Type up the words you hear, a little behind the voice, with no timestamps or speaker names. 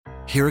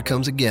Here it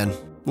comes again.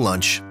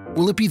 Lunch.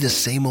 Will it be the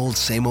same old,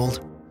 same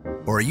old?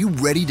 Or are you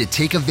ready to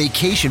take a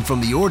vacation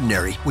from the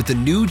ordinary with the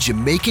new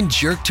Jamaican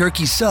Jerk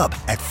Turkey Sub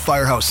at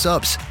Firehouse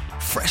Subs?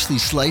 Freshly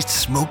sliced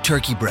smoked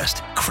turkey breast,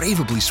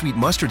 craveably sweet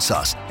mustard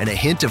sauce, and a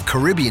hint of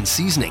Caribbean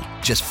seasoning.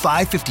 Just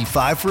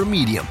 $5.55 for a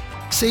medium.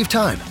 Save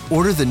time.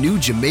 Order the new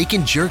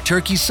Jamaican Jerk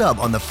Turkey Sub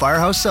on the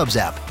Firehouse Subs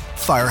app.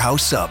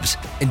 Firehouse Subs.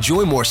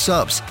 Enjoy more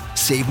subs.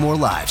 Save more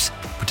lives.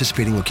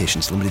 Participating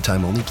locations. Limited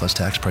time only, plus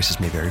tax. Prices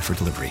may vary for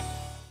delivery.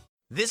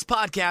 This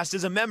podcast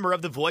is a member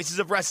of the Voices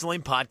of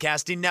Wrestling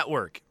Podcasting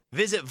Network.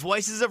 Visit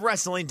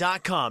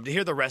voicesofwrestling.com to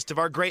hear the rest of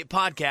our great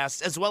podcasts,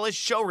 as well as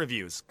show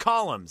reviews,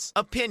 columns,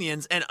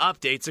 opinions, and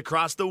updates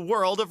across the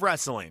world of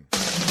wrestling.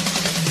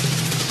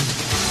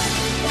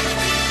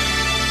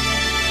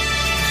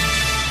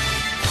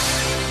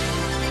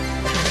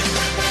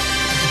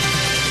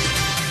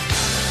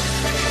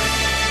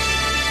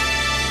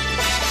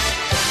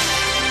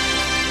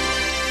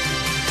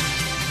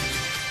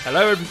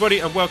 Hello, everybody,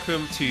 and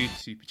welcome to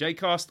Super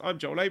J-Cast. I'm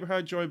Joel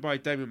Abraham, joined by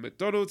Damon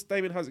McDonald.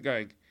 Damon, how's it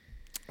going?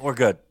 We're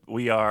good.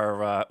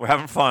 We're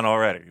having fun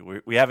already.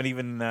 We haven't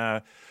even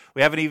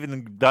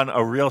done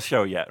a real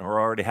show yet, and we're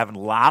already having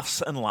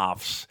laughs and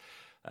laughs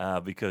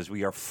because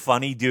we are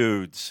funny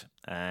dudes.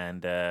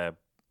 And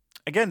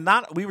again,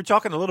 we were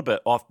talking a little bit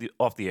off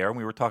the air, and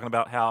we were talking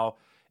about how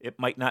it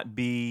might not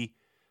be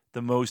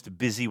the most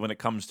busy when it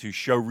comes to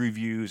show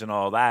reviews and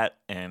all that,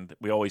 and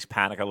we always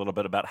panic a little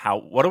bit about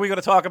what are we going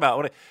to talk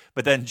about?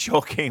 But then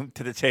Joel came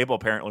to the table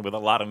apparently with a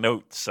lot of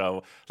notes,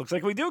 so looks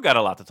like we do got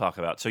a lot to talk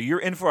about. So you're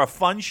in for a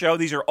fun show.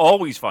 These are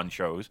always fun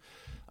shows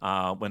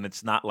when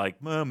it's not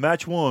like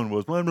match one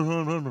was,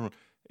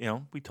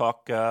 we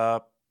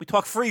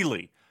talk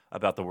freely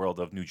about the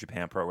world of New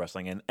Japan Pro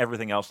Wrestling and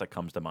everything else that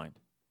comes to mind.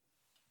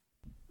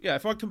 Yeah,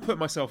 if I can put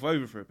myself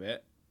over for a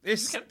bit.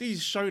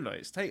 These show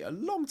notes take a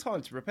long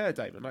time to prepare,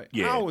 Damon.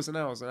 Hours and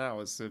hours and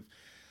hours of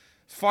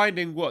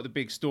finding what the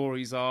big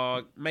stories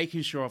are,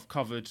 making sure I've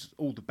covered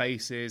all the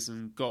bases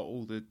and got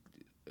all the,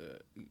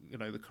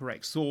 the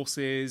correct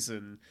sources,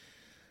 and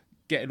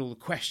getting all the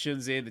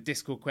questions in, the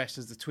Discord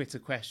questions, the Twitter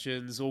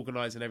questions,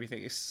 organising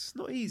everything. It's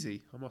not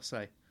easy, I must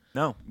say.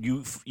 No,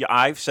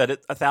 I've said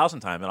it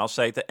 1,000 times, and I'll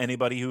say it to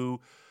anybody who,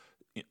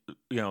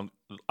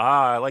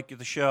 I like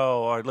the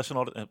show, or I listen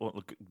all the,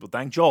 well,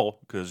 thank Joel,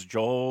 because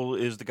Joel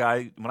is the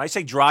guy. When I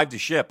say drive the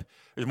ship,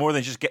 there's more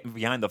than just getting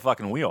behind the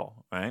fucking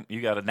wheel, right?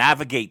 You got to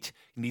navigate.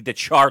 You need the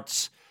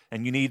charts,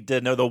 and you need to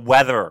know the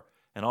weather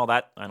and all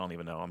that. I don't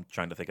even know. I'm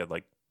trying to think of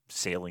like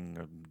sailing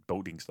or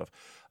boating stuff.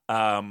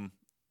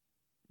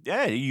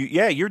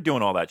 You're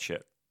doing all that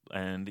shit.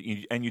 And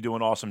you do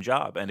an awesome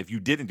job. And if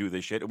you didn't do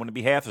this shit, it wouldn't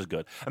be half as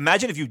good.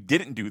 Imagine if you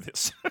didn't do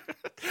this.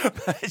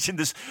 Imagine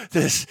this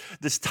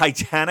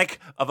Titanic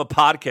of a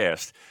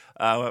podcast.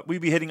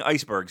 We'd be hitting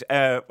icebergs.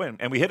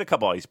 And we hit a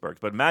couple icebergs.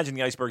 But imagine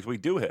the icebergs we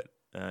do hit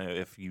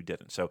if you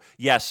didn't. So,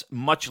 yes,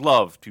 much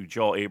love to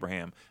Joel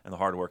Abraham and the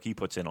hard work he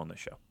puts in on this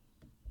show.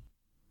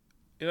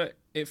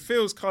 It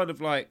feels kind of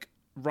like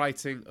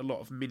writing a lot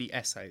of mini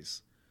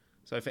essays.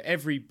 So for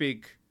every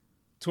big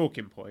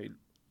talking point,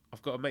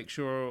 I've got to make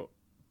sure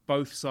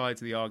both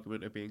sides of the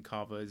argument are being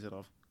covered, and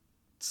I've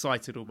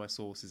cited all my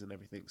sources and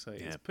everything. So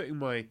it's putting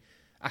my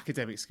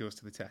academic skills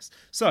to the test.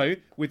 So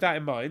with that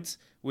in mind,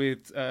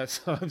 with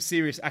some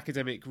serious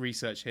academic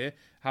research here,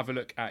 have a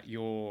look at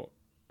your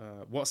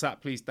WhatsApp,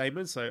 please,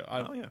 Damon. So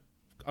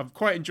I'm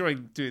quite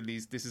enjoying doing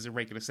these. This is a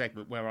regular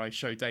segment where I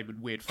show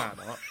Damon weird fan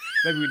art.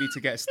 Maybe we need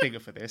to get a stinger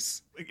for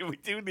this. We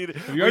do need it.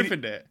 Have you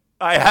opened it?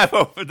 I have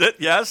opened it,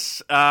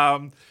 yes.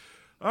 All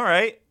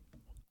right.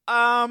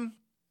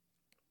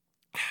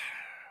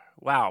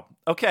 Wow.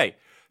 Okay.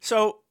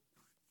 So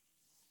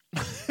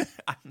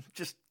I'm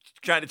just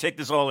trying to take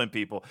this all in,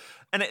 people,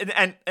 and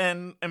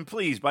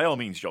please, by all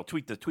means, Joel,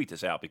 tweet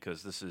this out,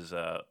 because this is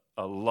a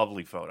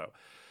lovely photo.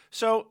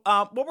 So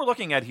what we're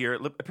looking at here,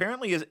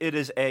 apparently, it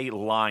is a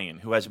lion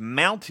who has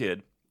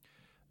mounted.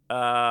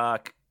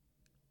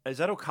 Is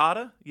that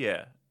Okada?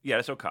 Yeah,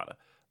 it's Okada.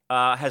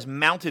 Has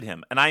mounted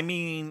him, and I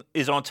mean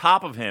is on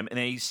top of him in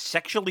a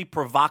sexually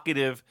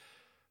provocative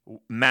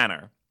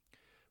manner,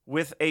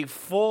 with a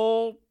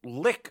full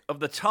lick of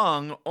the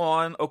tongue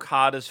on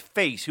Okada's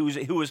face, who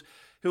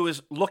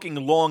is looking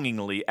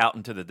longingly out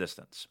into the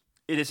distance.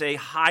 It is a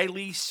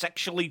highly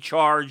sexually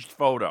charged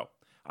photo.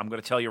 I'm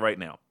going to tell you right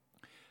now.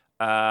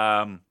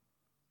 I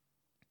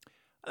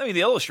mean,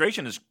 the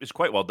illustration is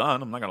quite well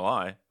done. I'm not going to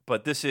lie,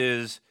 but this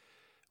is,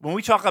 when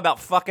we talk about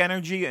fuck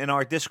energy in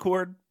our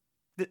Discord,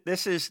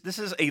 this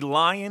is a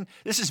lion.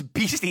 This is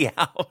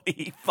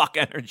bestiality fuck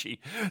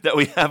energy that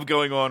we have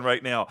going on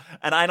right now.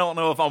 And I don't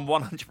know if I'm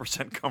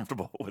 100%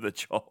 comfortable with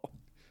it, Joel.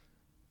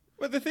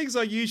 Well, the things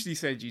I usually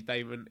send you,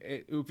 Damon,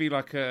 it would be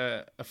like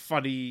a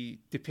funny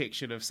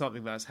depiction of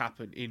something that's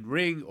happened in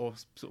ring, or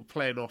sort of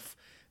playing off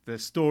the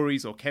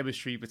stories or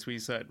chemistry between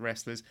certain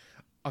wrestlers.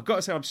 I've got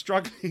to say, I'm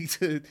struggling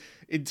to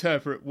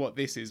interpret what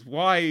this is.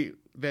 Why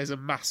there's a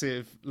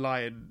massive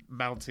lion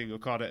mounting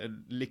Okada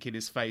and licking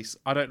his face.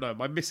 I don't know.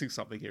 Am I missing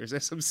something here? Is there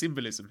some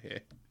symbolism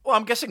here? Well,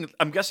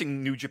 I'm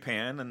guessing New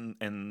Japan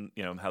and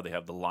how they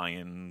have the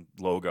lion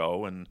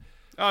logo and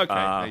Okay,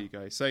 there you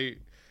go. So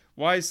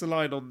why is the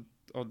lion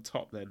on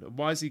top then? And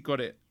why has he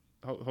got it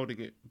holding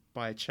it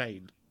by a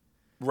chain?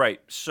 right.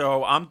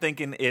 So I'm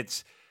thinking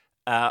it's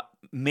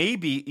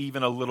maybe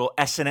even a little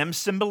S&M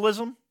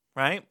symbolism,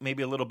 right?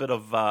 Maybe a little bit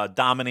of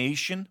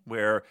domination,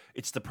 where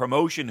it's the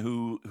promotion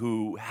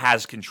who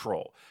has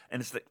control,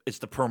 and it's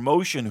the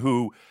promotion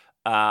who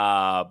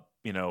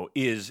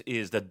is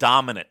the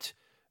dominant,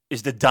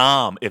 is the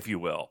dom, if you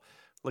will.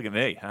 Look at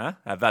me, huh?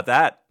 How about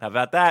that?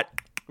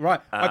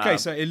 Right. Okay,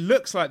 so it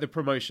looks like the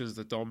promotion's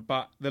the Dom,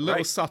 but the little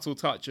Right. subtle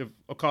touch of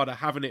Okada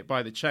having it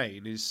by the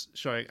chain is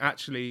showing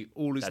actually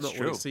all is That's not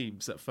true. what it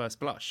seems at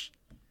first blush.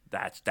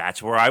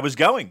 That's where I was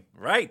going.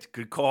 Right.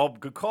 Good call.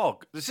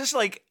 This is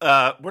like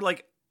we're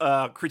like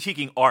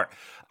critiquing art.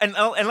 And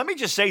let me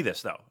just say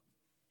this though.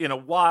 Here's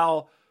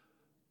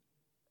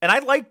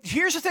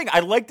the thing. I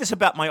like this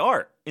about my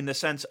art in the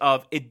sense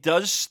of it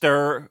does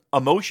stir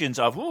emotions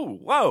of ooh,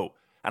 whoa.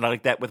 And I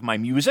like that with my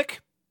music.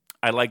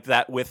 I like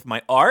that with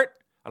my art.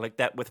 I like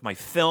that with my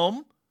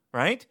film,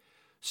 right?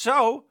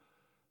 So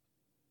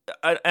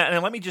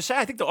and let me just say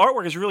I think the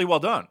artwork is really well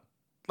done.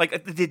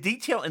 Like the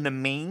detail in the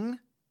mane.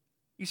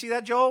 You see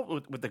that,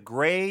 Joel, with the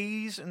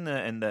grays and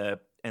the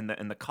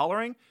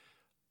coloring.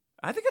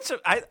 I think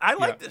I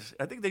like this.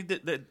 I think they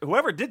did.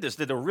 Whoever did this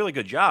did a really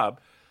good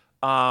job.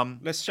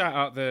 Let's shout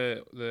out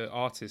the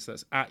artist.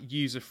 That's at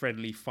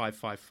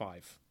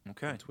userfriendly555.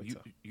 Okay, on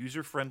Twitter.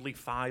 User friendly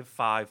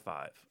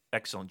 555.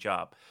 Excellent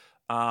job.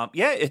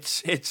 Yeah,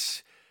 it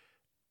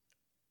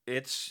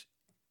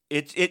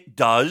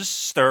does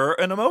stir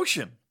an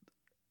emotion,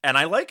 and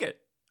I like it,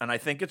 and I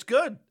think it's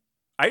good.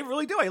 I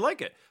really do. I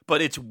like it,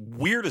 but it's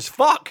weird as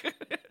fuck.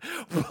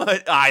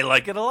 But I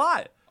like it a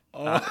lot.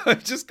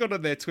 I've just gone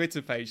on their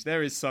Twitter page.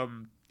 There is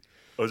some.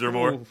 Oh, is there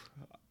more?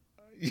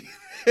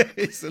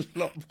 It's a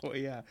lot more.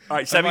 Yeah. All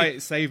right, I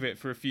might save it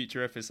for a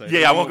future episode.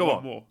 Yeah, I won't go One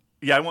on. more.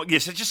 Yeah, I won't.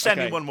 Yes, just send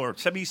me Okay. one more.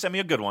 Send me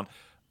a good one.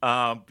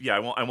 Yeah,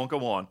 I won't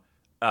go on.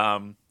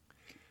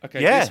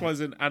 Okay, Yeah. this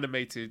one's an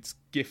animated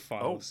GIF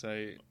file, Oh.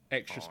 so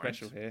extra All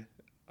special right. here.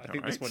 I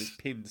think this right. one is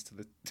pinned to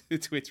the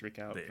Twitter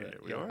account. There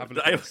But, we yeah, are. have a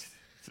look at this.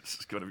 This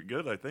is going to be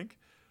good, I think.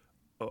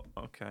 Oh,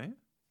 okay.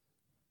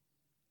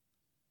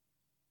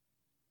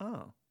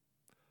 Oh.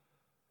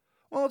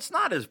 Well, it's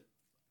not as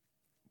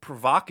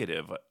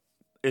provocative.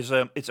 It's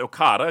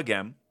Okada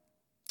again.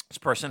 This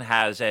person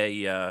has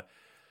a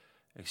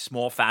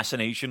small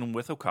fascination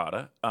with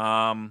Okada.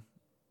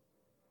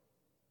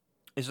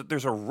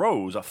 There's a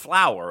rose, a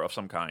flower of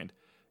some kind,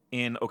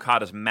 in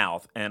Okada's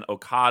mouth, and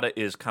Okada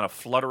is kind of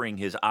fluttering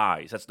his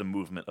eyes. That's the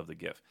movement of the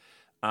GIF.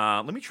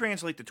 Let me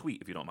translate the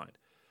tweet, if you don't mind.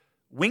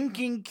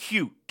 Winking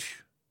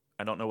cute.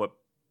 I don't know what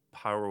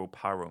pyro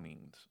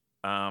means,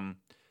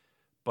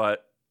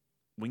 but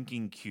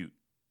winking cute,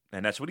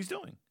 and that's what he's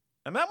doing.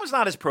 And that was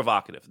not as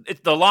provocative.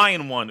 The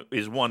lion one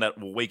is one that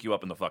will wake you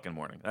up in the fucking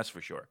morning. That's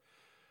for sure.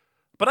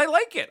 But I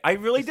like it. I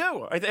really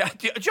do.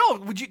 Joel,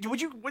 would you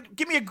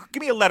give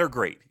me a letter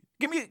grade?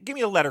 Give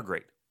me a letter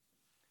grade.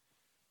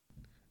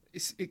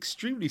 It's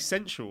extremely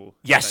sensual.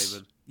 Yes.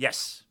 Damon.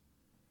 Yes.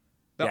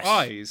 The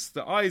Yes.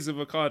 eyes of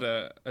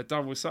Okada are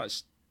done with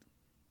such.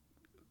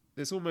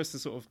 There's almost a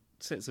sort of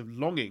sense of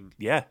longing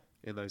Yeah.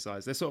 in those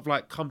eyes. They're sort of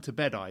like come to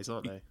bed eyes,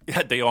 aren't they?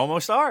 Yeah, they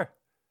almost are.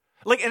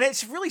 And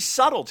it's really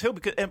subtle too,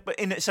 but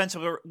in a sense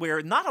of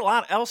where not a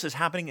lot else is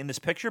happening in this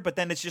picture, but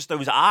then it's just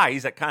those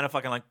eyes that kind of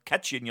fucking like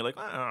catch you, and you're like,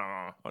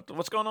 oh,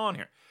 what's going on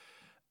here?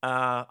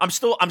 I'm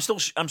still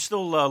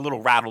a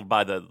little rattled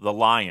by the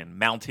lion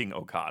mounting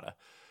Okada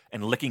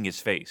and licking his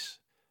face.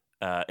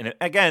 And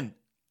again,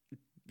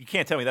 you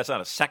can't tell me that's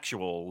not a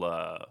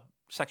sexual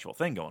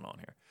thing going on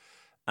here.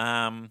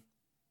 I'm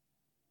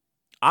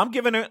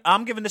giving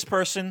this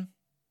person,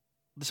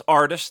 this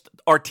artiste.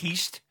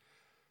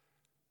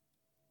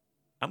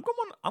 I'm going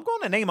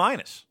an A-.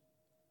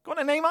 Going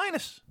an A-.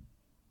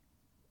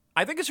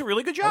 I think it's a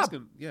really good job.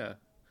 Yeah.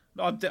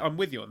 No, I'm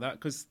with you on that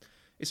because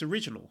it's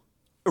original.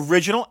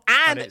 Original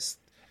and it's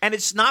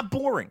it's not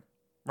boring,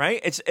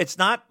 right? It's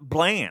not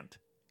bland.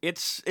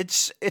 It's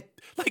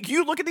like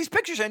you look at these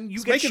pictures and you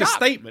it's get making shocked. a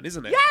statement,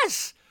 isn't it?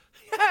 Yes.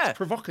 Yeah.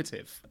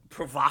 Provocative.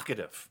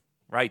 Provocative.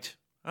 Right.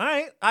 All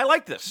right. I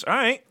like this. All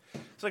right.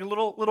 It's like a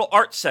little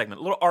art segment,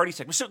 a little arty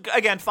segment. So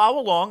again,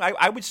 follow along.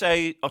 I would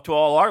say to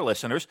all our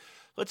listeners,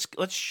 let's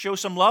show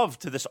some love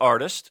to this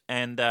artist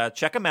and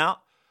check him out.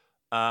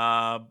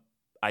 I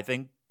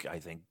think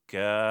again,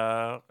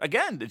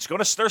 it's going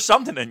to stir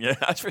something in you.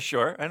 That's for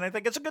sure. And I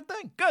think it's a good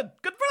thing. Good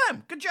for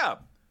them. Good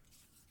job.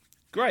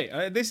 Great.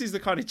 This is the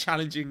kind of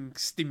challenging,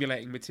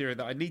 stimulating material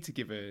that I need to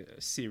give a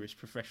serious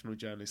professional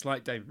journalist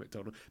like Damon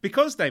McDonald.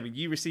 Because, Damon,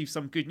 you received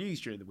some good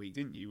news during the week,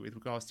 didn't you, with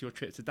regards to your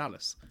trip to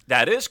Dallas?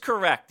 That is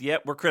correct.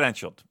 Yep, we're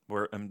credentialed.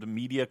 We're the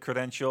media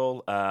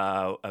credential,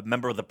 a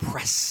member of the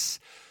press.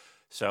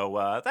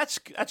 So that's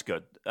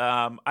good.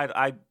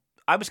 I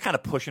was kind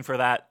of pushing for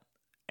that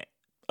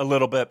a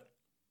little bit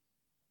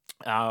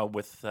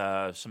with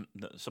some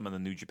of the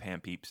New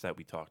Japan peeps that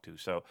we talked to.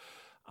 So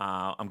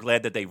I'm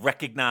glad that they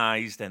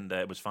recognized and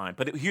it was fine.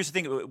 But here's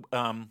the thing.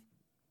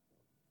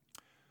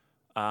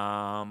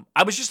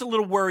 I was just a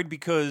little worried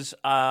because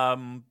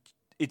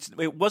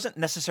it wasn't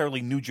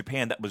necessarily New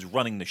Japan that was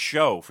running the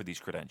show for these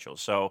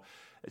credentials. So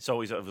it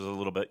was a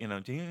little bit,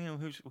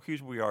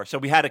 here's where we are. So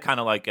we had to kind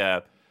of like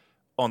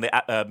on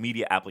the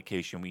media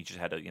application, we just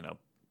had to,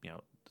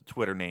 the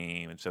Twitter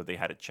name, and so they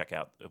had to check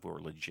out if we were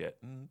legit.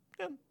 And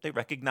they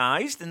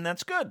recognized, and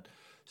that's good.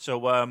 So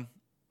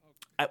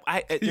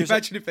Can you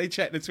imagine if they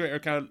checked the Twitter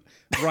account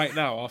right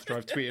now after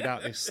I've tweeted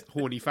out this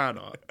horny fan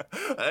art?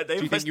 Do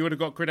you think you would have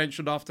got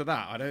credentialed after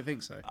that? I don't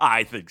think so.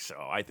 I think so.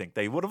 I think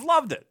they would have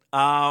loved it.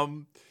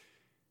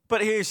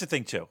 But here's the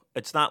thing, too.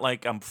 It's not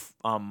like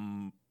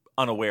I'm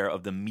unaware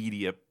of the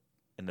media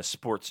and the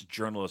sports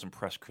journalism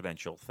press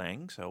credential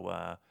thing.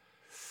 So,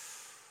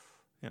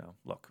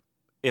 look,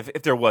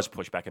 if there was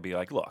pushback, I'd be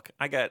like, look,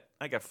 I got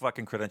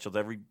fucking credentials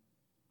every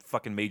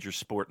fucking major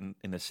sport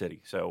in the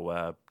city.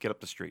 So get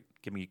up the street.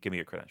 Give me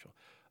a credential.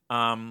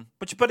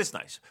 But it's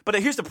nice. But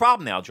here's the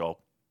problem now, Joel.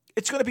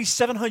 It's going to be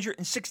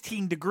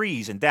 716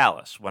 degrees in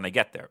Dallas when I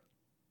get there.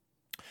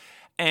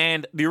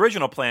 And the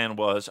original plan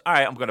was, all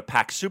right, I'm going to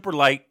pack super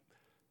light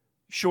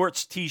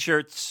shorts,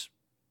 T-shirts,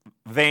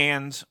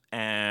 Vans,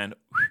 and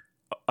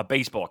a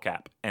baseball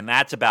cap. And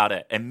that's about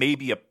it. And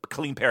maybe a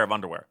clean pair of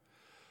underwear.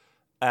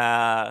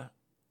 Now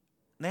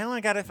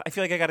I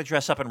feel like I got to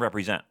dress up and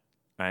represent,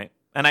 right?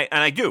 And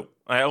I do.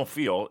 I don't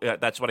feel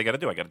that's what I got to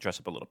do. I got to dress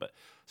up a little bit.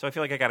 So I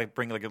feel like I got to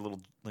bring like a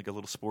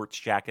little sports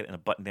jacket and a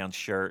button-down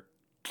shirt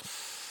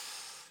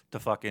to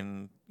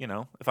fucking,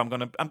 if I'm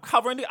gonna, I'm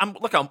covering it. I'm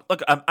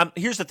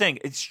here's the thing.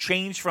 It's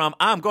changed from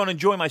I'm going to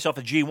enjoy myself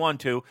at G1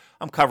 to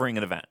I'm covering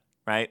an event,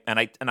 right? And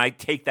I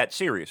take that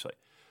seriously.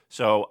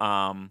 So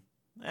I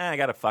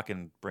got to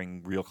fucking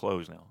bring real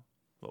clothes now.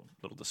 A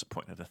little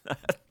disappointed in that.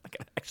 I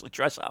got to actually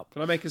dress up.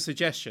 Can I make a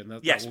suggestion?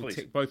 Yes, will please.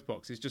 Tick both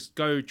boxes. Just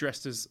go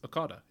dressed as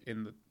Okada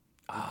in the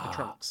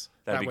trunks.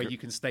 That way you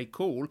can stay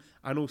cool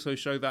and also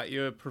show that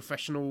you're a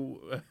professional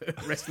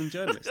wrestling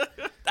journalist.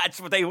 That's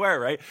what they wear,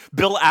 right?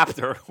 Bill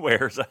Apter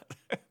wears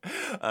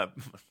that.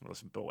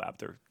 Listen, Bill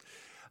Apter.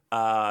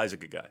 He's a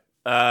good guy.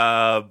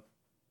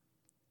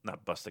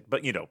 Not busting,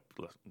 but you know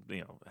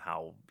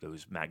how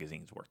those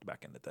magazines worked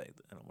back in the day.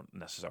 I don't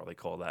necessarily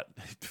call that,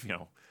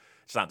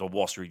 it's not the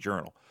Wall Street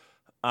Journal.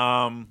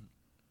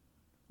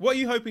 What are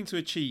you hoping to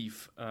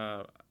achieve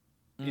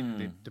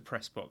in the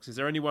press box? Is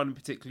there anyone in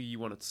particular you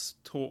want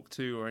to talk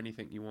to or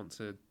anything you want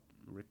to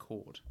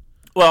record?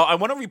 Well, I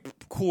want to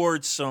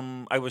record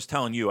some. I was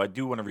telling you, I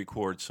do want to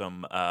record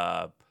some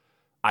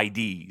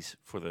IDs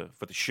for the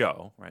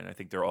show, right? I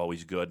think they're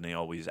always good, and they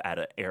always add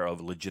an air of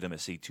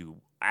legitimacy to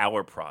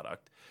our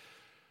product.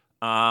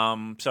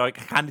 So I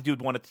kind of do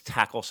want to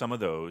tackle some of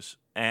those,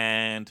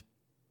 and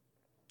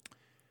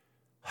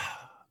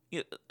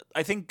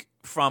I think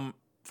from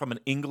an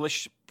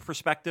English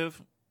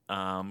perspective,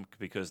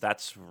 because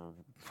that's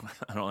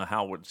I don't know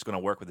how it's going to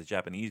work with the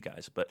Japanese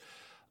guys, but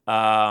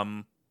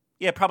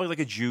yeah, probably like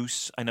a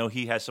Juice. I know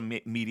he has some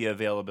media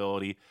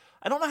availability.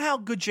 I don't know how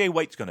good Jay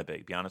White's going to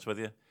be honest with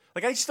you.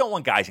 Like, I just don't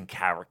want guys in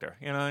character.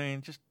 You know what I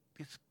mean?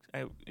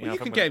 You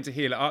can get him to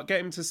heel it up. Get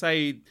him to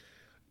say,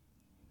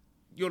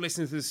 you're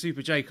listening to the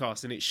Super J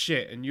Cast and it's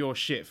shit and you're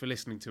shit for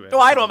listening to it. Oh,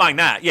 I don't mind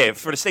that. Yeah,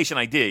 for the station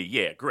ID,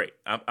 yeah, great.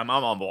 I'm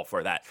on board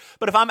for that.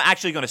 But if I'm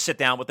actually going to sit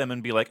down with them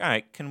and be like, all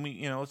right, can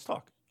we, let's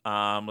talk.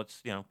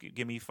 Let's,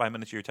 give me 5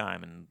 minutes of your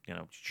time and,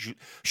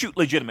 shoot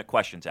legitimate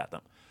questions at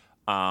them.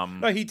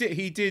 No, he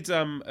did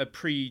a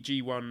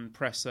pre-G1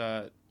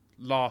 presser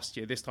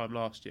this time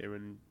last year,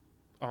 and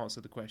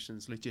answer the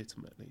questions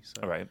legitimately.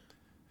 So. All right.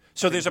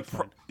 So there's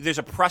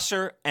a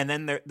presser, and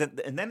then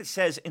it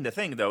says in the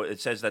thing though, it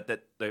says that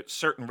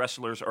certain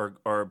wrestlers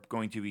are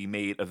going to be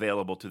made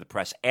available to the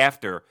press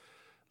after,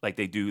 like,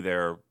 they do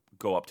their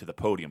go up to the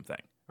podium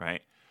thing,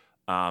 right?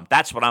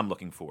 That's what I'm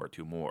looking forward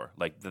to more,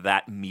 like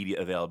that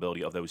media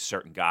availability of those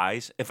certain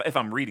guys. If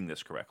I'm reading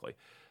this correctly,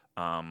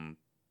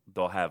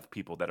 they'll have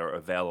people that are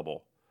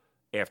available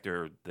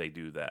after they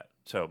do that.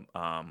 So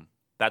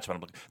that's what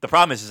I'm looking. The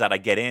problem is that I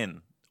get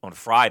in on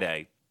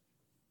Friday,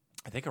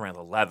 I think around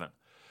 11.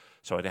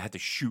 So I had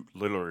to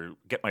literally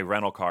get my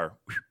rental car,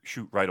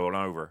 shoot right on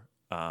over,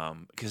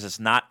 because it's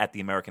not at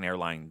the American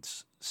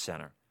Airlines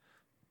Center.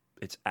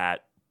 It's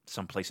at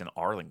some place in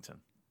Arlington.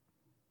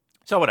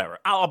 So whatever.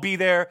 I'll be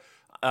there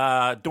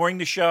during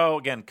the show,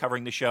 again,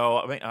 covering the show.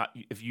 I mean,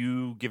 if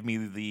you give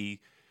me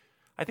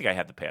I think I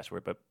have the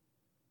password, but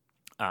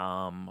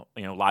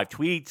live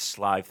tweets,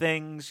 live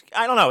things.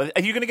 I don't know.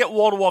 You're going to get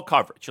wall-to-wall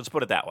coverage. Let's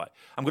put it that way.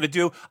 I'm going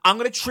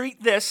to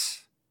treat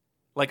this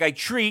like I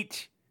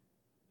treat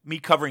me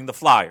covering the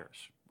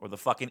Flyers or the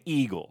fucking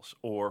Eagles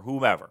or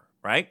whomever,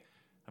 right?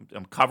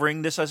 I'm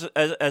covering this as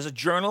a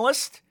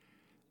journalist,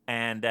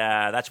 and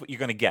that's what you're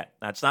going to get.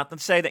 That's not to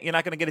say that you're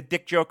not going to get a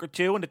dick joke or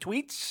two in the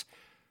tweets,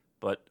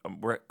 but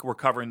we're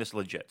covering this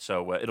legit,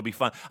 so it'll be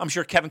fun. I'm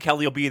sure Kevin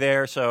Kelly will be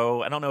there,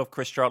 so I don't know if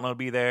Chris Charlton will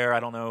be there.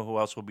 I don't know who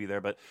else will be there,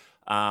 but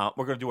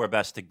we're going to do our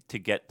best to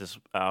get this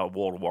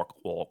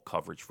wall-to-wall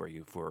coverage for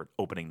you for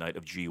opening night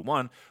of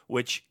G1,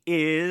 which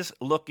is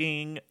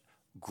looking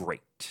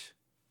great.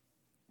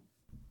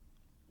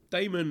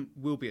 Damon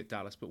will be at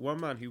Dallas, but one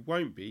man who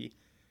won't be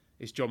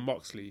is Jon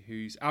Moxley,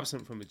 who's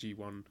absent from the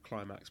G1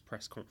 Climax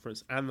press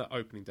conference and the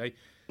opening day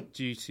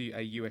due to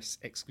a US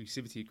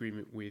exclusivity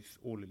agreement with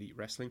All Elite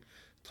Wrestling.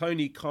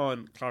 Tony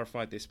Khan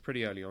clarified this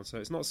pretty early on, so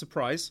it's not a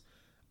surprise.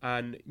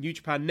 And New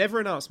Japan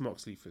never announced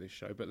Moxley for this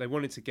show, but they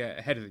wanted to get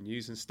ahead of the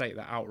news and state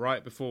that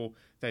outright before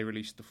they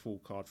released the full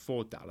card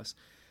for Dallas.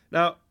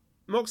 Now,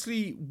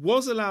 Moxley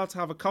was allowed to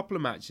have a couple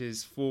of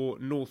matches for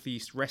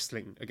Northeast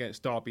Wrestling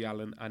against Darby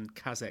Allin and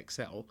Kaz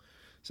XL.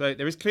 So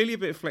there is clearly a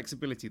bit of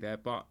flexibility there,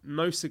 but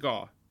no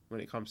cigar when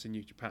it comes to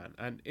New Japan.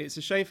 And it's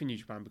a shame for New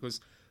Japan because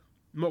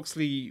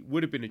Moxley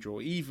would have been a draw,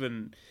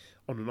 even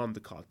on an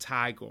undercard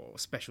tag or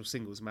special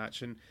singles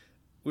match. And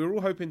we were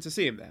all hoping to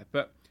see him there.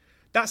 But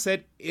that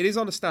said, it is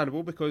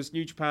understandable because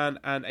New Japan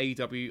and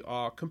AEW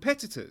are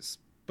competitors.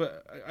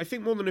 But I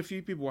think more than a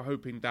few people were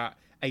hoping that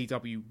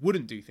AEW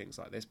wouldn't do things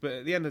like this. But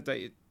at the end of the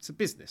day, it's a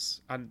business.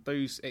 And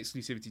those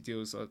exclusivity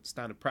deals are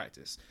standard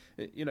practice.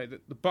 You know,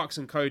 the Bucks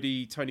and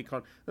Cody, Tony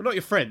Khan, they're not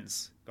your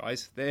friends,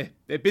 guys. They're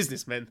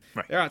businessmen.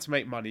 Right. They're out to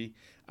make money.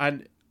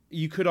 And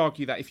you could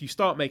argue that if you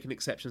start making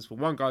exceptions for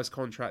one guy's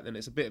contract, then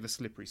it's a bit of a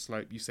slippery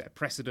slope. You set a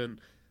precedent.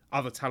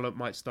 Other talent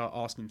might start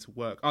asking to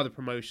work other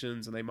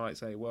promotions. And they might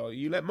say, well,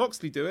 you let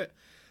Moxley do it.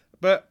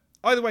 But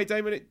either way,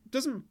 Damon, it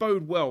doesn't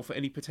bode well for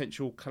any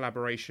potential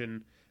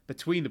collaboration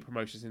between the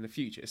promotions in the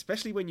future,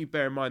 especially when you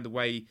bear in mind the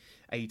way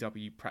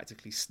AEW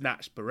practically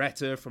snatched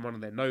Beretta from one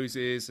of their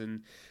noses,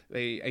 and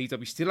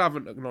AEW still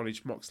haven't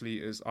acknowledged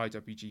Moxley as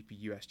IWGP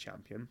US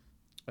champion.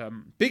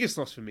 Biggest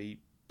loss for me,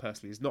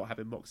 personally, is not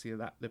having Moxley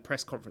at the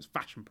press conference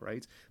fashion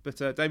parade. But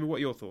Damon, what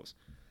are your thoughts?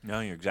 No,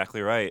 you're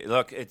exactly right.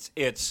 Look, it's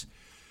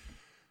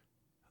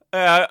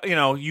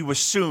you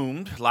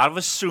assumed, a lot of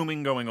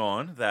assuming going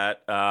on,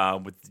 that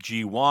with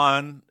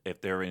G1,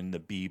 if they're in the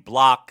B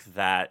block,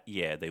 that,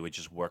 they would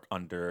just work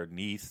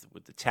underneath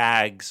with the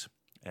tags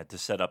to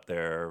set up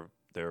their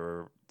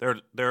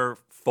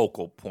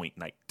focal point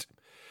night.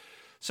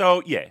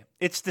 So,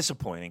 it's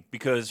disappointing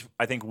because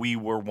I think we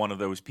were one of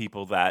those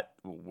people that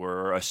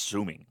were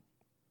assuming.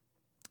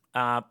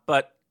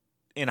 But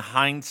in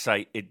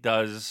hindsight, it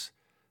does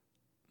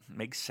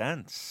make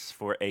sense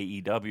for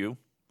AEW.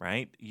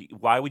 Right?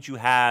 Why would you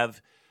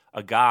have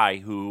a guy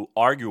who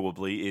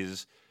arguably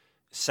is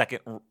second,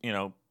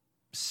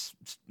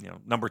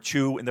 number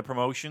 2 in the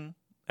promotion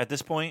at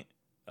this point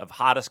of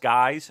hottest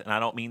guys, and I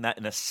don't mean that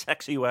in a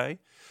sexy way.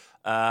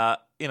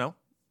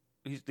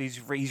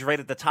 He's right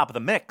at the top of the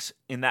mix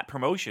in that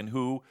promotion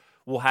who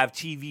will have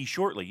TV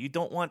shortly. You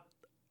don't want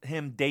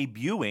him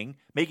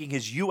making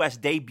his U.S.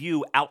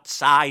 debut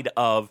outside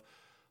of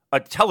a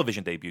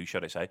television debut,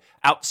 should I say,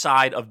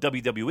 outside of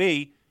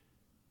WWE.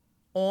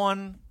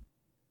 On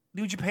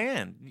New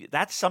Japan.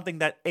 That's something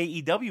that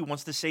AEW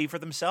wants to save for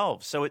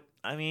themselves. So,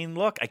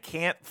 look, I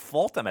can't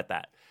fault them at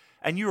that.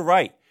 And you're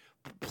right.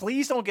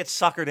 Please don't get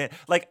suckered in.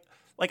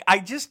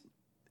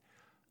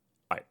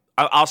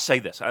 I'll say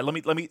this.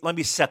 Let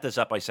me set this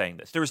up by saying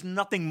this. There is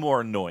nothing more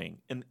annoying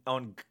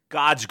on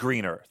God's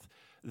green earth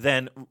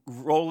than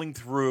rolling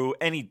through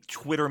any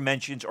Twitter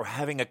mentions or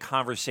having a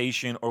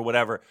conversation or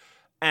whatever,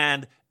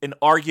 and an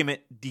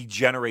argument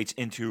degenerates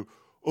into,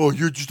 oh,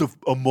 you're just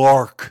a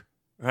mark.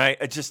 Right?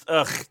 It just,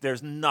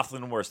 there's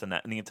nothing worse than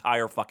that in the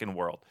entire fucking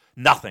world.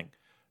 Nothing.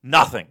 All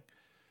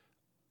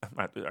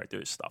right,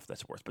 there is stuff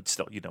that's worse, but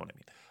still, you know what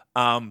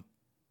I mean.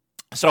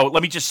 So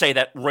let me just say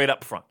that right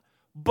up front.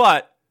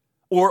 But,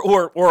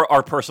 or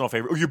our personal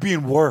favorite, you're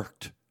being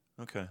worked.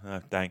 Okay,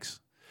 thanks.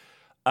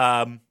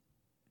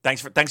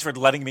 Thanks for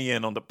letting me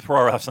in on the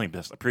pro wrestling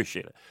business. I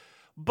appreciate it.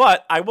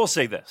 But I will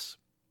say this.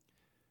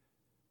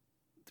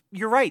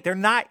 You're right. They're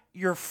not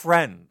your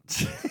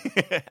friends.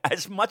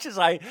 As much as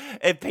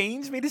it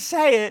pains me to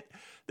say it,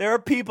 there are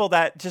people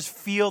that just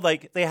feel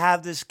like they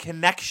have this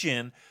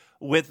connection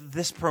with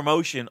this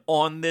promotion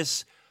on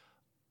this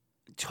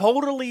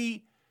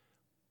totally,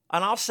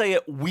 and I'll say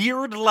it,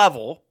 weird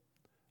level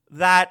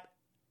that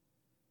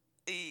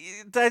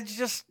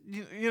just,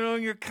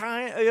 you're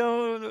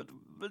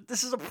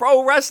this is a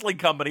pro wrestling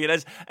company.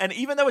 And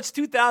even though it's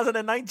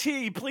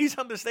 2019, please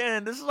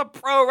understand, this is a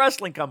pro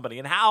wrestling company,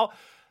 and how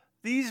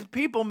these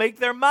people make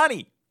their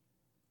money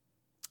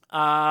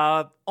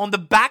on the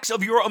backs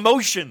of your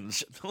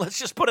emotions. Let's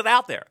just put it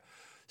out there.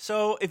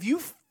 So if you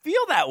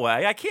feel that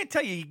way, I can't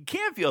tell you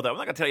can't feel that. I'm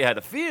not going to tell you how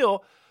to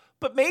feel,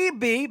 but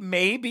maybe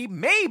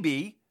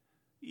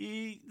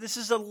this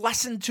is a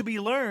lesson to be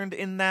learned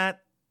in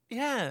that,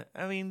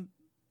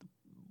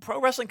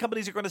 pro wrestling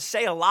companies are going to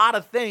say a lot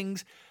of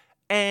things,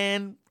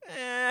 and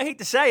I hate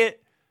to say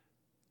it,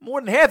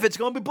 more than half it's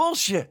going to be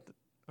bullshit,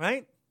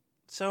 right?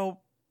 So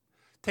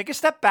take a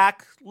step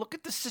back, look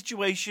at the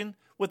situation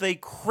with a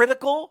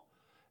critical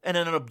and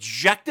an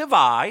objective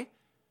eye,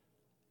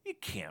 You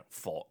can't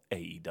fault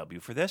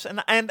AEW for this.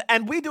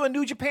 And we do a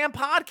New Japan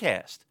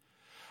podcast.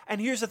 And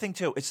here's the thing,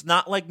 too. It's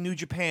not like New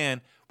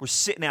Japan were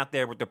sitting out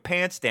there with their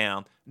pants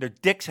down, their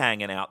dicks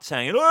hanging out,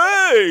 saying,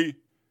 hey,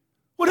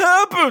 what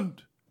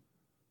happened?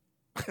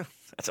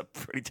 That's a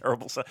pretty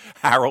terrible sound.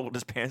 Harold with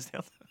his pants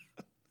down.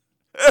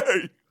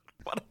 Hey,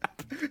 what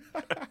happened?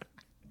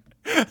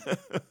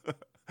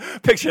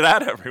 Picture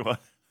that, everyone.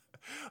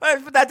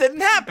 But that didn't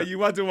happen. You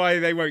wonder why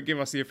they won't give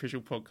us the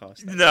official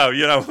podcast. No,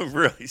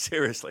 really,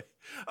 seriously.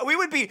 We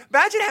would be,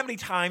 imagine how many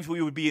times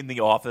we would be in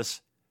the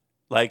office,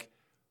 like,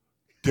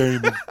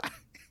 Damon,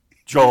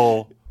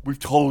 Joel, we've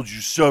told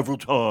you several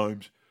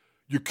times,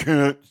 you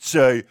can't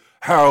say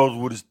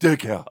Harold with his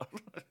dick out.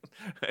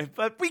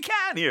 But we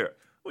can here.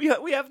 We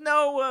have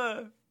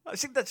no, I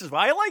think that's just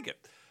why I like it.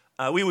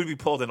 We would be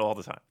pulled in all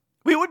the time.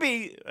 We would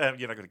be,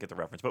 you're not going to get the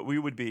reference, but we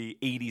would be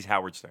 80s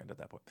Howard Stern at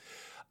that point.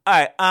 All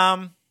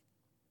right,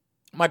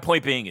 my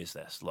point being is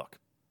this. Look,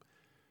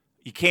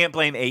 you can't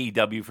blame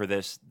AEW for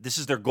this. This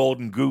is their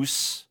golden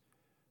goose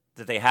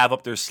that they have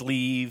up their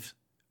sleeve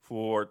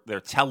for their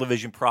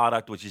television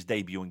product, which is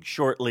debuting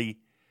shortly,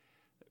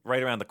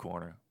 right around the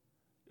corner.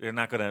 They're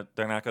not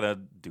gonna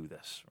do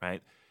this,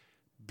 right?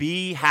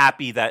 Be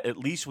happy that at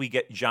least we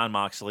get Jon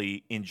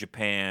Moxley in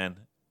Japan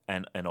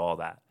and all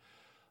that.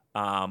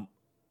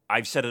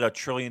 I've said it a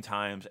trillion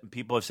times, and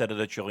people have said it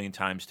a trillion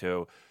times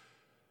too.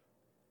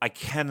 I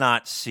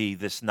cannot see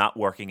this not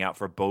working out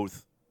for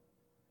both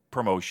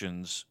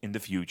promotions in the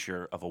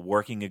future of a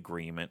working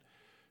agreement.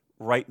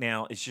 Right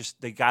now, it's just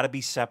they got to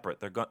be separate.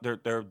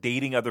 They're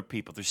dating other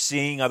people. They're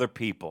seeing other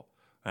people.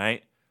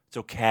 Right? It's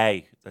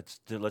okay.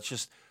 Let's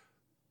just.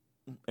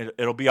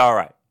 It'll be all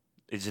right.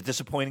 Is it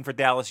disappointing for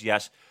Dallas?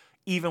 Yes.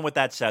 Even with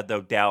that said,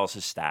 though, Dallas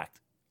is stacked.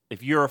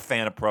 If you're a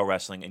fan of pro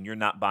wrestling and you're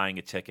not buying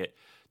a ticket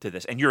to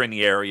this, and you're in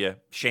the area,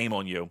 shame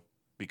on you,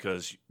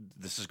 because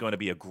this is going to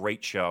be a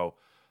great show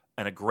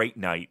and a great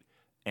night,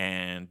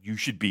 and you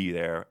should be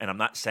there. And I'm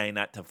not saying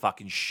that to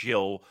fucking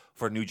shill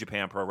for New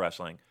Japan Pro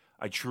Wrestling.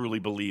 I truly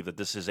believe that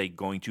this is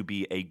going to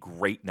be a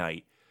great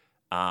night,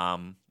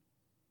 and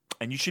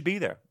you should be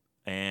there.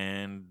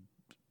 And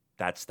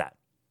that's that.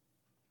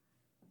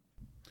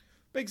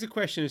 Begs the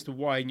question as to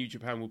why New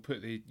Japan will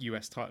put the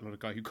US title on a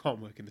guy who can't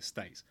work in the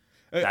States.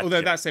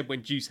 That said,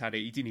 when Juice had it,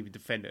 he didn't even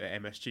defend it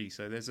at MSG.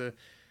 So there's a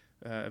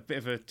bit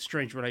of a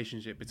strange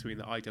relationship between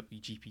the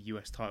IWGP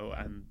US title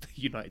and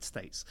the United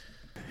States.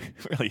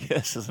 It really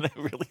is, isn't it?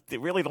 Really, they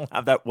really don't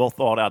have that well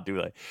thought out,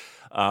 do they?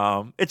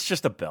 It's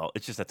just a belt.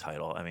 It's just a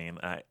title. I mean,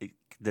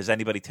 does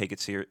anybody take it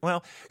serious?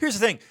 Well, here's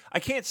the thing. I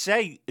can't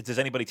say does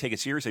anybody take it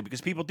seriously, because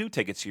people do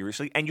take it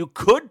seriously, and you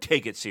could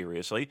take it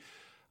seriously.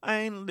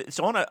 I mean, it's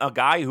on a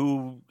guy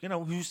who,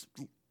 who's...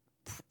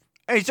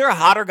 Is there a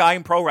hotter guy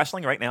in pro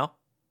wrestling right now?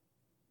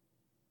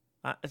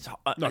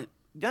 No.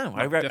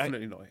 No,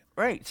 definitely not.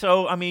 Right.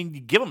 So, I mean,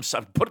 you give him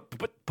some,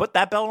 put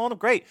that belt on him.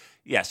 Great.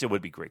 Yes, it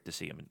would be great to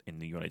see him in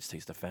the United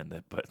States defend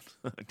it, but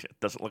it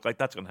doesn't look like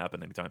that's going to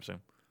happen anytime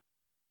soon.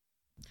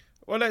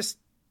 Well, let's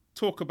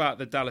talk about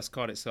the Dallas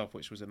card itself,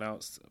 which was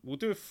announced. We'll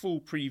do a full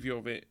preview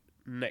of it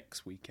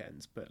next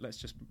weekend, but let's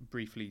just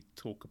briefly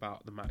talk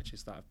about the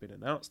matches that have been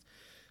announced.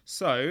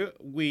 So,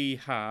 we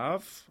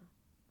have...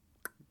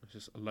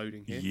 just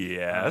loading here.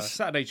 Yes.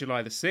 Saturday,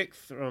 July the 6th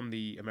from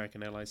the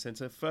American Airlines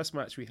Center. First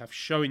match, we have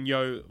Sho and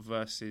Yo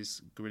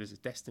versus Gorillas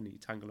of Destiny,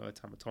 Tangaloa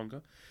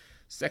Tamatonga.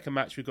 Second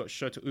match, we've got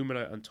Shota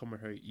Umino and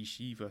Tomohiro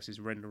Ishii versus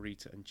Ren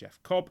Narita and Jeff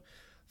Cobb.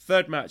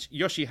 Third match,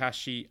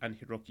 Yoshihashi and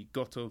Hiroki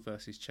Goto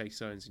versus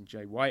Chase Owens and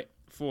Jay White.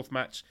 Fourth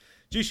match,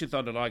 Jushin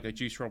Thunder Liger,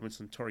 Juice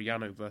Robinson, Toru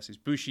Yano versus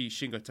Bushi,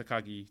 Shingo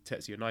Takagi,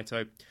 Tetsuya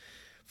Naito.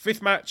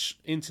 Fifth match,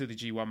 into the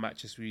G1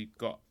 matches, we've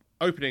got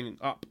opening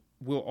up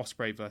Will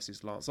Ospreay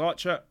versus Lance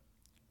Archer,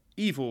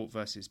 Evil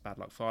versus Bad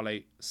Luck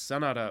Fale,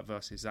 Sanada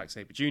versus Zack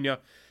Sabre Jr.,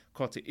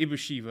 Kota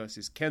Ibushi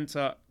versus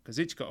Kenta,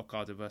 Kazuchika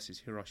Okada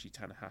versus Hiroshi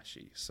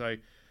Tanahashi. So,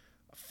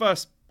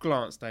 first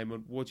glance,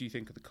 Damon, what do you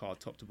think of the card,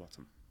 top to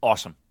bottom?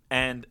 Awesome.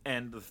 And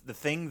the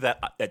thing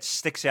that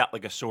sticks out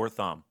like a sore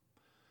thumb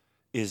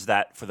is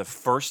that for the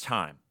first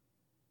time,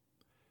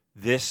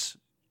 this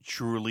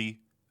truly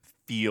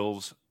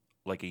feels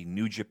like a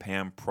New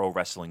Japan Pro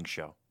Wrestling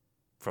show,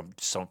 from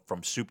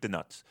soup to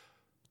nuts,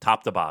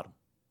 top to bottom,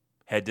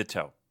 head to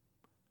toe.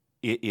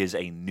 It is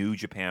a New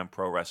Japan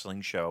Pro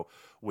Wrestling show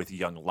with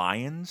young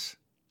lions.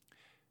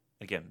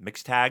 Again,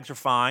 mixed tags are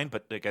fine,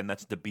 but again,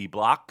 that's the B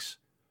blocks.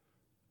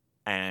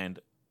 And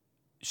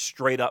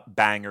straight up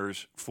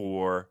bangers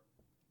for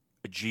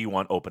a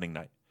G1 opening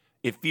night.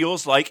 It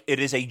feels like it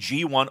is a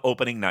G1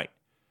 opening night,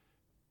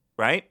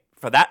 right?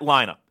 For that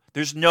lineup.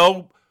 There's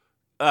no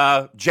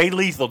Jay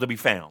Lethal to be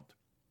found.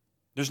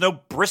 There's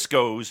no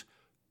Briscoes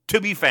to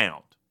be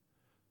found.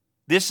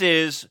 This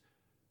is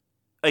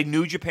a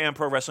New Japan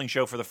Pro Wrestling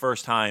show for the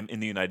first time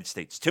in the United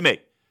States. To me.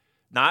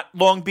 Not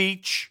Long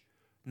Beach.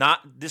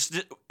 Not this.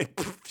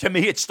 To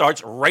me, it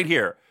starts right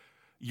here.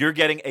 You're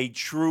getting a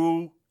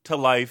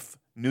true-to-life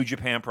New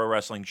Japan Pro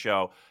Wrestling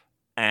show.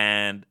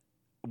 And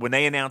when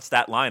they announced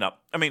that lineup,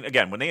 I mean,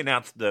 again, when they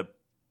announced the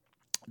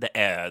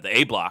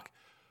A block,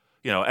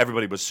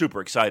 everybody was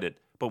super excited.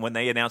 But when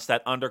they announced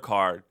that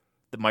undercard,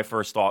 my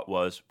first thought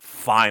was,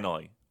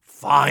 finally,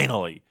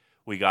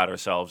 we got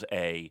ourselves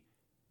a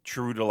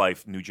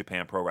true-to-life New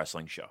Japan Pro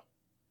Wrestling show.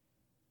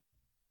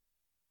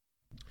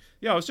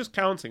 Yeah, I was just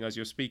counting as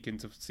you're speaking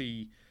to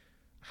see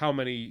how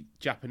many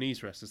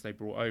Japanese wrestlers they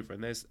brought over,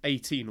 and there's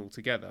 18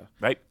 altogether.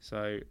 Right.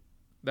 So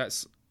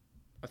that's,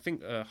 I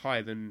think,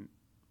 higher than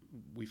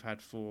we've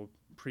had for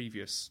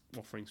previous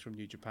offerings from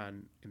New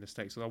Japan in the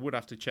States. So I would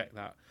have to check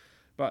that.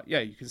 But yeah,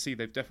 you can see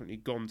they've definitely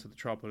gone to the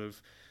trouble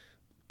of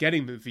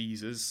getting the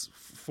visas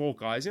for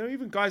guys.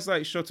 Even guys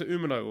like Shota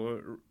Umino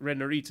or Ren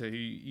Narita, who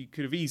you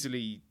could have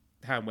easily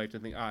hand-waved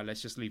and think,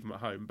 let's just leave them at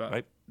home.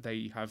 But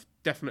they have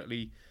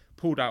definitely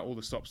pulled out all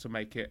the stops to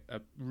make it a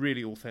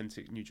really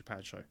authentic New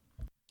Japan show.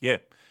 Yeah.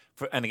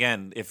 And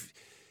again, if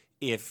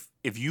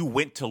you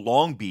went to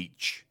Long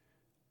Beach,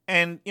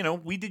 and,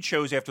 we did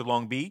shows after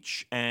Long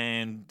Beach,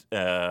 and,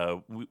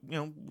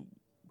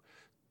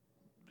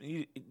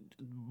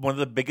 one of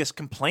the biggest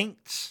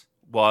complaints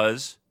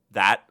was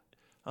that,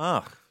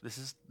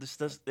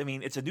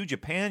 it's a New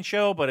Japan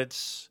show, but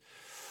there's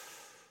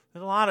a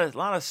lot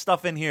of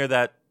stuff in here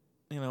that,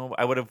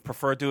 I would have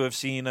preferred to have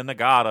seen a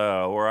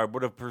Nagata, or I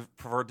would have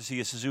preferred to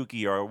see a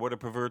Suzuki, or I would have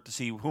preferred to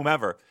see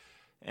whomever.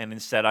 And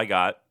instead I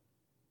got,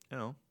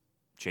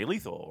 Jay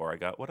Lethal, or I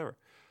got whatever.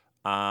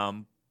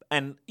 And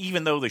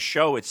even though the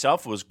show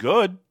itself was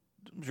good,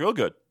 it was real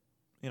good.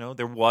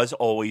 There was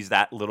always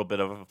that little bit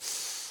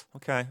of,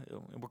 okay,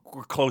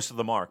 we're close to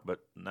the mark, but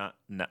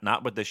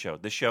not with this show.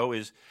 This show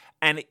is,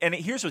 and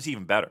here's what's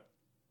even better.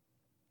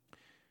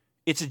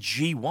 It's a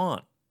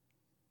G1.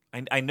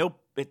 I know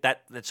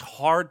that's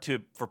hard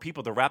for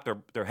people to wrap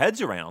their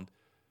heads around,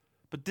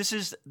 but this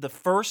is the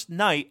first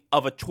night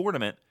of a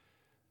tournament.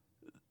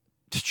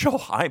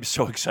 Joe, I'm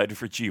so excited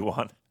for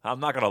G1. I'm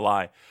not gonna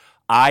lie,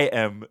 I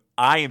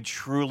am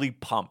truly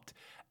pumped,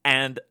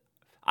 and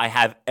I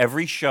have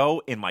every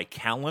show in my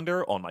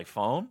calendar on my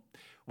phone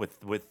with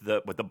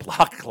the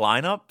block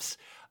lineups.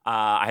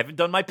 I haven't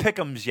done my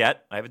pick'ems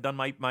yet. I haven't done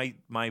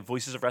my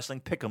Voices of Wrestling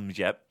pick'ems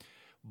yet,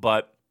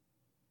 but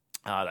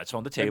that's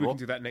on the table. Maybe we can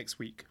do that next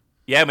week.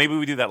 Yeah, maybe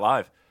we do that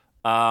live.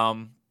 I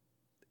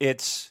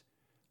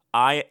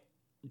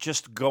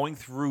just going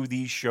through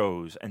these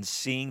shows and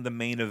seeing the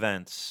main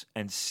events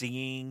and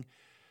seeing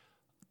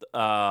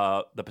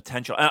the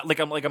potential.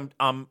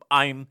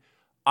 I'm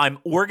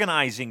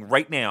organizing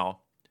right now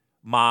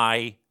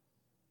my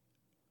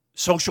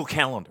social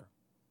calendar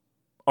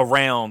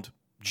around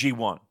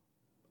G1.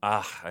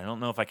 I don't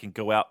know if I can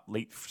go out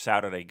late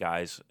Saturday,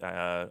 guys.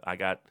 I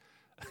got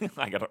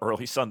an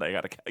early Sunday.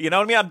 You know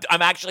what I mean?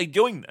 I'm actually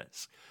doing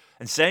this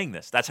and saying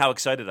this. That's how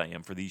excited I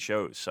am for these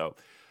shows. So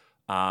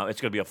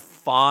it's going to be a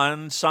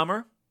fun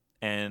summer.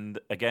 And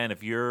again,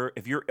 if you're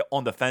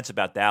on the fence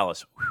about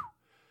Dallas,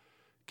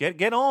 get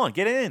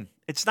in.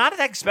 It's not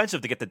that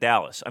expensive to get to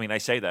Dallas. I mean, I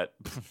say that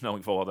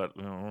knowing full well that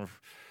I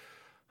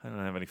don't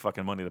have any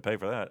fucking money to pay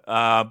for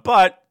that.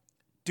 But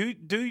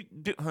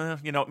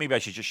maybe I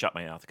should just shut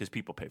my mouth because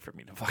people pay for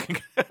me to fucking.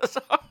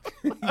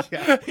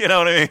 Yeah. You know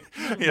what I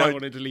mean? I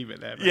wanted to leave it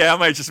there. Yeah, I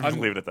might just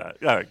leave it at that.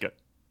 All right, good.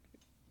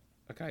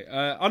 Okay,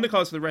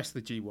 undercards for the rest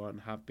of the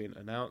G1 have been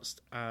announced,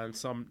 and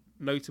some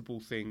notable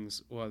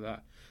things were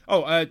that.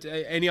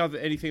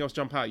 Anything else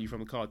jump out at you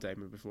from the card,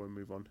 Damon, before we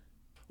move on?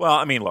 Well,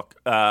 I mean, look,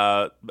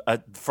 from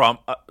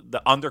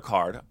the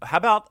undercard, how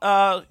about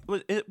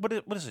what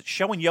is it?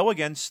 Show and Yo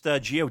against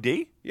God?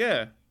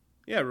 Yeah,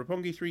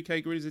 Roppongi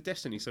 3K Guerrillas of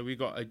Destiny. So we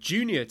got a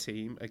junior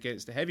team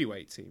against a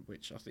heavyweight team,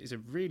 which I think is a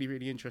really,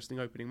 really interesting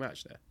opening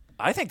match there.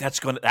 I think that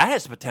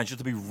has the potential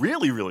to be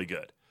really, really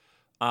good.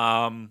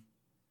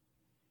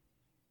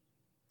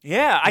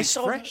 Yeah, it's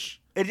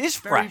fresh. It is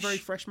very, fresh. Very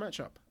fresh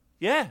matchup.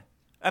 Yeah,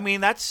 I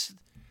mean it's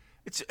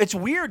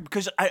weird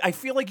because I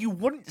feel like you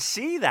wouldn't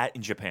see that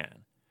in Japan,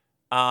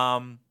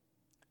 and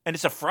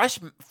it's a fresh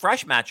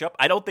matchup.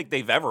 I don't think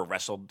they've ever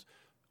wrestled,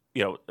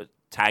 a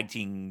tag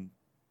team,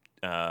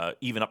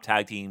 even up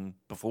tag team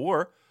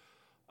before.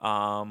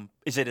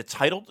 Is it a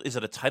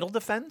title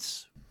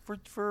defense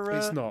for?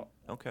 It's not.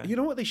 Okay. You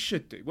know what they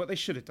should do? What they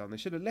should have done? They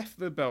should have left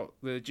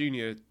the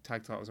junior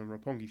tag titles on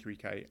Roppongi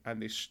 3K,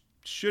 and this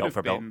should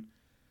have been.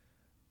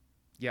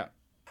 Yeah.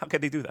 How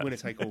can they do that? Winner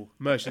take all.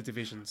 Merge the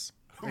divisions.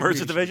 Merge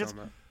the divisions?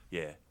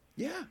 Yeah.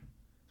 Yeah.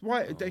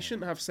 Why they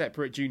shouldn't have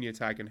separate junior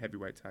tag and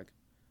heavyweight tag.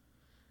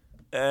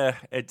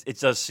 It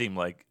does seem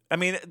like, I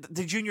mean,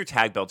 the junior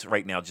tag belts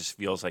right now just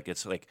feels like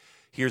it's like,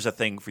 here's a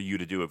thing for you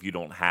to do if you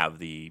don't have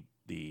the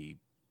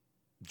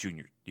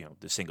junior,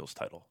 the singles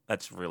title.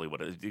 That's really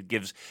what it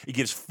gives. It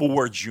gives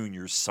 4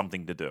 juniors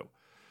something to do.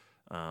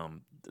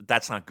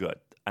 That's not good.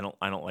 I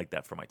don't like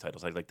that for my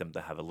titles. I'd like them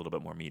to have a little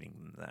bit more meaning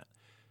than that.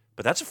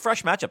 But that's a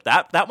fresh matchup.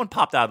 That one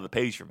popped out of the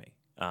page for me.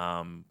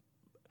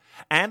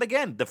 And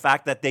again, the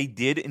fact that they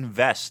did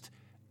invest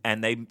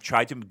and they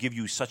tried to give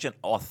you such an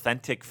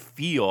authentic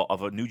feel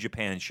of a New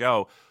Japan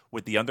show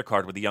with the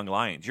undercard with the Young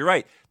Lions. You're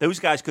right. Those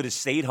guys could have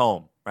stayed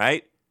home,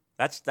 right?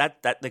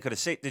 That they could have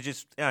stayed. They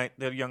just,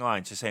 they're Young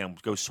Lions. Just saying,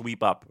 go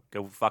sweep up,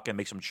 go fucking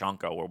make some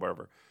chonko or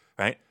whatever,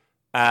 right?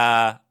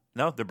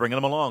 No, they're bringing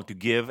them along to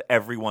give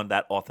everyone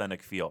that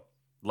authentic feel.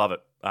 Love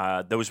it.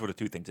 Those were the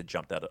two things that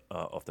jumped out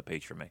off the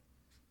page for me.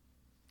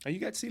 And you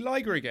get to see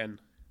Liger again.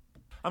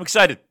 I'm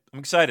excited.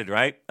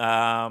 Right?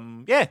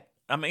 Yeah.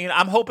 I mean,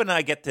 I'm hoping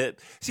I get to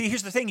see.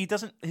 Here's the thing: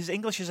 his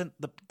English isn't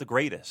the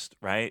greatest,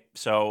 right?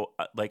 So,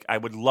 like, I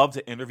would love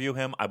to interview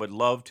him. I would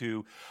love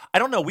to. I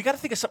don't know. We got to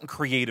think of something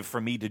creative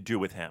for me to do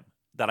with him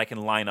that I can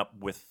line up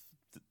with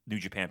New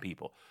Japan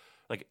people.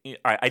 Like, all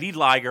right, I need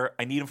Liger.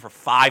 I need him for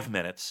 5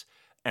 minutes,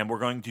 and we're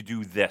going to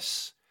do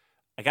this.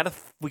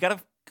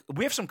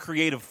 We have some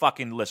creative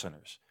fucking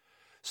listeners,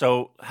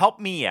 so help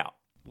me out.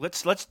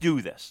 Let's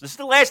do this. This is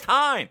the last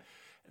time.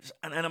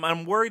 And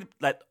I'm worried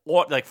that,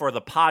 like, for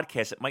the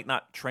podcast, it might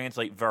not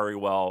translate very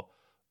well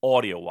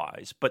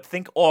audio-wise. But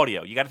think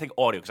audio. You got to think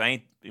audio, because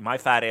my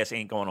fat ass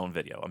ain't going on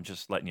video. I'm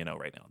just letting you know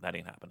right now. That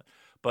ain't happening.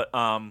 But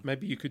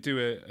maybe you could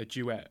do a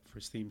duet for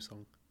his theme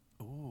song.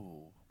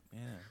 Ooh,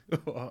 yeah.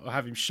 Or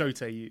have him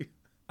shote you.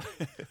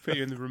 Put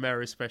you in the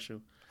Romero special.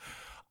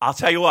 I'll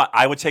tell you what.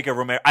 I would take a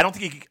Romero. I don't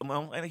think he could.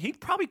 Well, he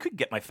probably could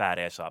get my fat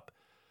ass up.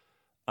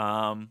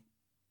 But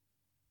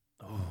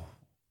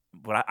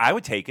I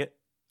would take it.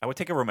 I would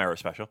take a Romero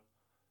special.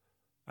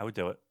 I would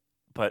do it.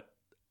 But,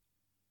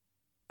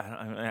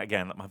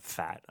 again, I'm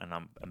fat and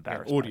I'm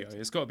embarrassed. Yeah, audio.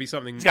 It's got to be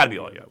something. It's got to be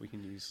audio that we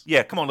can use.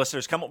 Yeah, come on,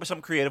 listeners. Come up with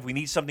something creative. We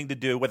need something to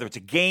do, whether it's a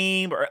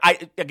game or...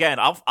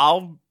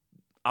 I'll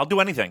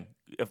do anything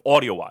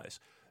audio-wise.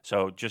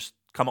 So just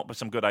come up with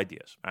some good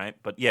ideas, right?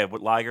 But, yeah,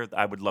 with Liger,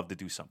 I would love to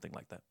do something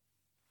like that.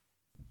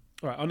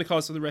 All right, on the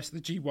cards for the rest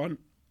of the G1.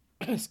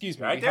 Excuse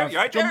me. Right there.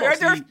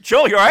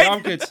 Chill, you all right? No,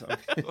 I'm good.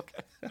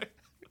 Okay.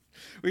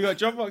 We got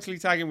Jon Moxley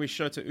tagging with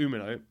Shota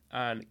Umino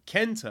and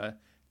Kenta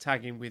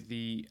tagging with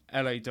the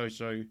LA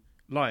Dojo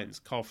Lions,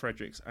 Carl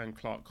Fredericks and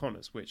Clark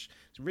Connors, which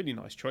is a really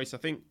nice choice. I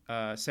think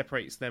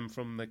separates them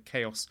from the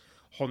Chaos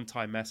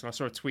Hontai mess. And I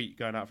saw a tweet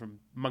going out from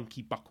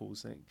Monkey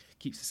Buckles saying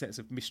keeps a sense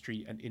of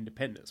mystery and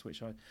independence,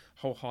 which I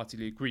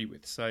wholeheartedly agree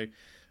with. So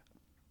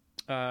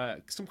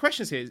some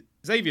questions here.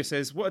 Xavier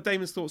says, what are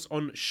Damon's thoughts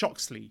on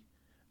Shoxley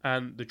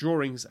and the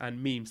drawings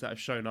and memes that have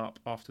shown up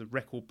after the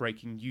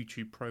record-breaking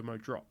YouTube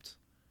promo dropped?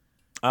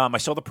 I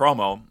saw the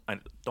promo. I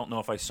don't know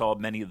if I saw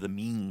many of the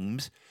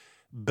memes,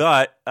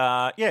 but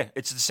yeah,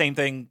 it's the same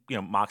thing. You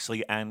know,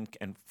 Moxley and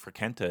for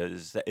Kenta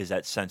is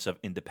that sense of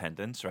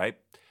independence, right?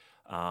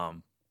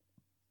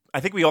 I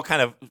think we all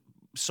kind of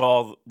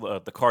saw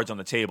the cards on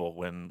the table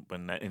when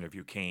that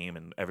interview came,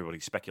 and everybody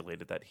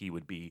speculated that he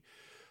would be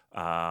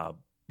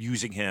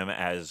using him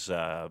as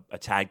a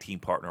tag team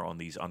partner on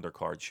these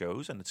undercard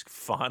shows, and it's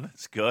fun.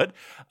 It's good.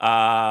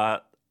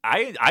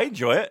 I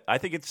enjoy it. I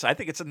think it's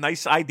a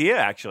nice idea,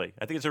 actually.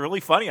 I think it's a really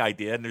funny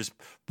idea, and there's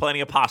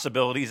plenty of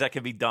possibilities that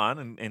can be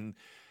done. And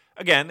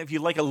again, if you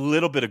like a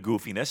little bit of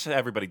goofiness,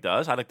 everybody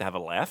does. I like to have a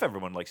laugh.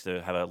 Everyone likes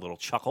to have a little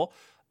chuckle.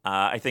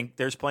 I think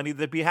there's plenty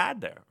to be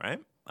had there, right?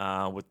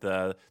 With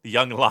the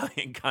young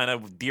lion kind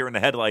of deer in the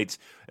headlights,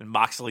 and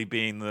Moxley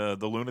being the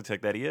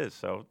lunatic that he is.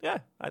 So yeah,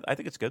 I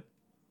think it's good.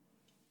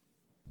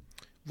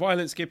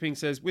 Violent Skipping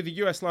says, with the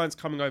US Lions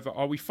coming over,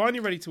 are we finally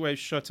ready to wave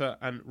Shota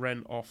and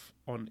Ren off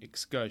on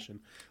Excursion?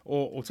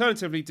 Or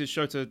alternatively, does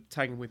Shota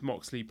tagging with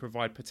Moxley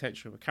provide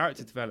potential for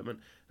character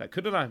development that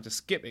could allow him to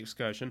skip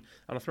Excursion?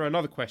 And I'll throw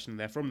another question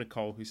there from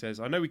Nicole, who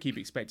says, I know we keep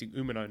expecting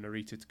Umino and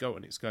Narita to go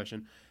on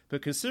Excursion,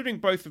 but considering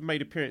both have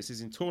made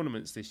appearances in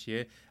tournaments this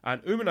year,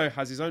 and Umino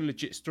has his own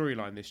legit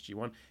storyline this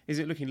G1, is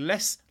it looking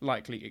less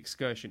likely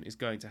Excursion is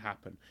going to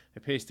happen?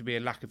 There appears to be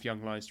a lack of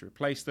young lions to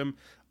replace them.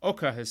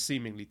 Oka has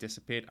seemingly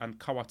disappeared, and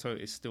Kawato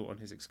is still on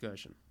his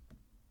Excursion.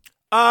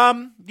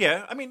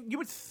 Yeah, I mean,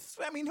 who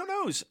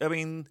knows? I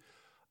mean,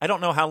 I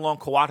don't know how long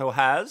Kawato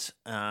has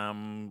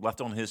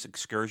left on his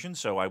Excursion,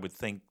 so I would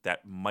think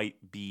that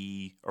might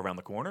be around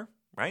the corner,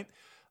 right?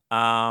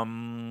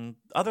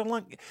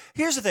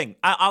 Here's the thing.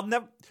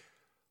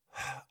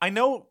 I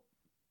know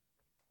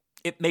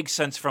it makes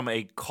sense from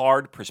a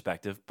card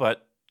perspective,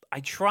 but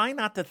I try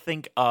not to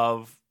think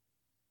of,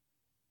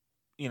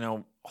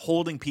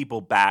 holding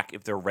people back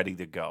if they're ready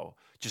to go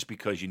just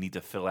because you need to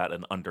fill out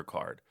an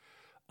undercard.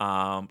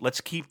 Let's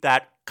keep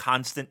that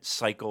constant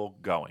cycle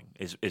going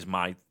is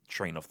my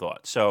train of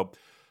thought. So,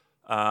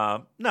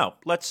 no,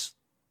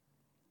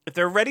 if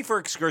they're ready for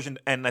Excursion,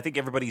 and I think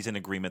everybody's in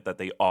agreement that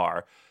they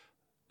are,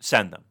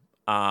 send them.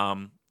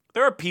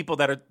 There are people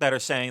that are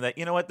saying that,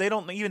 you know what, they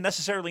don't even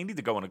necessarily need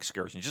to go on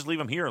Excursion. Just leave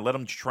them here and let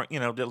them try,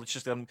 let's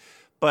just,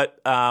 but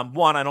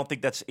one, I don't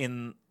think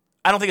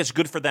it's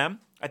good for them.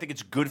 I think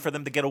it's good for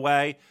them to get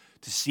away,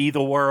 to see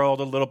the world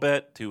a little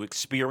bit, to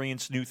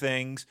experience new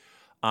things.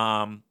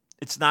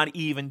 It's not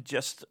even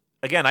just,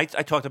 again, I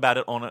talked about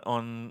it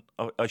on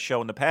a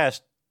show in the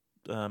past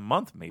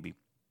month, maybe,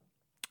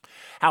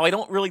 how I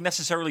don't really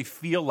necessarily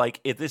feel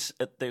like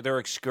their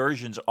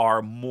excursions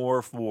are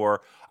more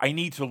for, I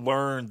need to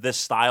learn this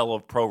style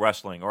of pro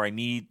wrestling, or I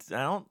mean,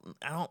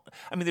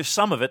 there's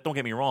some of it, don't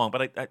get me wrong,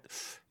 but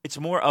it's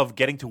more of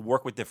getting to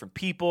work with different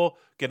people,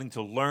 getting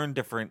to learn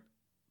different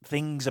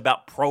things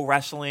about pro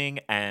wrestling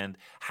and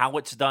how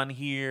it's done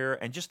here,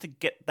 and just to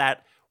get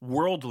that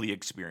worldly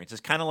experience. It's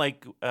kind of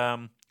like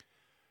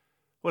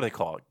what do they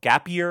call it?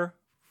 Gap year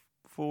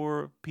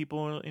for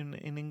people in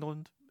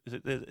England. Is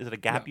it a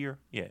gap year?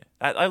 Yeah,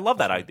 I love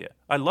that idea.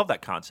 I love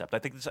that concept. I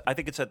think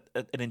it's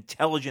an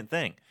intelligent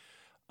thing.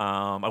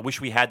 I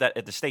wish we had that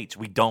at the States.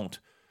 We don't.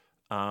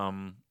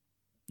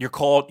 You're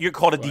called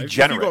a degenerate.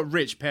 If you've got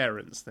rich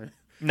parents, then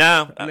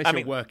no. Unless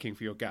you're working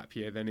for your gap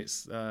year, then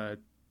it's the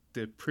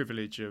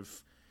privilege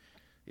of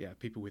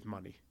people with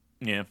money.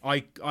 Yeah,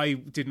 I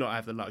did not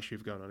have the luxury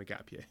of going on a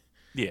gap year.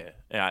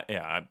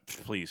 Yeah.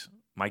 Please,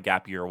 my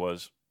gap year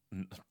was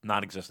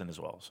non-existent as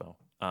well. So,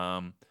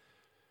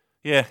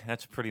 yeah,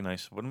 that's pretty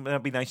nice. Wouldn't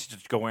that be nice to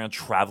just go around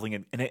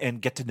traveling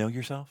and get to know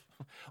yourself?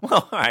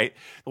 Well, all right.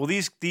 Well,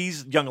 these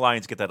young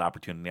lions get that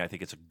opportunity. I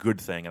think it's a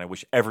good thing, and I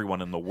wish everyone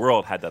in the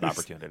world had that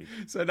opportunity.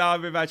 So now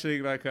I'm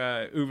imagining like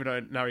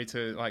Uwe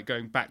Narita like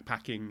going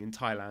backpacking in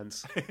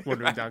Thailand,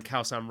 wandering down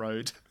Khao San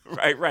Road.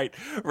 Right.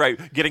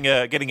 Getting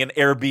an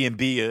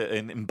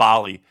Airbnb in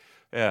Bali.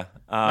 Yeah.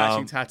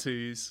 Matching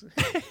tattoos.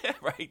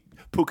 Right.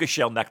 Puka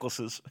shell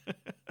necklaces.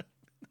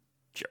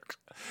 Jerks.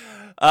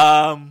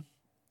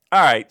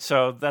 All right,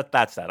 so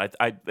that's that.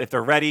 I if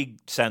they're ready,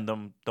 send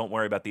them. Don't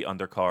worry about the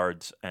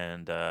undercards.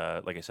 And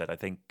like I said, I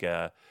think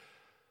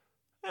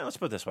let's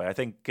put it this way. I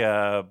think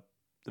the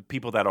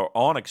people that are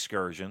on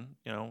excursion,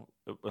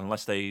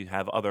 unless they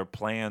have other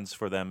plans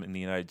for them in the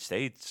United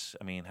States,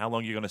 I mean, how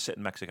long are you going to sit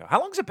in Mexico?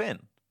 How long's it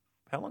been?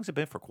 How long's it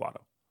been for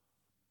Cuato?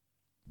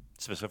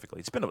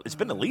 Specifically, it's been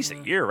at least a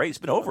year, right? It's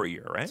been over a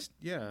year, right?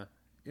 Yeah.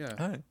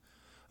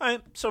 All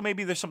right, so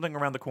maybe there's something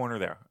around the corner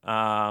there.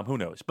 Who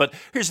knows? But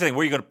here's the thing: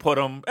 where are you going to put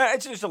them?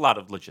 There's a lot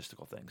of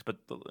logistical things, but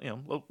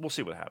we'll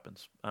see what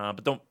happens.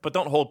 But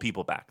don't hold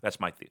people back. That's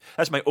my theme.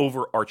 That's my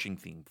overarching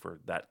theme for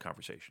that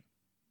conversation.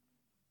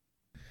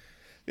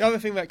 The other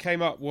thing that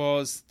came up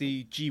was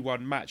the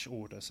G1 match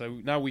order. So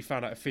now we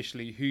found out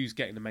officially who's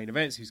getting the main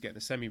events, who's getting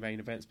the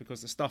semi-main events,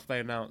 because the stuff they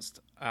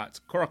announced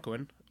at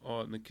Korakuen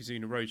on the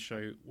Kizuna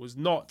Roadshow was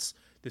not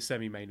the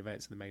semi-main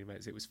events and the main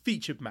events. It was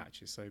featured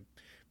matches, so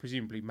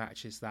presumably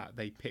matches that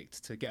they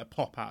picked to get a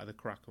pop out of the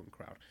Korakuen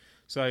crowd.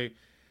 So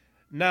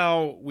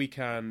now we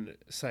can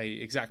say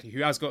exactly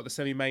who has got the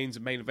semi-mains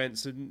and main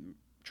events and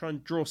try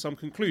and draw some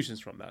conclusions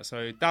from that.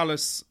 So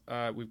Dallas,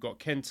 we've got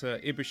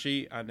Kenta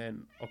Ibushi and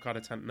then Okada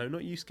Tanahashi. No,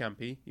 not you,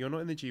 Scampy. You're not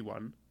in the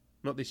G1.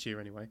 Not this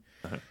year, anyway.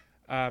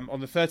 Uh-huh. On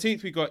the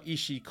 13th, we've got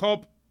Ishii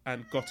Cobb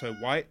and Goto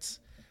White.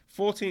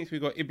 14th,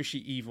 we've got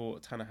Ibushi Evil,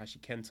 Tanahashi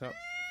Kenta.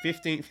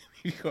 15th,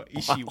 we've got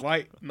Ishii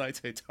White,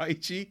 Naito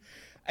Taichi.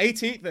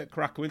 18th at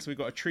Korakuen, so we've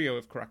got a trio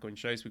of Korakuen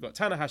shows. We've got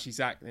Tanahashi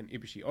Zack, then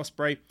Ibushi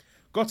Ospreay.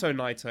 Goto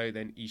Naito,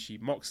 then Ishii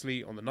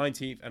Moxley on the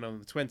 19th, and on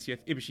the 20th,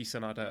 Ibushi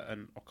Sanada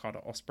and Okada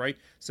Ospreay.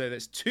 So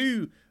there's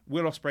two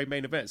Will Ospreay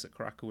main events at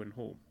Korakuen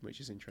Hall, which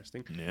is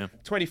interesting. Yeah.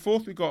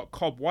 24th, we've got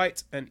Cobb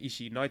White and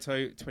Ishii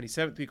Naito.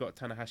 27th, we've got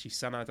Tanahashi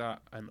Sanada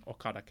and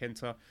Okada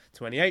Kenta.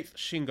 28th,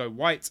 Shingo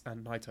White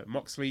and Naito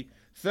Moxley.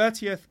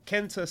 30th,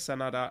 Kenta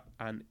Sanada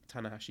and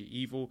Tanahashi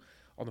Evil.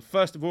 On the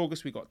 1st of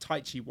August, we've got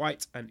Taichi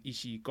White and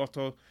Ishii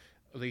Goto.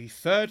 The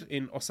 3rd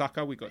in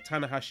Osaka, we've got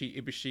Tanahashi,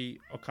 Ibushi,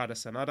 Okada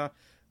Sanada.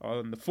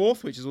 On the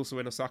 4th, which is also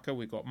in Osaka,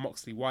 we've got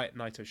Moxley White,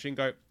 Naito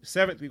Shingo.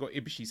 7th, we've got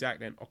Ibushi Zack,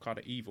 then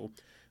Okada Evil.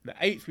 And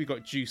the 8th, we've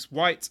got Juice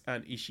White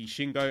and Ishii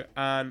Shingo.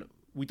 And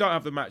we don't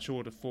have the match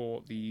order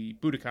for the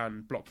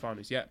Budokan block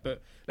finals yet,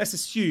 but let's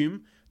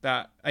assume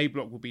that A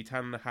block will be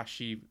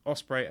Tanahashi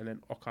Ospreay and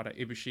then Okada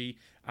Ibushi.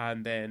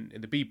 And then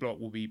in the B block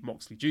will be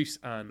Moxley Juice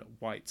and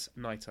White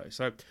Naito.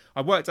 So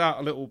I worked out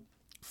a little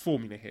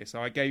formula here. So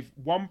I gave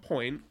 1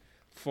 point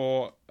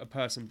for a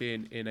person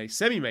being in a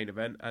semi-main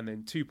event and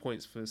then 2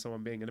 points for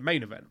someone being in a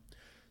main event.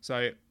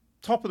 So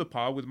top of the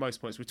pile with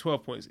most points with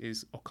 12 points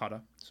is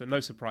Okada. So no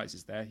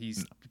surprises there.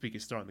 He's the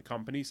biggest star in the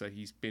company, so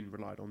he's been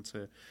relied on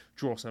to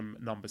draw some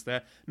numbers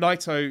there.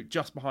 Naito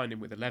just behind him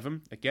with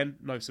 11. Again,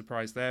 no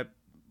surprise there.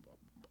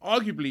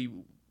 Arguably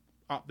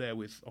up there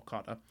with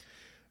Okada.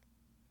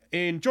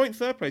 In joint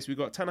third place, we've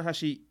got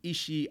Tanahashi,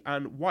 Ishii,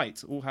 and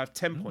White all have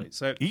 10 points.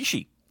 So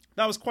Ishii.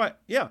 That was quite,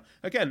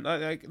 again,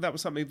 that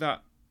was something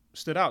that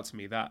stood out to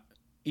me, that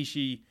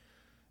Ishii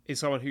is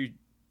someone who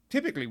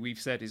typically we've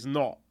said is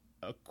not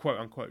a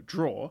quote-unquote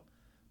draw,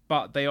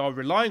 but they are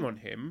relying on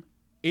him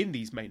in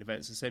these main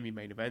events and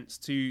semi-main events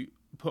to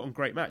put on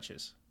great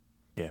matches.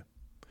 Yeah.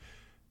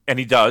 And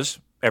he does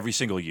every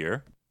single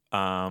year.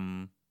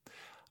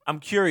 I'm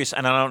curious,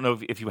 and I don't know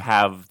if you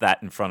have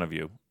that in front of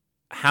you,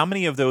 how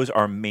many of those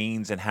are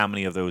mains and how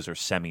many of those are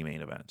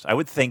semi-main events? I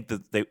would think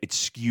that it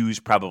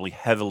skews probably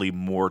heavily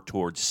more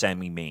towards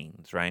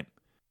semi-mains, right?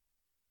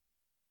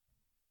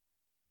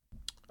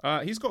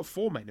 He's got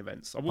 4 main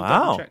events. I will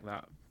double check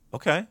that.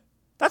 Okay.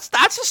 That's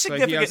a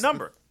significant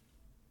number.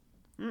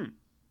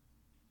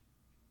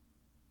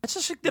 That's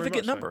a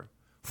significant number.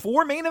 So.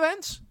 4 main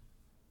events?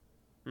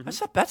 Mm-hmm.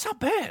 That's not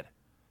bad.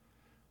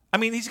 I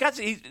mean,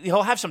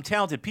 he'll have some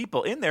talented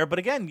people in there, but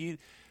again,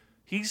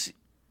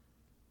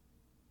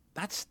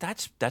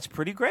 that's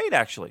pretty great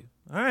actually.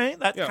 All right,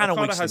 that kind of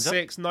Okada has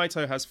 6,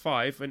 Naito has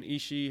 5, and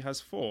Ishii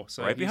has 4.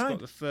 So right he's behind.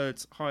 got the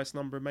 3rd highest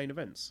number of main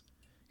events.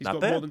 He's not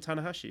got bad. more than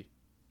Tanahashi.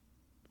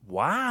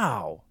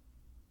 Wow.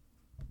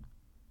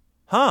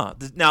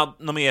 Now,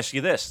 let me ask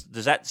you this.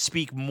 Does that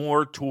speak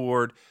more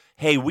toward,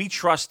 hey, we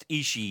trust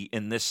Ishii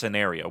in this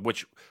scenario,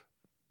 which,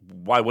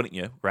 why wouldn't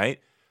you, right?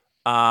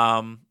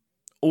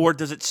 Or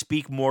does it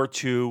speak more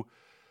to,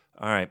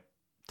 all right,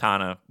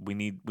 Tana, we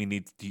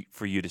need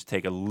for you to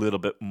take a little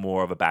bit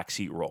more of a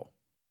backseat role?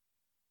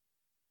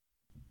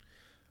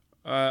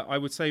 I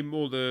would say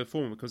more the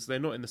former, because they're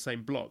not in the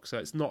same block. So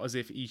it's not as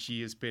if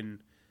Ishii has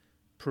been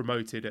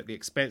promoted at the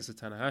expense of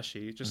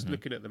Tanahashi. Just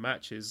looking at the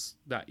matches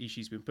that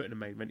Ishii's been put in the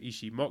main event,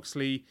 Ishii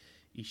Moxley,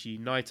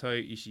 Ishii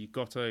Naito, Ishii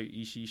Goto,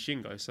 Ishii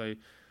Shingo. So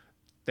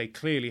they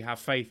clearly have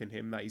faith in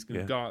him that he's going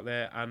to go out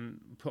there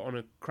and put on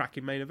a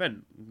cracking main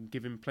event, and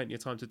give him plenty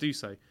of time to do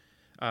so.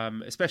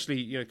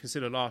 Especially,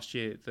 consider last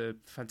year the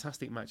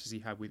fantastic matches he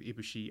had with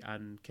Ibushi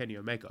and Kenny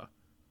Omega.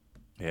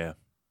 Yeah.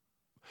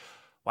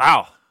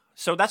 Wow.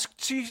 So that's,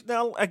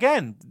 now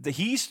again,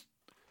 he's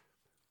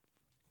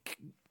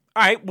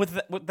all right with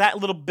that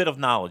little bit of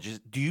knowledge.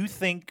 Do you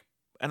think?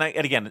 And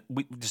again,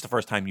 this is the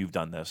first time you've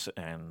done this,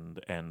 and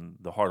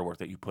the hard work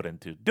that you put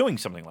into doing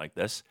something like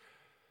this.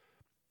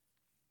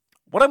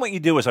 What I want you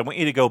to do is I want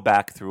you to go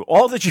back through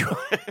all that you.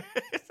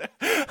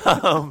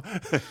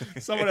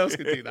 Someone else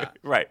could do that,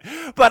 right?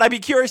 But I'd be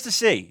curious to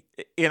see.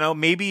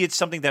 Maybe it's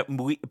something that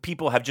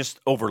people have just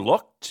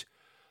overlooked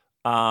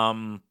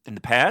in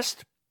the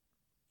past.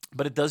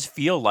 But it does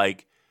feel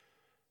like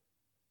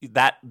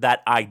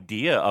that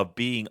idea of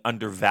being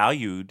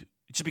undervalued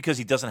just because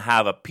he doesn't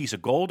have a piece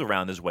of gold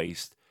around his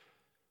waist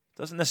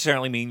doesn't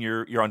necessarily mean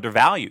you're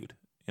undervalued.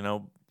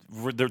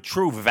 The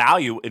true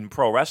value in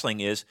pro wrestling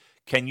is,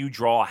 can you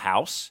draw a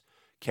house?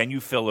 Can you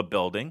fill a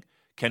building?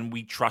 Can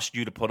we trust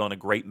you to put on a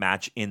great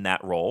match in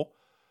that role?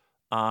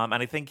 And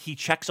I think he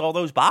checks all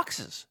those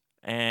boxes.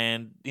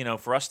 And,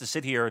 for us to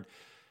sit here,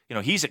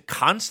 he's a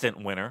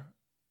constant winner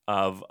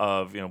of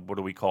what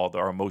do we call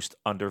our most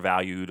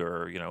undervalued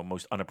or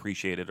most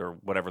unappreciated or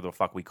whatever the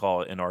fuck we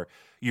call it in our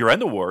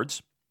year-end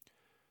awards.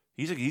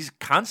 He's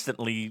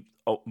constantly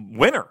a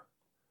winner.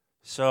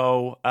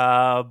 So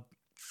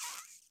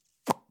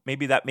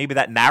maybe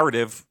that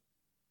narrative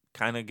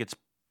kind of gets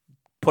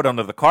put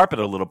under the carpet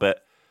a little bit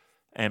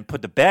and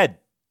put to bed,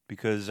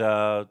 because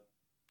 4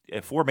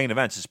 main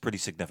events is pretty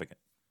significant.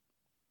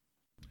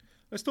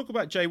 Let's talk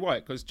about Jay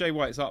White, because Jay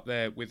White's up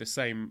there with the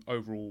same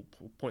overall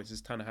points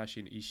as Tanahashi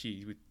and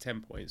Ishii with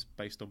 10 points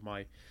based on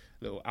my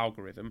little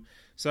algorithm.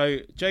 So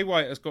Jay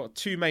White has got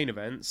 2 main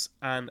events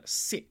and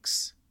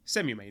 6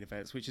 semi-main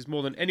events, which is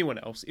more than anyone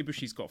else.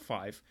 Ibushi's got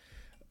 5.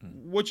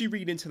 What do you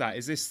read into that?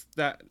 Is this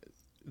that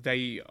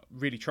they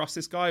really trust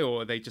this guy,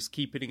 or are they just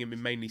keep putting him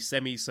in mainly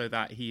semis so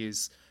that he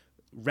is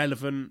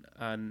relevant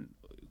and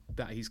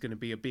that he's going to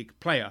be a big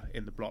player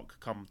in the block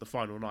come the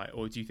final night?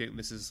 Or do you think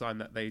this is a sign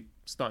that they're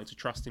starting to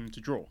trust him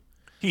to draw?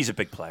 He's a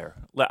big player.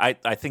 I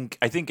think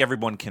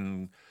everyone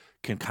can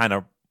kind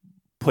of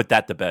put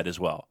that to bed as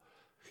well.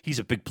 He's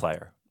a big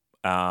player.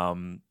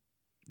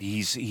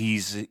 He's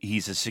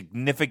a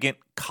significant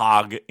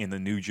cog in the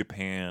New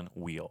Japan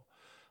wheel,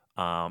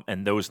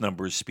 and those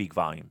numbers speak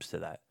volumes to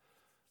that.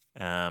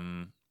 How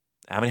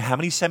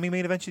many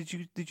semi-main events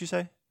did you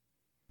say?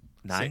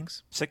 9?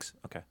 6?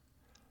 Okay.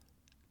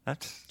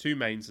 That's 2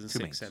 mains and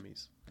 6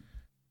 semis.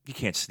 You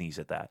can't sneeze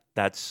at that.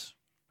 That's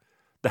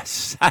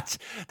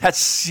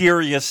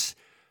serious.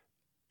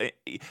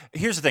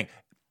 Here's the thing.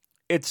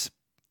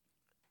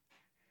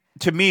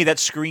 To me, that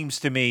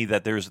screams to me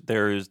that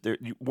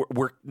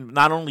we're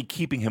not only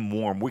keeping him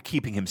warm, we're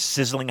keeping him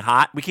sizzling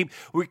hot.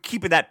 We're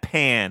keeping that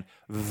pan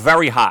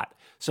very hot,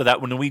 so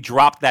that when we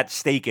drop that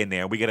steak in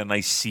there, we get a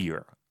nice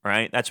sear.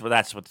 Right? That's what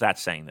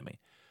that's saying to me.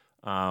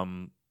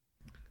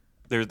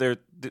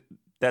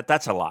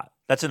 That's a lot.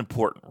 That's an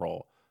important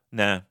role.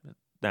 Nah.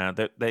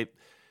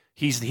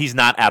 He's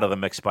not out of the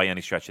mix by any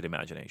stretch of the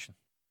imagination.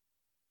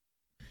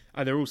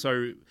 And they're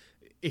also,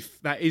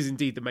 if that is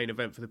indeed the main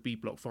event for the B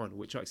block final,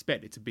 which I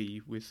expect it to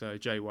be with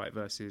Jay White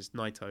versus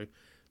Naito,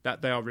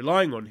 that they are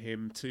relying on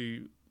him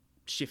to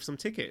shift some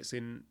tickets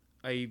in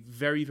a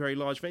very, very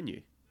large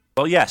venue.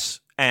 Well, yes,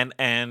 and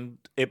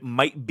it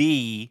might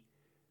be,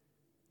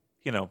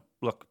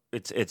 look,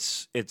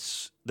 it's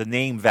the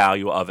name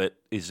value of it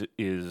is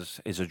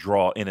a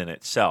draw in and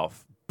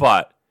itself.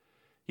 But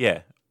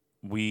yeah,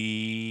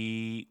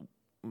 we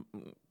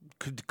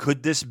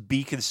could this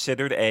be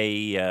considered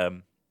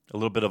a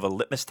little bit of a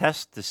litmus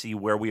test to see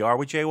where we are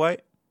with Jay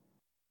White?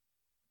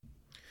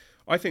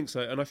 I think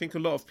so, and I think a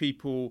lot of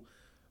people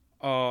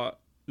are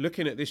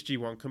looking at this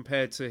G1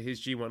 compared to his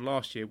G1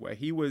 last year, where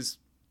he was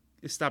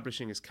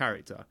establishing his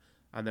character,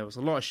 and there was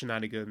a lot of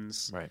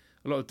shenanigans, right,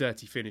 a lot of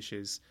dirty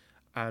finishes,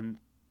 and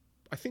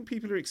I think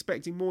people are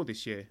expecting more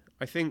this year.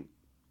 I think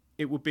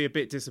it would be a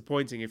bit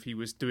disappointing if he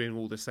was doing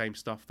all the same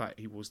stuff that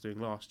he was doing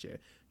last year.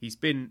 He's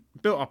been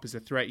built up as a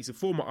threat. He's a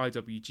former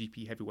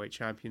IWGP heavyweight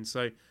champion,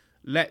 so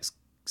let's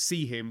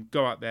see him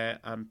go out there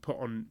and put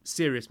on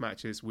serious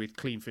matches with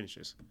clean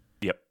finishes.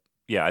 Yep.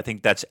 Yeah, I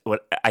think that's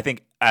what I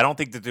think. I don't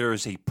think that there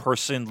is a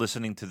person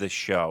listening to this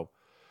show,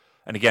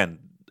 and again,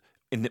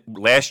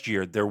 last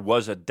year there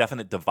was a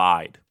definite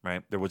divide,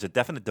 right? There was a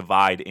definite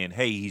divide in,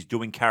 hey, he's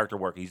doing character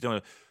work, he's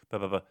doing, blah,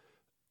 blah, blah.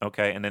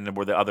 Okay, and then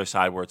we're the other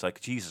side where it's like,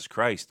 Jesus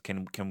Christ,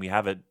 can we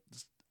have a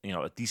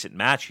decent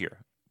match here?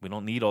 We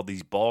don't need all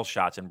these ball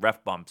shots and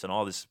ref bumps and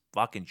all this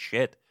fucking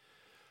shit.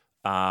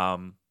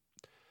 So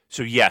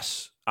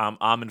yes,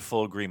 I'm in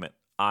full agreement.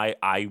 I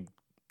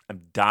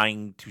am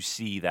dying to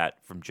see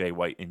that from Jay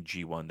White in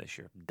G1 this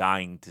year.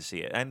 Dying to see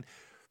it. And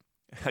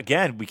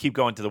again, we keep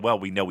going to the well.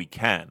 We know we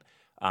can.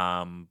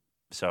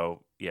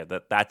 So yeah,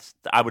 that's.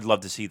 I would love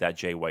to see that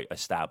Jay White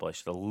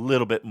established a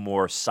little bit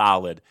more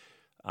solid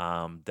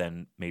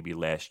than maybe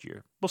last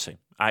year. We'll see.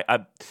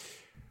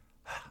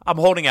 I'm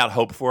holding out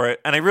hope for it,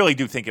 and I really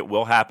do think it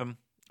will happen.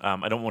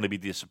 I don't want to be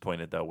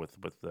disappointed though with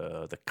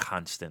the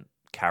constant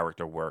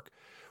character work.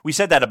 We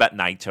said that about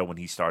Naito when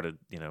he started,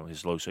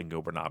 his Los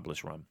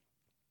Ingobernables run.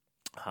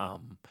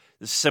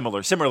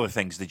 Similar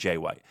things to Jay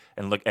White,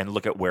 and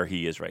look at where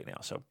he is right now.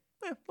 So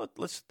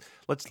let's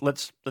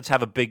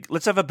have a big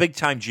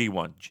time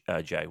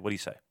G1. Jay, what do you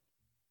say?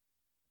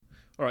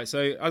 All right, so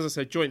as I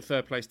said, joint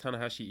third place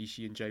Tanahashi,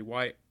 Ishii, and Jay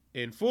White.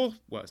 In fourth,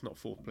 well, it's not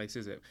fourth place,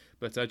 is it?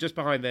 But just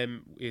behind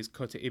them is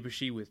Kota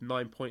Ibushi with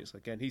 9 points.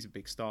 Again, he's a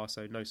big star,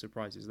 so no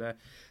surprises there.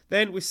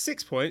 Then with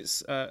 6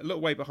 points, a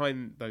little way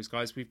behind those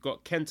guys, we've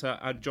got Kenta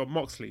and Jon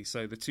Moxley,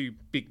 so the two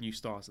big new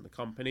stars in the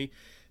company.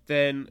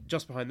 Then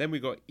just behind them,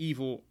 we've got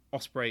Evil,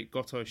 Ospreay,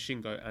 Goto,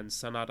 Shingo, and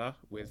Sanada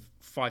with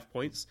 5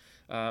 points.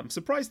 I'm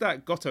surprised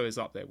that Goto is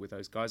up there with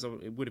those guys. I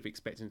would have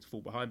expected him to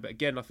fall behind. But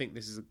again, I think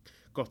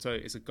Goto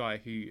is a guy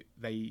who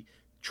they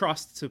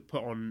trust to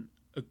put on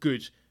a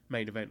good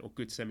main event or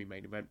good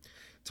semi-main event.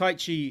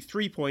 Taichi,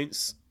 3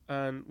 points.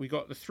 And we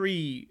got the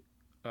three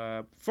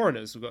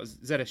foreigners. We've got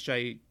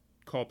ZSJ,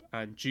 Cobb,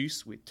 and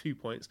Juice with 2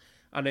 points.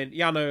 And then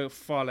Yano,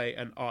 Fale,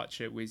 and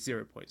Archer with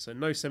 0 points. So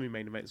no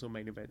semi-main events or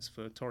main events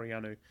for Toru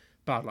Yano,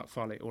 Bad Luck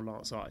Fale, or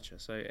Lance Archer.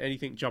 So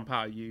anything jump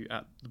out at you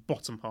at the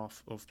bottom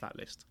half of that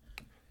list?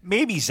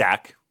 Maybe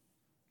Zach.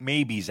 The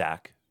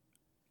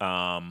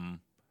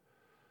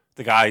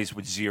guys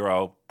with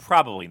 0,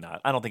 probably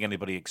not. I don't think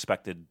anybody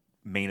expected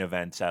main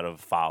events out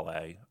of Fale.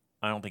 I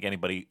don't think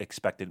anybody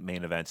expected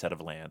main events out of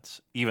Lance,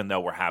 even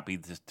though we're happy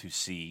to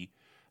see.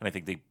 And I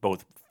think they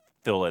both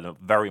fill in a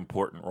very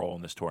important role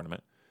in this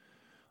tournament.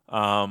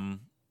 I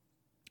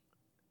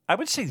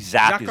would say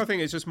Zach I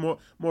think it's just more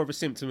of a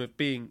symptom of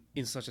being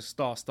in such a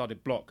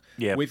star-studded block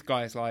with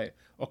guys like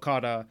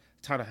Okada,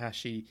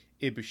 Tanahashi,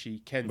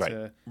 Ibushi,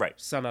 Kenta, right.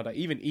 Sanada,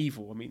 even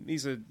Evil. I mean,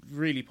 these are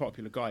really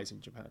popular guys in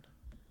Japan.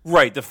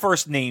 Right. The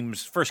first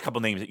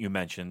couple names that you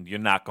mentioned, you're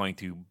not going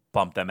to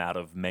bump them out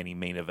of many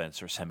main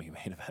events or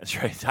semi-main events,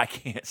 right? I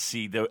can't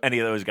see any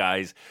of those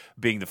guys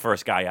being the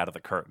first guy out of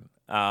the curtain.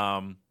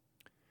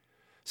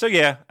 So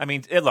yeah, I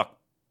mean, look.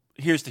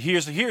 Here's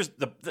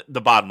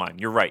the bottom line.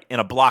 You're right. In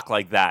a block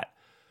like that,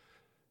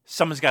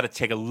 someone's got to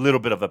take a little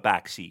bit of a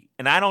backseat,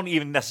 and I don't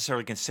even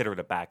necessarily consider it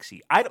a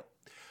backseat. I'm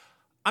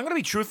going to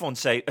be truthful and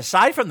say,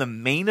 aside from the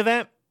main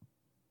event,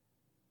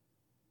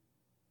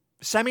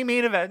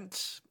 semi-main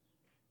events,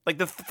 like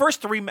the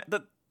first three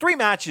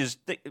matches,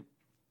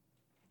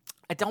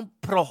 I don't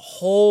put a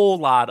whole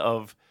lot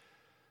of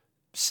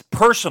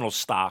personal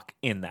stock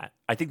in that.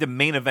 I think the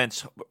main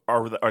events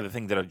are the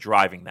thing that are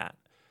driving that.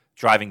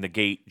 Driving the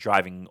gate,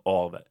 driving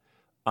all of it.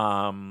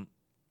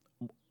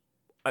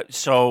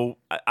 So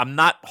I'm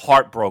not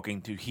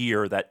heartbroken to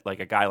hear that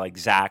like a guy like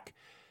Zach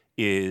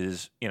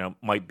is,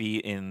 might be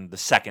in the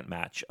second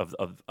match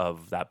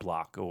of that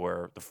block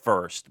or the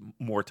first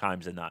more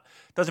times than not.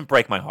 It doesn't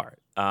break my heart.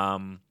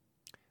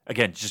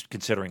 Again, just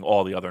considering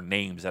all the other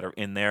names that are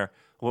in there,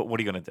 what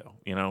are you going to do?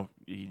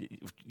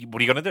 What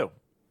are you going to do?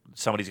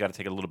 Somebody's got to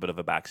take a little bit of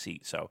a back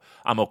seat. So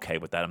I'm okay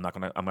with that. I'm not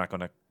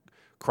going to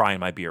cry in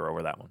my beer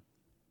over that one.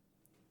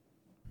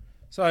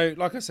 So,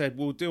 like I said,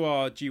 we'll do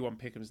our G1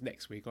 pick'ems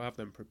next week. I'll have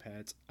them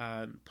prepared.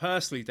 And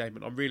personally,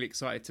 Damon, I'm really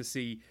excited to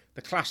see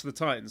the Clash of the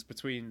Titans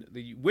between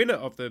the winner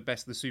of the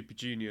Best of the Super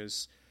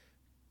Juniors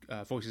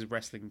Voices of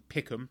Wrestling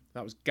pick'em.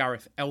 That was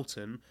Gareth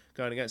Elton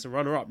going against the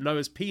runner-up,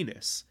 Noah's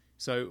Penis.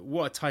 So,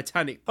 what a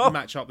titanic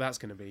matchup that's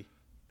going to be.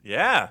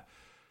 Yeah,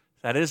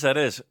 that is.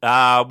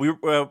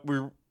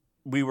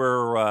 We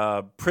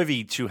were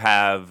privy to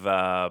have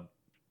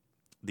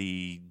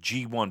the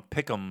G1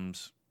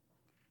 pick'ems,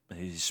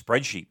 his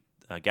spreadsheet.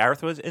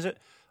 Gareth is it?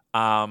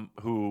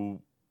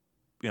 Who,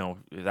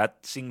 that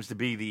seems to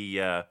be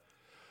the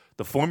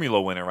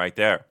formula winner right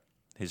there,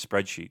 his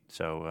spreadsheet.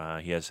 So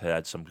he has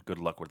had some good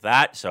luck with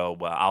that. So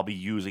I'll be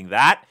using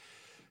that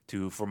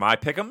for my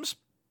pick'ems.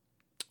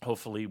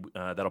 Hopefully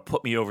that'll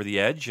put me over the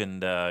edge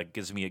and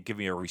give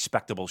me a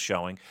respectable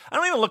showing. I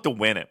don't even look to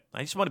win it.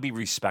 I just want to be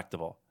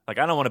respectable. Like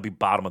I don't want to be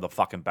bottom of the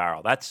fucking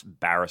barrel. That's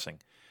embarrassing.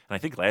 And I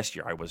think last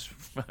year I was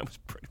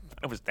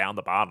down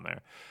the bottom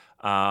there.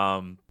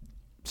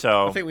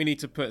 So I think we need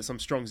to put some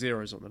strong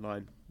zeros on the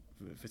line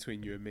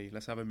between you and me.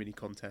 Let's have a mini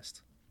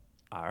contest.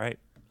 All right.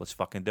 Let's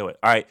fucking do it.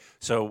 All right.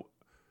 So,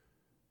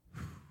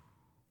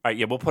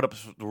 yeah, we'll put up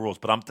the rules.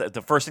 But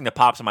the first thing that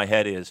pops in my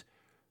head is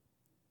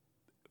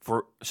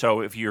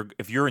if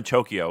you're in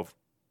Tokyo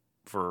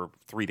for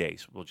 3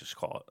 days, we'll just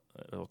call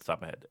it off the top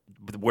of my head,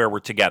 where we're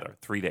together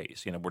 3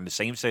 days. We're in the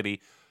same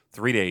city,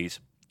 3 days,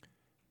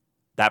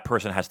 that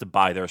person has to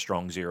buy their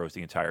strong zeros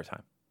the entire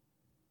time.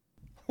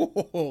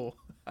 Oh,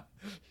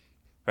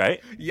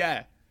 Right?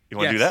 yeah. You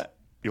want to Yes. do that?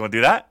 You want to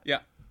do that? Yeah.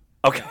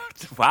 Okay.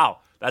 Wow.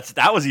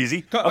 That was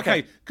easy.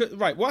 Okay.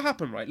 Right. What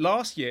happened, right?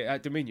 Last year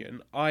at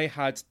Dominion, I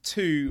had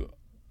 2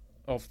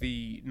 of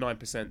the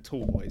 9%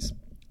 tall boys,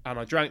 and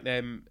I drank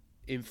them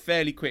in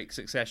fairly quick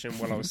succession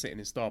while I was sitting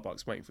in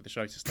Starbucks waiting for the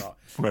show to start.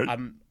 Right.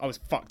 I was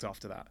fucked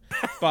after that.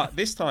 But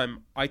this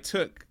time, I had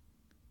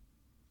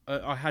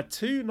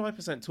 2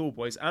 9% tall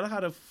boys, and I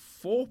had a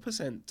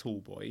 4% tall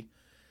boy.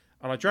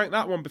 And I drank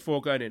that one before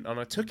going in, and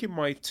I took in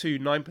my 2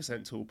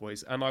 9% tall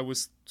boys, and I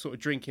was sort of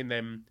drinking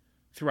them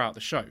throughout the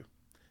show,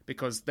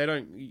 because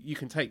you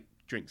can take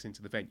drinks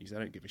into the venues, they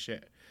don't give a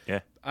shit. Yeah.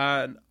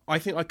 And I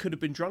think I could have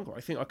been drunker. I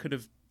think I could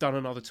have done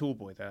another tall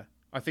boy there.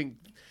 I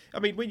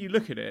mean, when you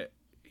look at it,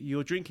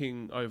 you're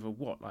drinking over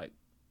what, like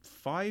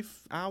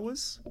 5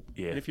 hours?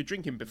 Yeah. And if you're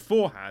drinking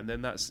beforehand,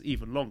 then that's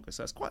even longer.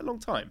 So that's quite a long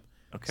time.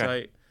 Okay.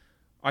 So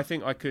I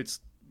think I could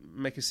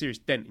make a serious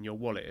dent in your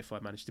wallet if I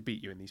managed to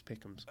beat you in these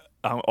pick'ems.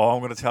 All I'm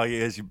going to tell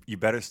you is you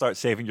better start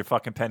saving your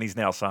fucking pennies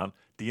now, son.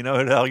 Do you know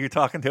who the hell you're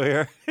talking to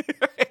here?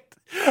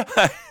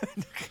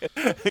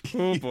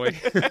 Oh boy.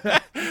 What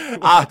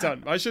have I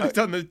done? I should have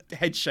done the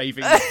head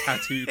shaving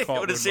tattoo. It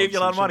would have saved you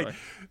a lot of money.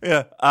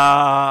 Yeah.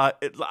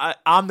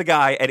 I'm the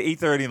guy at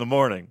 8:30 in the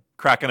morning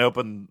cracking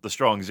open the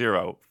Strong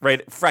Zero,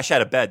 right, fresh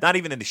out of bed, not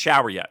even in the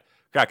shower yet,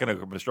 cracking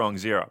open the Strong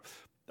Zero.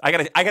 I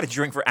got to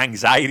drink for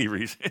anxiety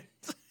reasons.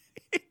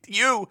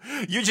 You're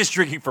just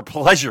drinking for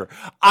pleasure.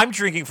 I'm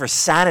drinking for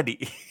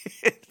sanity.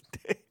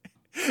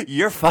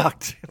 You're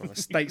fucked. Well, the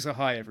stakes are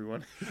high,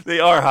 everyone. They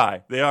are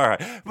high.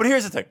 But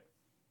here's the thing.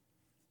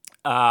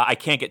 I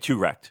can't get too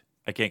wrecked.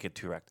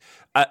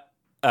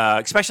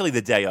 Especially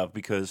the day of,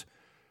 because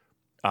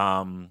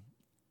the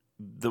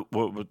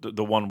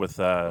one with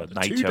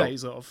Naito. 2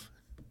 days off.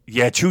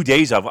 Yeah, 2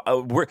 days of.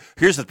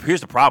 Here's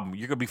the problem.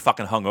 You're gonna be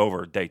fucking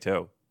hungover day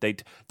two. Day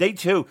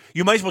two.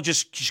 You might as well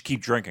just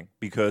keep drinking,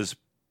 because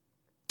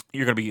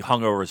you're gonna be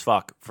hungover as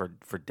fuck for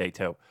day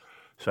 2.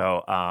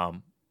 So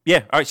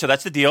yeah. All right. So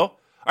that's the deal.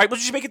 All right, we'll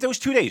just make it those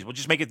 2 days. We'll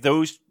just make it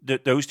those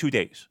 2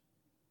 days.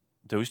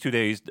 Those 2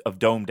 days of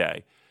Dome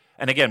Day.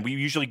 And again, we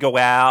usually go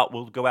out.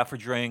 We'll go out for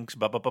drinks.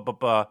 But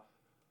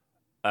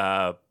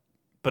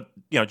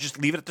just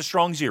leave it at the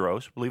Strong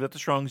Zeros. We'll leave it at the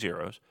Strong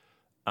Zeros.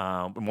 We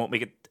won't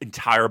make it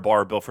entire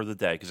bar bill for the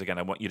day, because again,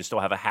 I want you to still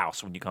have a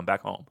house when you come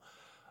back home.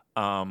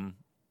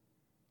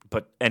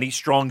 But any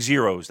Strong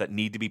Zeros that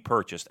need to be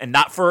purchased, and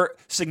not for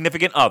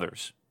significant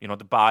others. You don't have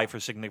to buy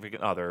for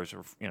significant others,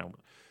 or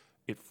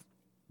if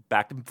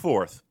back and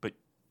forth, but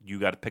you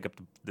got to pick up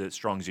the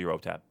Strong Zero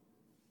tab,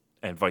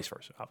 and vice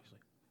versa, obviously.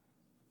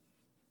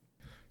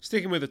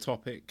 Sticking with the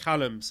topic,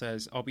 Callum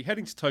says, I'll be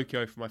heading to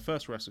Tokyo for my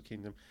first Wrestle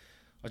Kingdom.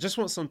 I just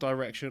want some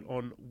direction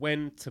on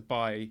when to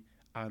buy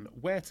and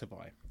where to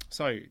buy.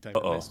 So,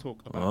 David, let's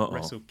talk about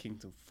Wrestle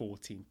Kingdom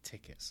 14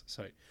 tickets.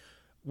 So,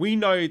 we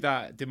know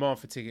that demand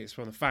for tickets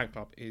from the fan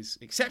club is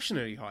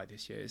exceptionally high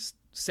this year. It's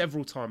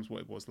several times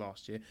what it was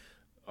last year.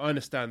 I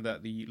understand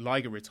that the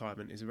Liger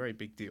retirement is a very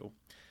big deal.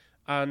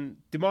 And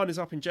demand is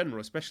up in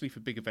general, especially for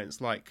big events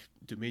like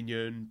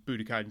Dominion,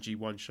 Budokan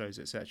G1 shows,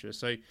 etc.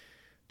 So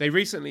they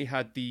recently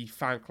had the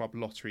fan club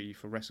lottery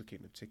for Wrestle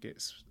Kingdom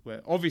tickets,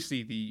 where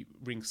obviously the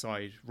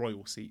ringside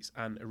Royal seats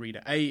and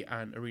Arena A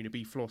and Arena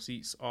B floor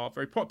seats are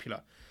very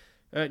popular.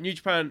 New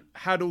Japan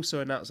had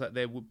also announced that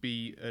there would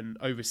be an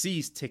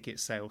overseas ticket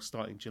sale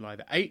starting July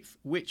the 8th,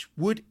 which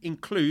would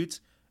include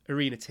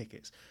arena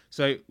tickets.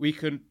 So we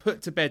can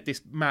put to bed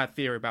this mad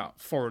theory about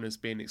foreigners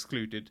being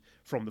excluded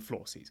from the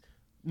floor seats.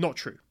 Not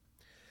true.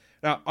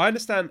 Now, I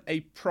understand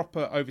a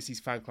proper overseas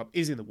fan club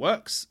is in the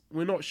works.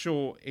 We're not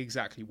sure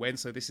exactly when,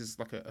 so this is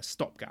like a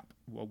stopgap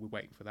while we're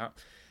waiting for that.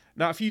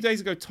 Now, a few days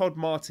ago, Todd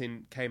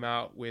Martin came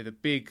out with a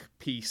big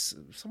piece,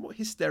 somewhat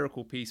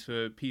hysterical piece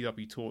for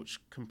PW Torch,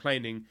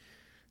 complaining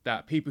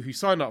that people who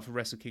signed up for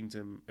Wrestle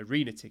Kingdom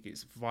arena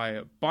tickets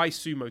via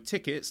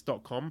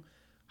buysumotickets.com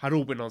had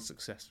all been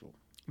unsuccessful.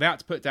 They had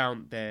to put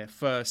down their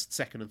first,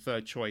 second and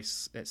third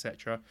choice,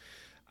 etc.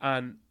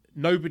 And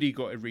nobody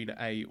got Arena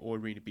A or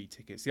Arena B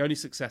tickets. The only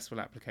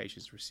successful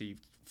applications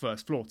received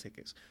first floor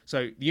tickets.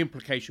 So the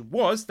implication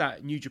was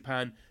that New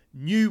Japan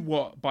knew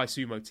what Buy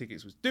Sumo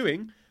Tickets was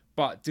doing,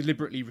 but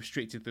deliberately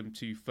restricted them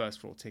to first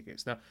floor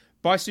tickets. Now,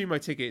 Buy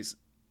Sumo Tickets,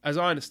 as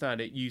I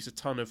understand it, use a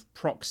ton of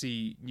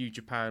proxy New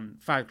Japan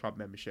fan club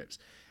memberships,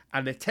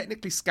 and they're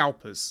technically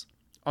scalpers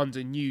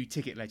under new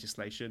ticket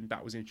legislation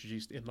that was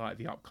introduced in light of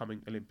the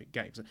upcoming Olympic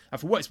Games.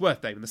 And for what it's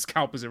worth, David, the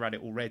scalpers are at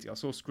it already. I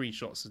saw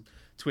screenshots on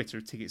Twitter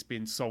of tickets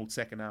being sold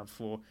secondhand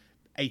for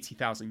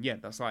 80,000 yen.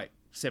 That's like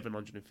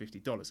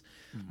 $750.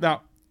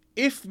 Now,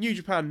 if New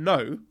Japan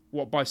know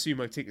what Buy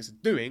Sumo Tickets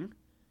are doing,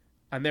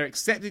 and they're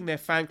accepting their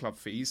fan club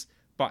fees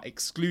but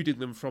excluding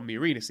them from the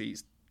arena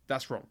seats,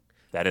 that's wrong.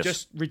 That is.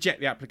 Just reject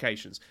the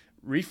applications.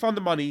 Refund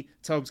the money,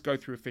 tell them to go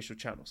through official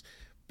channels.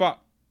 But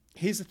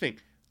here's the thing.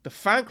 The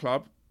fan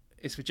club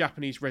is for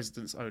Japanese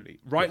residents only.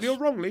 Rightly or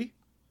wrongly,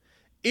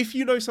 if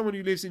you know someone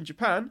who lives in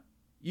Japan,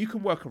 you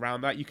can work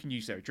around that. You can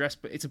use their address,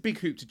 but it's a big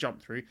hoop to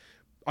jump through.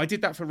 I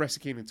did that for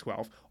Wrestle Kingdom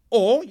 12.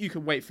 Or you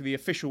can wait for the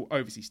official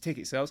overseas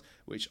ticket sales,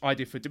 which I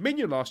did for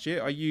Dominion last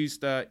year. I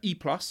used E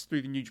Plus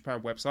through the New Japan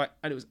website,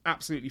 and it was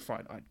absolutely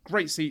fine. I had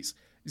great seats,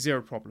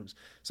 zero problems.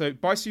 So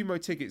Buy Sumo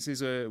Tickets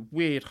is a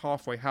weird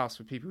halfway house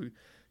for people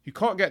who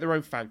can't get their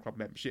own fan club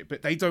membership,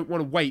 but they don't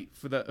want to wait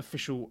for the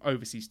official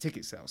overseas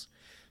ticket sales.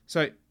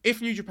 So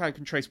if New Japan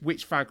can trace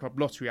which fan club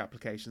lottery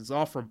applications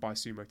are from Buy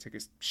Sumo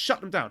Tickets,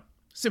 shut them down.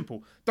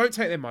 Simple. Don't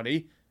take their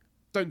money.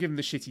 Don't give them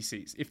the shitty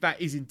seats, if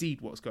that is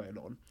indeed what's going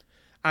on.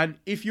 And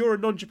if you're a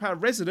non-Japan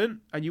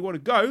resident and you want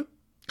to go,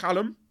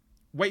 Callum,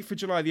 wait for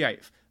July the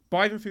 8th.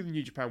 Buy them through the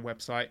New Japan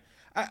website.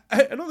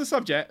 And on the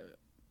subject,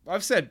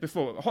 I've said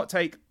before, hot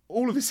take,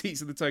 all of the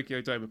seats in the Tokyo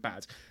Dome are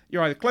bad.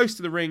 You're either close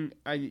to the ring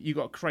and you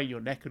got to crane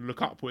your neck and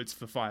look upwards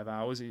for 5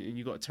 hours and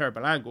you got a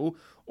terrible angle,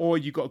 or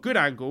you got a good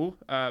angle,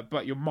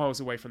 but you're miles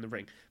away from the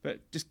ring. But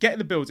just get in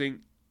the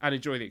building and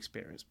enjoy the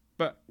experience.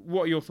 But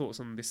what are your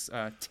thoughts on this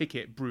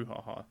ticket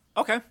brouhaha?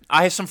 Okay.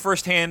 I have some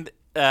firsthand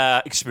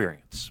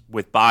experience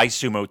with Buy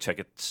Sumo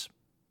tickets.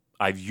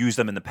 I've used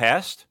them in the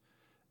past,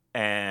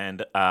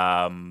 and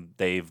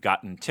they've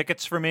gotten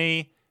tickets for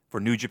me for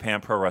New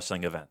Japan Pro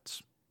Wrestling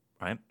events,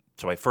 right?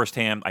 So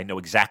I know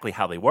exactly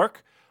how they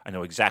work. I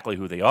know exactly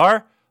who they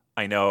are.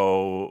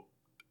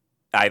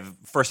 I've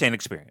firsthand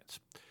experience.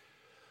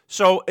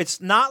 So it's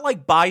not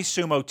like Buy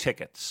Sumo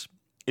tickets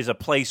is a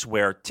place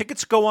where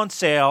tickets go on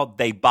sale,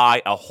 they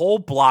buy a whole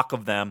block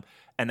of them,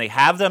 and they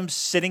have them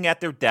sitting at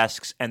their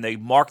desks, and they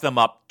mark them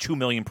up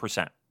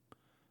 2,000,000%.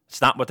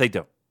 It's not what they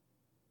do.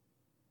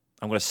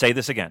 I'm going to say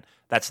this again.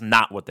 That's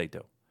not what they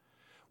do.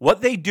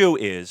 What they do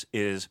is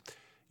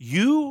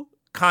you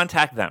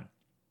contact them,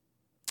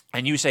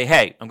 and you say,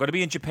 hey, I'm going to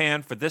be in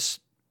Japan for this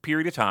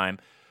period of time.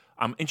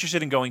 I'm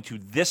interested in going to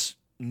this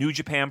New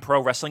Japan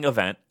Pro Wrestling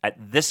event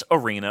at this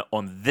arena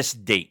on this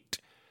date,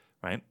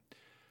 right?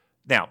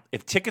 Now,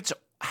 if tickets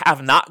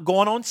have not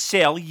gone on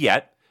sale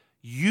yet,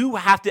 you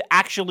have to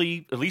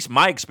actually, at least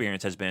my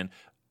experience has been,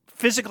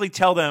 physically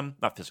tell them,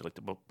 not physically,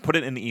 but put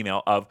it in the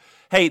email of,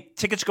 hey,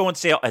 tickets go on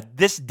sale at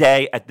this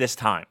day at this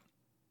time.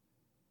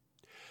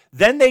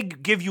 Then they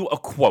give you a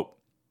quote.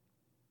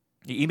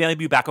 They email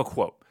you back a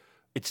quote.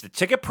 It's the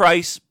ticket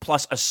price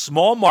plus a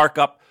small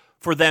markup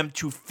for them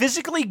to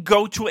physically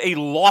go to a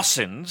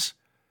Lawson's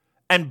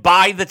and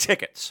buy the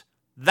tickets.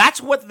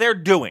 That's what they're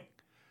doing.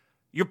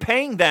 You're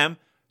paying them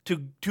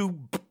to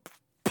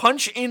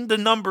punch in the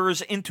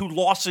numbers into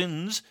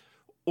Lawson's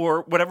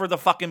or whatever the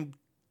fucking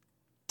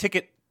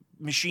ticket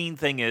machine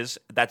thing is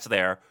that's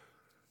there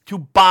to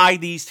buy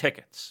these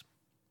tickets.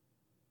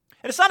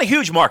 And it's not a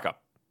huge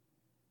markup.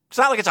 It's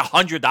not like it's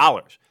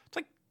 $100. It's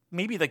like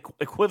maybe the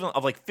equivalent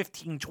of like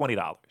 $15,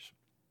 $20.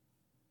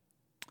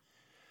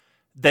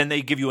 Then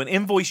they give you an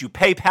invoice, you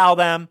PayPal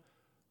them,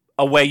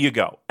 away you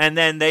go. And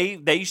then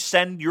they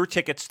send your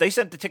tickets, they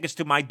sent the tickets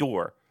to my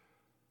door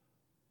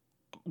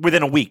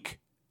within a week,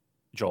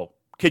 Joel.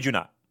 Kid you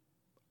not.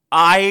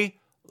 I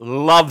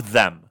love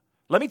them.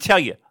 Let me tell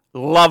you,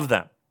 love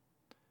them.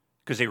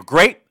 Because they were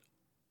great,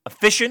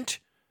 efficient,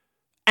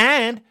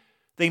 and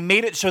they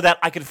made it so that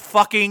I could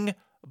fucking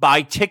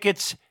buy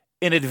tickets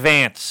in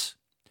advance.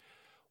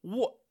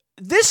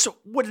 This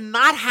would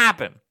not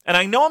happen. And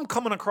I know I'm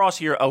coming across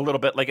here a little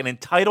bit like an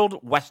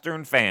entitled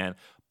Western fan,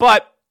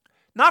 but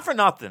not for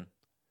nothing.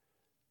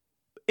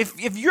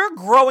 If you're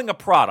growing a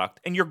product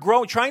and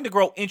you're trying to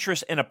grow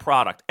interest in a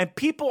product, and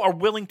people are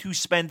willing to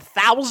spend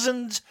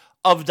thousands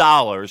of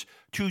dollars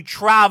to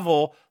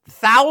travel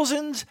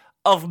thousands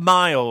of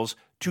miles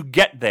to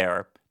get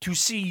there to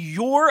see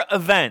your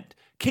event,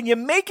 can you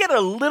make it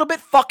a little bit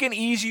fucking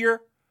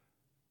easier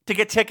to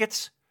get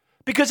tickets?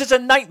 Because it's a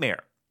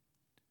nightmare.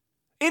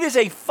 It is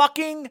a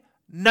fucking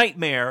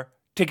nightmare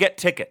to get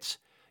tickets.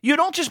 You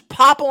don't just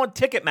pop on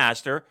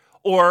Ticketmaster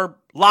or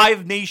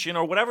Live Nation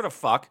or whatever the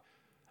fuck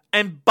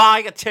and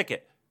buy a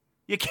ticket.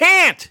 You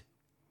can't.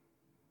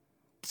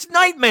 It's a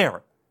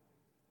nightmare.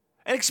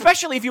 And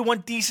especially if you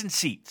want decent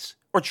seats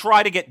or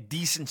try to get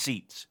decent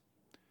seats.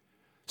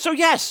 So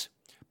yes,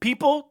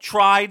 people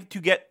tried to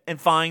get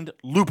and find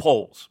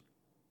loopholes.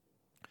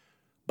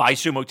 Buy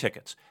Sumo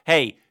tickets.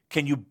 Hey,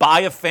 can you buy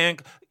a fan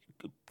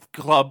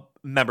club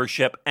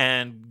membership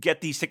and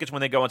get these tickets when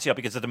they go on sale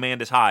because the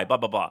demand is high, blah,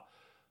 blah, blah,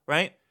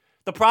 right?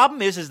 The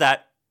problem is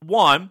that,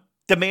 one,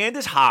 demand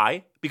is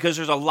high because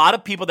there's a lot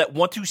of people that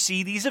want to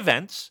see these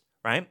events,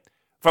 right?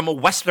 From a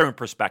Western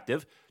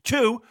perspective.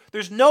 Two,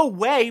 there's no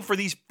way for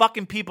these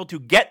fucking people to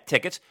get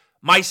tickets,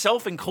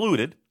 myself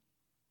included.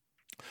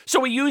 So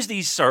we use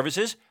these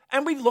services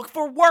and we look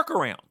for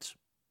workarounds.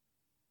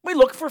 We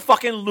look for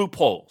fucking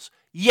loopholes.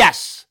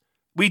 Yes,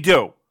 we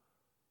do.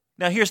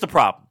 Now here's the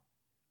problem.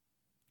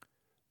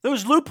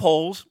 Those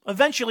loopholes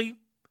eventually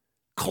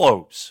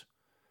close.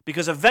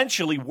 Because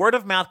eventually word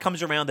of mouth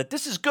comes around that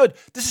this is good.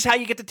 This is how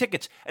you get the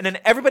tickets. And then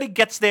everybody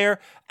gets there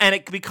and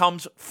it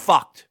becomes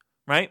fucked,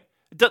 right?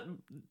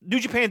 New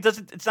Japan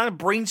it's not a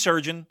brain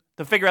surgeon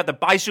to figure out that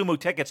Buy Sumo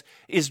tickets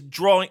is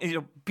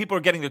drawing, people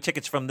are getting their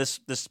tickets from this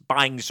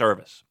buying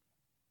service.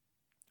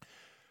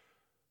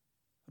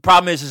 The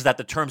problem is that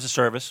the terms of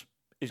service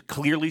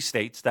clearly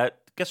states that,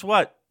 guess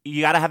what?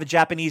 You got to have a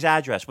Japanese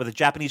address with a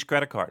Japanese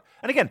credit card.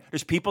 And again,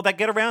 there's people that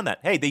get around that.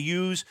 Hey, they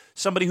use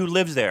somebody who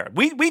lives there.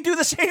 We do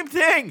the same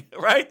thing,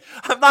 right?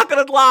 I'm not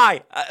going to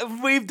lie.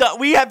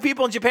 We have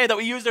people in Japan that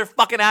we use their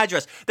fucking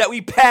address, that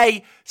we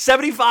pay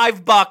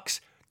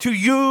 $75 to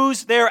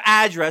use their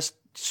address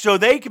so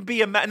they can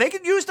be and they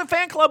can use the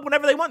fan club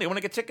whenever they want. They want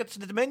to get tickets to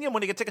the Dominion,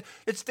 when they get tickets,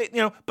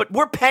 but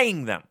we're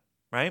paying them,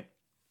 right?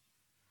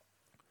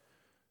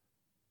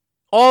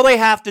 All they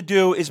have to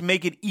do is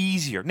make it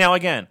easier. Now,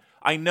 again,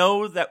 I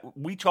know that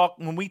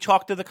when we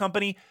talk to the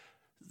company,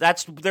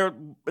 that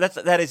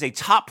is a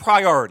top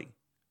priority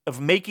of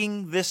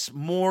making this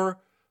more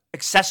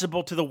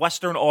accessible to the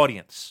Western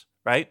audience,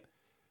 right?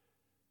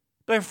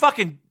 But they're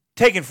fucking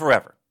taking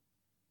forever,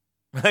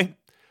 right?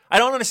 I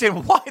don't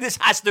understand why this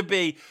has to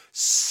be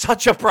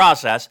such a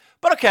process,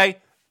 but okay,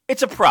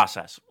 it's a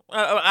process.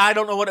 I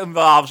don't know what it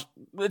involves.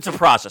 It's a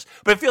process,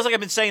 but it feels like I've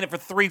been saying it for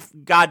 3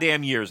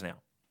 goddamn years now.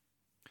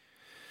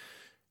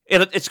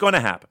 It's going to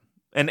happen.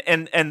 And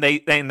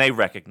they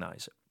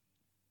recognize it.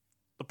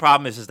 The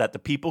problem is that the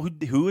people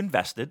who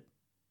invested,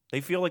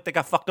 they feel like they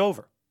got fucked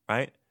over,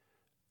 right?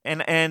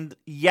 And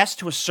yes,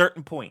 to a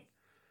certain point,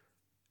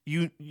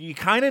 you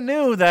kind of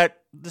knew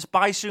that this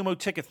buy sumo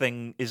ticket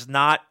thing is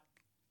not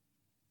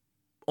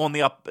on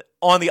the up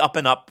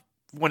and up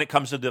when it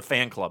comes to the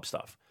fan club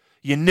stuff.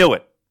 You knew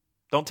it.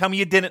 Don't tell me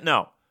you didn't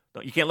know.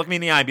 You can't look me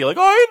in the eye and be like,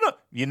 "Oh, I know."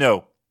 You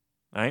knew,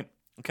 right?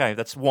 Okay,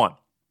 that's one.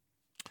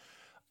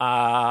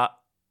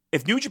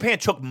 If New Japan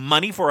took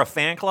money for a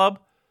fan club,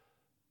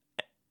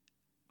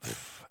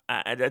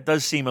 that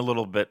does seem a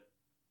little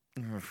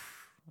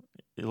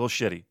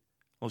shitty,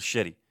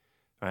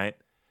 right?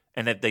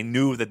 And that they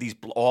knew that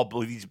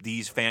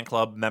these fan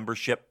club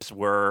memberships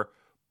were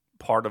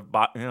part of,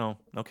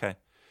 okay.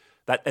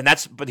 But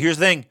here's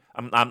the thing,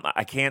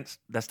 I can't.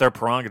 That's their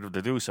prerogative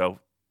to do so.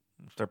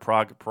 It's their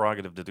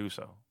prerogative to do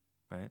so,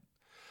 right?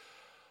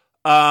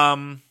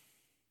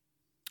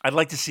 I'd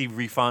like to see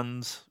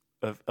refunds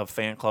of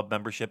fan club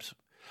memberships.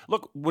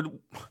 Look, the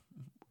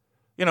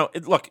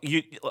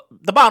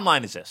bottom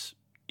line is this: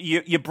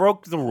 you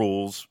broke the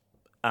rules,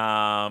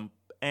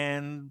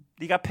 and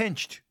you got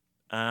pinched.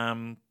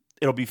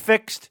 It'll be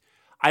fixed.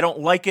 I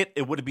don't like it.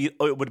 It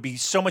would be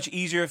so much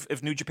easier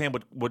if New Japan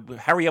would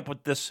hurry up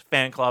with this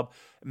fan club,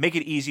 make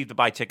it easy to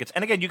buy tickets.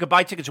 And again, you can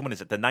buy tickets. When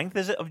is it? The 9th,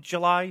 is it, of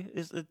July?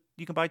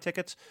 You can buy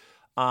tickets?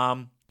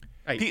 8th.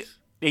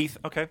 8th.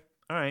 Okay.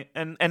 All right.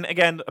 And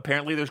again,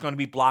 apparently there's going to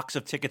be blocks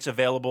of tickets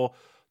available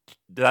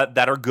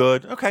that are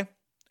good. Okay.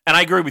 And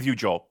I agree with you,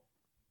 Joel.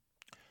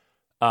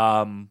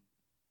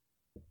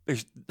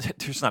 There's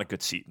not a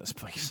good seat in this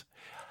place.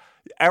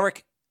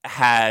 Eric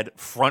had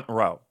front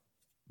row,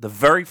 the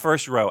very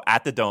first row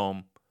at the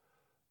Dome,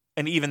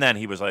 and even then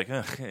he was like,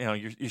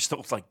 you're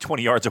still like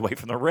 20 yards away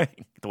from the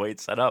ring, the way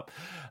it's set up.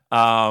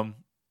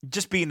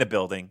 Just be in the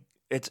building.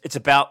 It's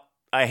about,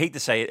 I hate to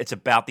say it, it's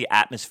about the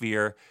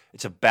atmosphere.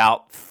 It's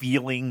about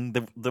feeling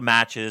the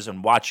matches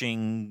and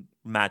watching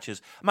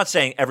matches. I'm not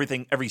saying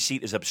every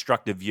seat is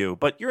obstructive view,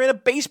 but you're in a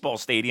baseball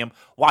stadium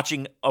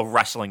watching a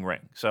wrestling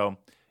ring. So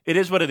it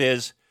is what it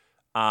is.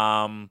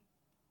 Go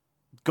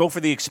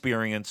for the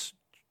experience.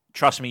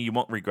 Trust me, you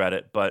won't regret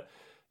it. But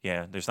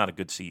yeah, there's not a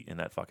good seat in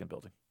that fucking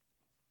building.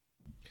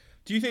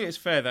 Do you think it's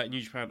fair that New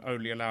Japan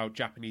only allow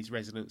Japanese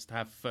residents to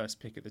have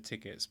first pick at the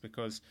tickets?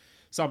 Because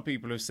some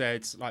people have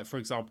said, like, for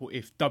example,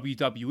 if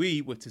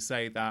WWE were to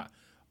say that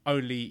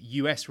only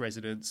US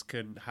residents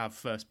can have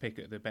first pick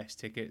at the best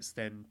tickets,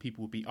 then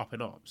people would be up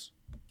in arms.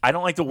 I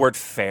don't like the word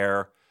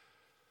fair,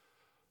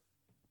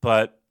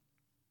 but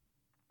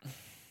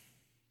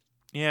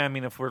yeah, I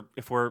mean, if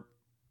we're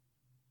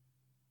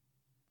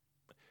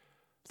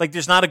like,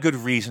 there's not a good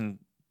reason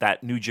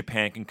that New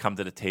Japan can come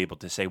to the table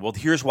to say, well,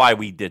 here's why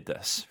we did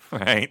this,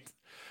 right?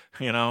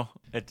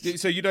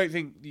 So you don't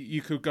think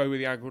you could go with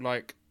the angle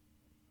like,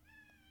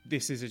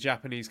 this is a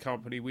Japanese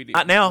company.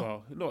 Not now.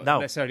 Well, not no.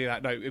 necessarily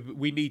that. No,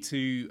 we need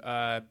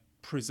to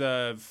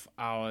preserve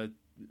our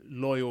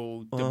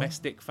loyal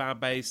domestic fan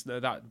base. No,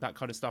 that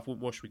kind of stuff won't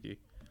wash with you.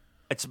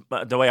 It's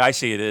the way I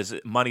see it is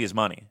money is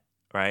money,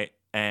 right?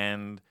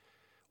 And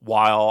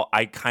while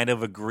I kind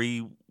of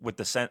agree with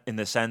in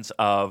the sense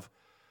of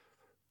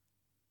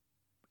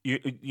you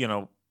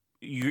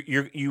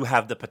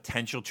have the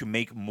potential to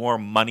make more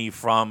money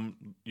from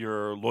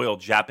your loyal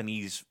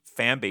Japanese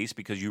fan base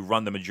because you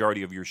run the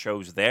majority of your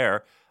shows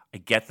there. I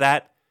get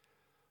that.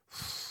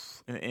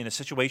 In a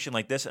situation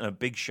like this, in a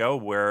big show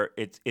where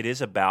it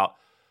is about,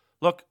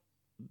 look,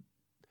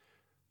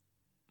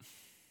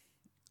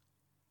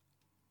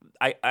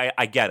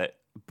 I get it.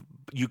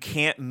 You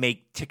can't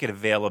make ticket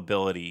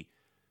availability.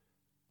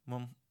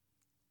 Well,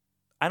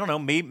 I don't know.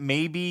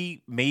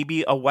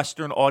 Maybe a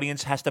Western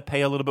audience has to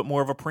pay a little bit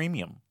more of a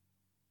premium,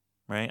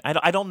 right?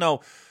 I don't know.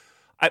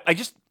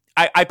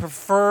 I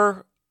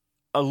prefer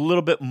a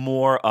little bit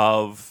more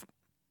of.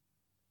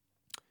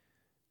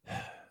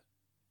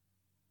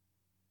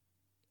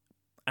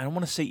 I don't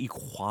want to say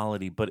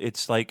equality, but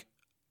it's like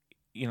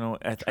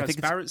I think it's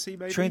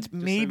transparency,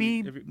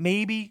 maybe.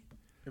 Maybe.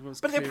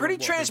 Everyone's But they're clear pretty on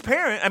what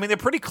transparent. I mean, they're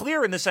pretty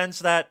clear in the sense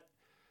that,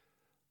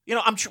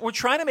 we're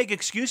trying to make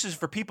excuses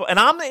for people, and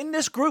I'm in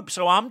this group,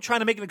 so I'm trying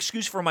to make an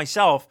excuse for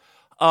myself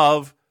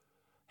of,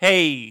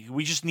 hey,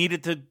 we just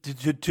needed to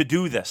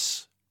do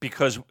this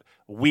because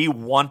we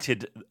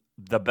wanted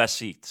the best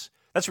seats.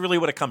 That's really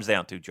what it comes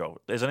down to, Joe,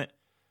 isn't it?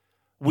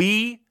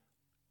 We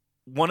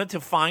wanted to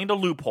find a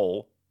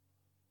loophole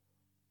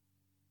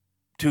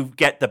to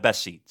get the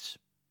best seats.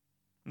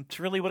 That's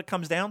really what it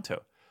comes down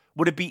to.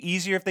 Would it be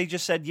easier if they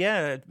just said,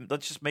 yeah,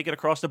 let's just make it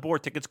across the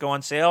board, tickets go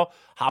on sale,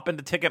 hop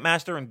into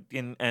Ticketmaster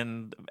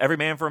and every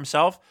man for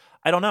himself?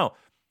 I don't know.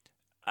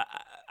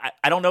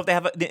 I don't know if they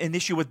have an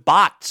issue with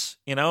bots,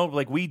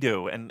 like we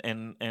do, and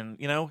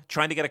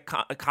trying to get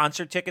a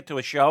concert ticket to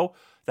a show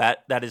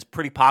that is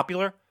pretty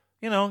popular.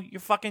 You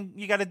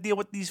got to deal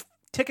with these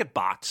ticket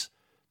bots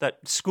that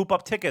scoop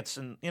up tickets,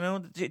 and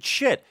it's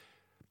shit.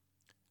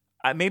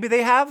 Maybe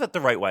they have it the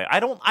right way. I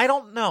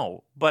don't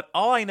know, but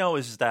all I know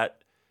is that.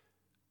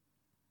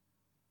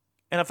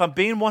 And if I'm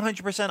being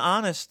 100%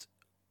 honest,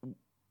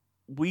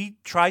 we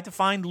tried to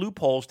find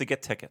loopholes to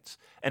get tickets.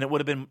 And it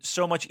would have been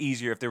so much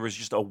easier if there was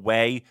just a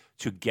way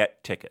to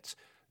get tickets.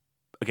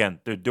 Again,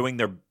 they're doing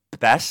their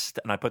best,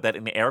 and I put that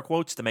in the air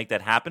quotes, to make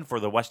that happen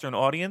for the Western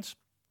audience.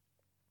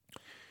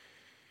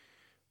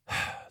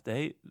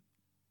 It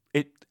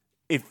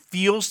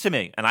feels to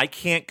me, and I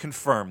can't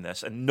confirm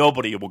this, and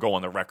nobody will go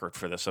on the record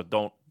for this, so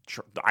don't,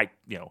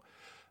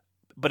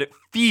 but it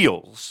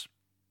feels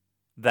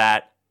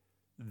that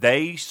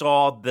they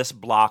saw this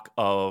block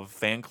of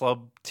fan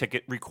club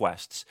ticket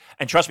requests.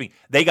 And trust me,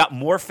 they got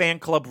more fan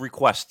club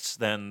requests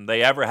than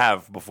they ever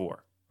have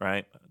before,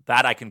 right?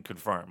 That I can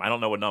confirm. I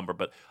don't know a number,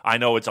 but I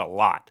know it's a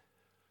lot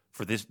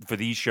for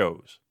these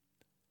shows.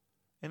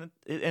 And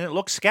it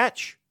looks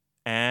sketch.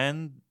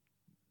 And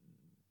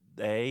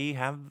they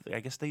have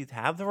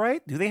the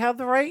right. Do they have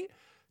the right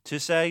to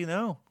say,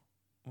 no,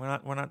 we're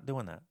not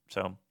doing that?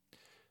 So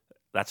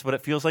that's what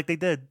it feels like they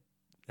did.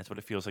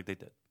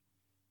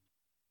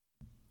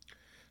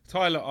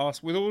 Tyler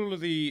asked, with all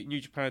of the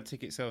New Japan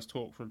ticket sales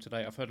talk from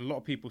today, I've heard a lot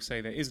of people say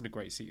there isn't a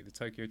great seat at the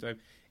Tokyo Dome.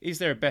 Is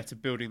there a better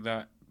building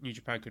that New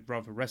Japan could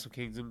run for Wrestle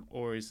Kingdom,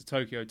 or is the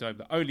Tokyo Dome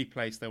the only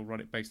place they'll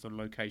run it based on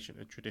location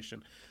and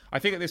tradition? I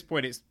think at this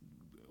point it's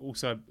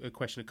also a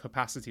question of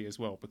capacity as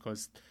well,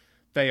 because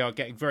they are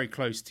getting very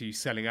close to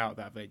selling out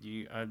that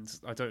venue, and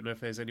I don't know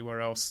if there's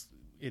anywhere else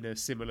in a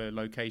similar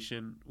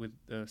location with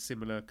a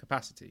similar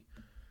capacity.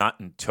 Not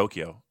in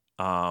Tokyo.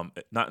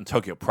 Not in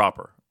Tokyo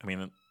proper. I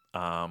mean,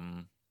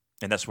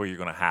 and that's where you're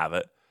going to have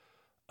it.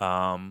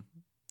 And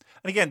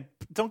again,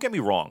 don't get me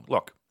wrong.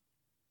 Look,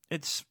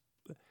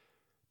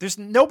 there's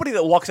nobody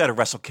that walks out of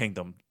Wrestle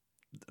Kingdom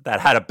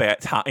that had a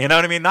bad time. You know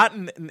what I mean? Not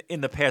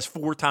in the past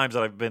 4 times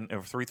that I've been,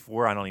 or 3,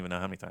 4, I don't even know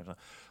how many times.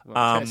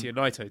 Well, Tetsuya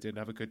Naito didn't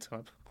have a good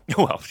time.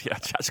 Well, yeah,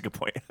 that's a good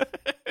point.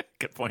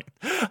 Good point.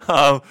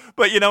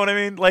 But you know what I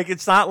mean? Like,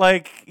 it's not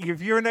like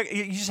if you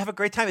just have a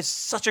great time. It's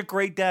such a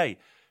great day.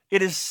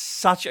 It is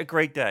such a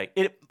great day.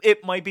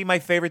 It might be my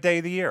favorite day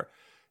of the year.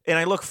 And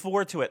I look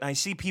forward to it. And you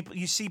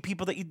see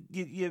people that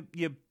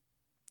you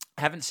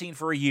haven't seen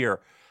for a year,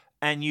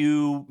 and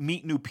you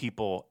meet new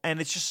people, and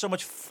it's just so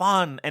much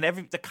fun. And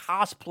the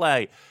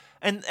cosplay,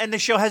 and the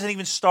show hasn't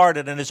even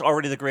started, and it's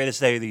already the greatest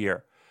day of the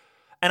year.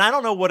 And I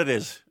don't know what it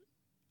is.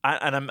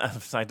 I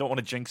don't want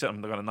to jinx it.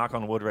 I'm going to knock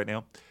on wood right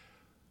now.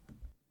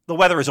 The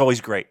weather is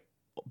always great.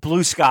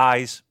 Blue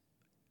skies,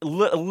 a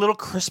little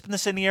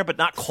crispness in the air, but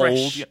not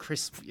cold. Fresh,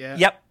 crisp,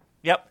 yeah.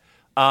 Yep.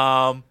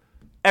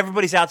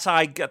 Everybody's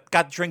outside,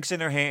 got drinks in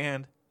their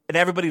hand, and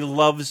everybody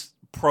loves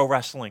pro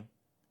wrestling.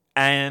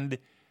 And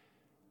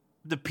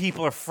the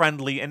people are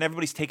friendly, and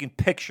everybody's taking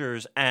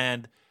pictures,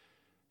 and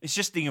it's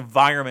just the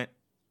environment,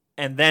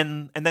 and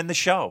then the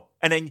show.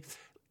 And then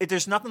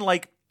there's nothing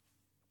like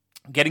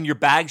getting your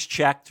bags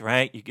checked,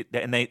 right?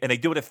 And they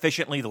do it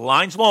efficiently. The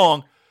line's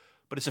long,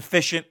 but it's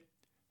efficient.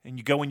 And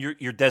you go in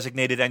your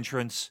designated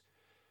entrance,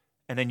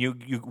 and then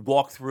you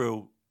walk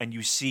through, and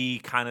you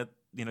see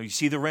you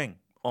see the ring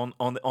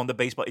on the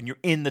baseball, and you're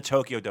in the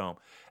Tokyo Dome,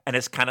 and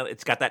it's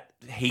got that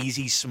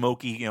hazy,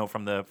 smoky,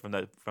 from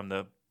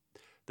the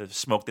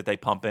smoke that they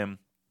pump in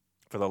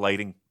for the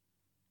lighting,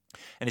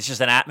 and it's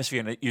just an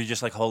atmosphere, and you're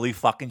just like, holy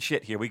fucking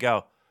shit, here we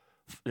go.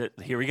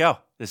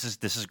 This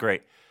is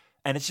great,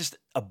 and it's just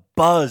a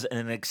buzz and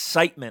an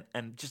excitement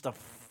and just a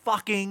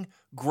fucking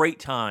great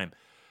time.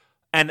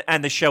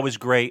 And the show is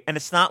great. And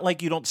it's not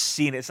like you don't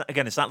see it. It's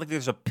not like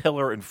there's a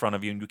pillar in front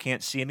of you and you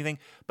can't see anything.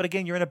 But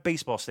again, you're in a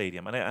baseball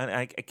stadium. And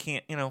I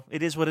can't,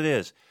 it is what it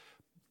is.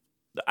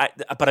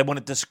 But I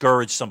wouldn't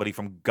discourage somebody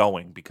from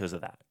going because of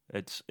that.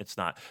 It's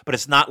not. But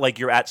it's not like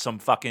you're at some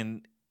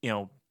fucking,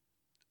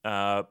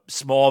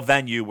 small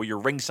venue where you're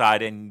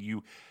ringside and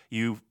you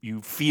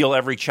feel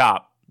every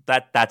chop.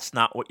 That's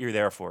not what you're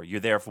there for.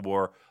 You're there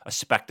for a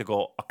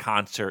spectacle, a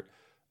concert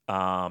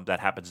that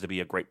happens to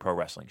be a great pro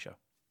wrestling show.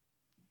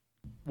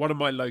 One of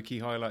my low-key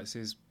highlights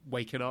is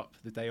waking up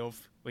the day of.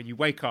 When you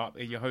wake up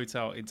in your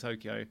hotel in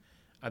Tokyo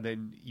and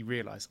then you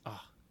realise,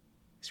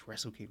 It's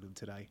Wrestle Kingdom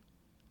today.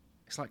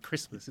 It's like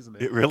Christmas, isn't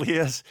it? It really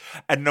is.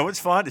 And no,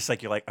 it's fun. It's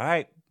like you're like, all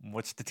right,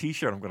 what's the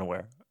T-shirt I'm going to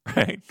wear?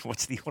 Right?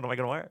 What am I going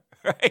to wear?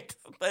 Right?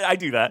 I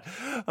do that.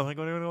 I'm like,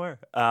 what am I going to wear?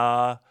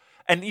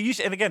 And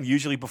again,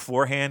 usually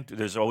beforehand,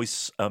 there's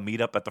always a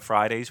meetup at the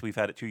Fridays. We've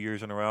had it 2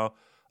 years in a row.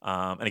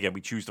 And again,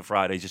 we choose the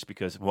Fridays just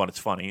because, one, it's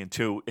funny, and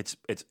two, it's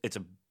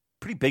a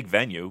pretty big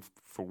venue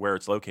for where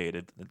it's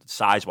located,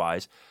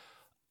 size-wise.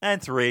 And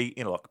three,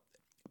 look,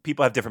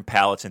 people have different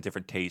palates and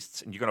different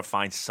tastes, and you're going to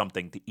find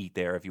something to eat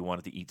there if you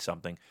wanted to eat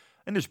something.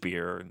 And there's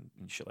beer and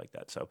shit like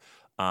that. So,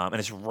 and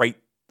it's right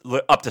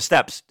up the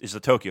steps is the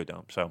Tokyo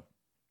Dome. So,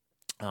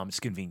 it's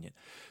convenient.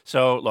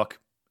 So, look,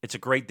 it's a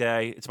great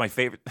day. It's my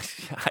favorite.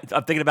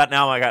 I'm thinking about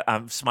now.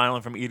 I'm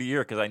smiling from ear to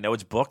ear because I know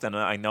it's booked and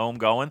I know I'm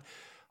going.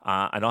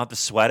 I don't have to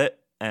sweat it,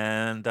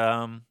 and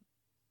I'm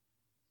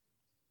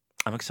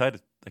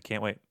excited. I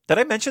can't wait. Did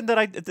I mention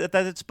that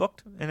it's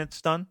booked and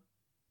it's done?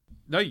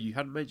 No, you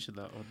hadn't mentioned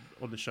that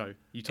on the show.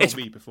 You told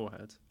me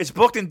beforehand. It's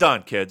booked and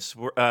done, kids.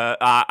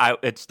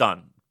 It's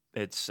done.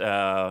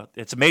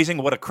 It's amazing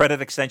what a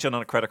credit extension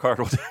on a credit card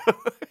will do.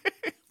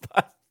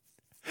 But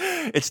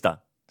it's done.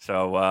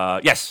 So,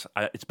 yes,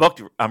 it's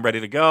booked. I'm ready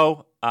to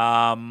go.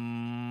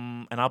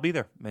 And I'll be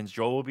there. Men's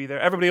Joel will be there.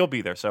 Everybody will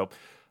be there. So,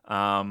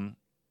 I'm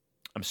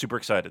super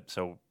excited.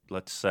 So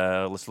let's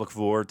look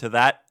forward to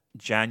that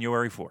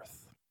January 4th.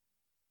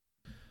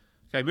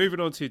 Okay, moving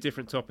on to a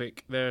different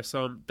topic. There are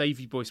some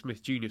Davey Boy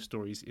Smith Jr.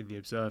 stories in The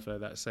Observer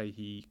that say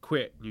he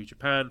quit New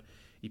Japan.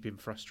 He'd been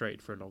frustrated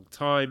for a long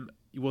time.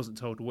 He wasn't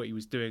told what he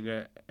was doing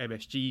at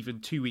MSG even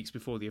 2 weeks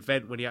before the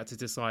event when he had to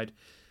decide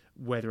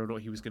whether or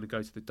not he was going to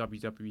go to the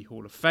WWE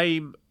Hall of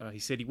Fame. He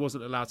said he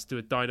wasn't allowed to do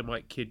a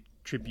Dynamite Kid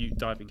tribute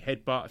diving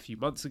headbutt a few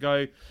months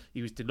ago.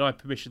 He was denied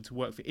permission to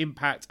work for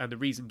Impact, and the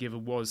reason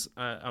given was,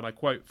 and I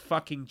quote,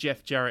 fucking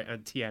Jeff Jarrett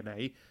and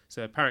TNA.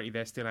 So apparently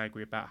they're still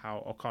angry about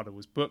how Okada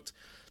was booked.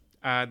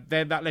 And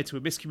then that led to a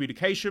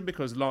miscommunication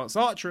because Lance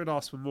Archer had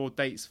asked for more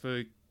dates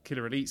for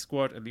Killer Elite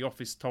Squad, and the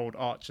office told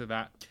Archer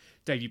that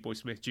Davey Boy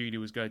Smith Jr.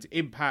 was going to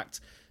Impact.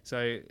 So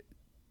it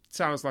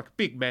sounds like a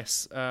big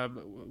mess.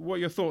 What are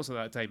your thoughts on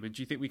that, Damon?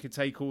 Do you think we can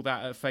take all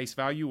that at face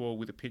value or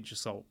with a pinch of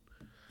salt?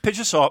 Pinch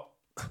of salt.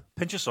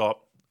 Pinch of salt.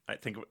 I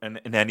think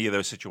in any of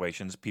those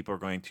situations, people are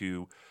going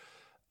to,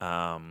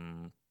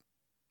 and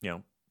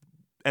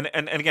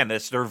again,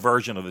 that's their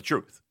version of the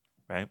truth,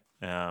 right?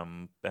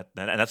 And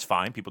that's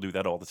fine. People do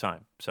that all the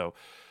time. So,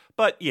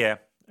 but yeah,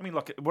 I mean,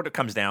 look, what it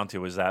comes down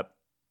to is that,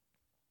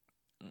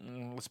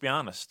 let's be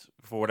honest,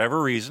 for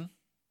whatever reason,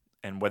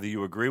 and whether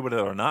you agree with it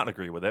or not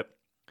agree with it,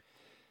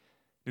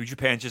 New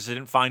Japan just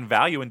didn't find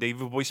value in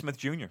Davey Boy Smith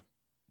Jr.,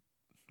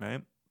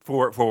 right?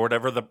 For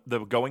whatever the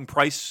going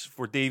price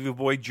for Davey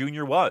Boy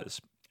Jr. was.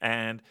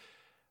 And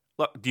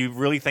look, do you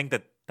really think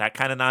that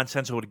kind of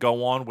nonsense would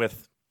go on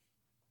with,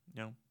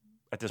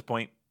 at this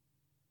point,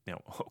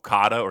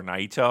 Okada or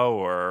Naito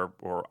or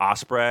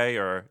Ospreay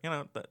or,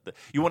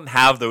 you wouldn't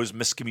have those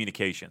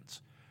miscommunications,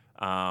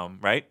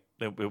 right?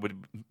 It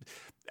would,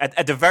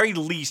 at the very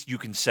least, you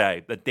can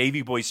say that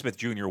Davey Boy Smith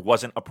Jr.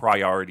 wasn't a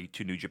priority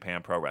to New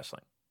Japan Pro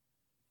Wrestling.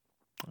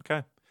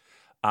 Okay.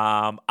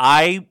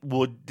 I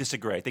would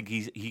disagree. I think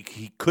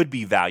he could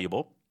be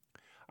valuable.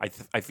 I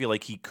feel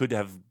like they could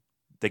have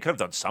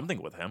done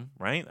something with him,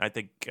 right? I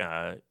think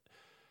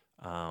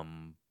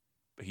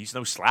he's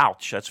no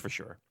slouch, that's for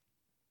sure.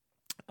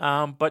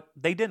 But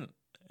they didn't,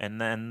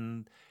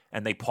 and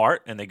they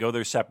part and they go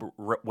their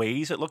separate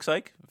ways. It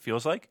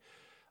feels like.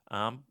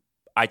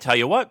 I tell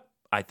you what,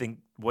 I think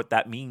what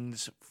that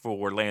means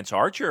for Lance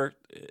Archer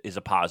is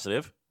a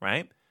positive,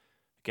 right?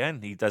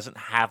 Again, he doesn't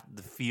have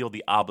to feel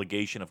the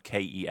obligation of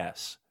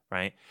KES,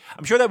 right?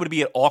 I'm sure that would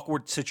be an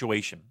awkward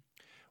situation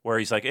where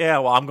he's like, yeah,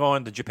 well, I'm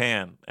going to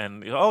Japan.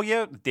 And, oh,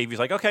 yeah, Davey's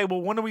like, okay,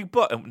 well, when do we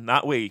book?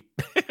 Not we.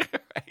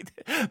 Right?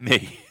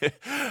 Me.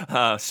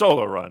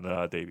 Solo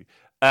run, Davey.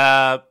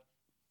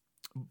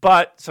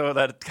 But, so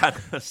that kind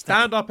of...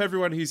 Stand up,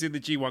 everyone who's in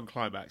the G1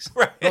 Climax.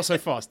 Right. Not so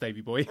fast,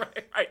 Davey boy.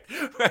 Right,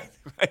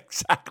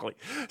 exactly.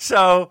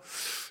 So,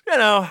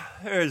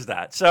 there's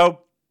that.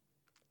 So...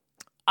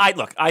 I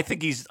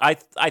think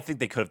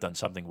they could have done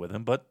something with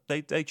him, but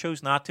they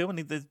chose not to, and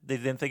they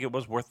didn't think it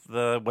was worth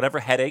the whatever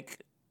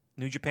headache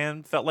New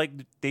Japan felt like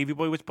Davey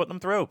Boy was putting them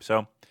through.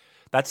 So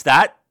that's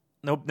that.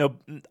 No.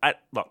 I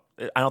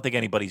don't think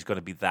anybody's going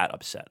to be that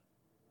upset.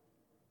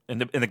 In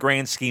the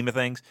grand scheme of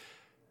things,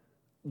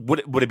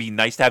 would it be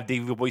nice to have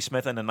Davey Boy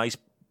Smith in a nice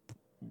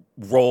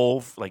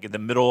role, like in the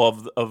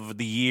middle of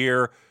the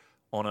year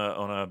on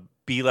a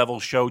B-level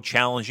show,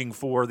 challenging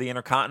for the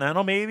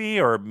Intercontinental,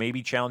 or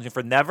maybe challenging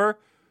for Never?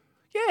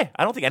 Yeah,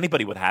 I don't think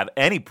anybody would have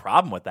any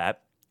problem with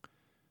that.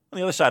 On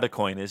the other side of the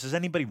coin is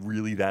anybody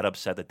really that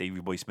upset that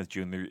Davey Boy Smith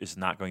Jr. is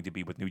not going to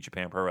be with New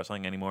Japan Pro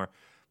Wrestling anymore?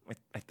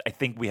 I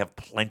think we have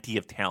plenty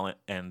of talent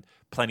and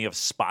plenty of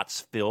spots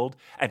filled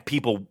and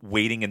people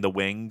waiting in the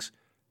wings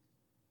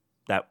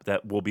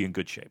that will be in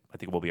good shape. I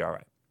think we'll be all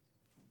right.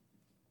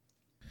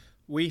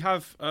 We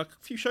have a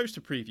few shows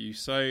to preview.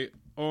 So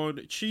on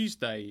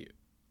Tuesday,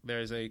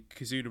 there is a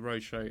Kizuna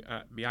Roadshow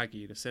at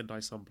Miyagi, the Sendai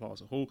Sun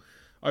Plaza Hall.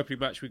 Opening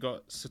match, we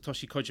got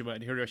Satoshi Kojima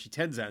and Hiroshi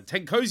Tenzan.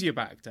 Tenkozy are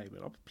back,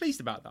 Damon. I'm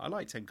pleased about that. I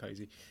like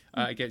Tenkozy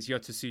against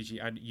Yota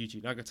Tsuji and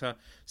Yuji Nagata.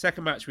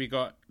 Second match, we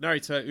got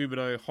Narita,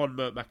 Umino,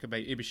 Honma,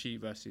 Makabe Ibushi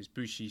versus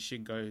Bushi,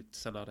 Shingo,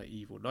 Sanada,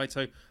 Evil,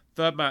 Naito.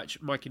 Third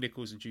match, Mikey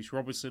Nichols and Juice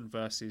Robinson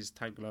versus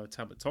Tangaloa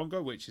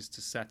Tamatonga, which is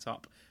to set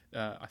up,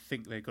 I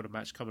think they've got a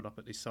match coming up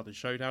at this Southern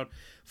Showdown.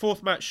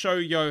 Fourth match,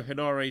 Shoyo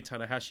Hinare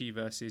Tanahashi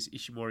versus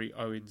Ishimori,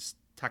 Owens,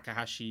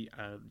 Takahashi,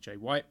 and Jay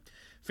White.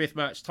 Fifth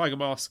match, Tiger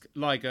Mask,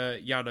 Liger,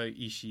 Yano,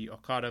 Ishii,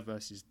 Okada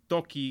versus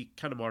Doki,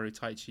 Kanemaru,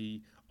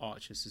 Taichi,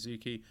 Archer,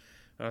 Suzuki.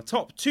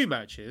 Top two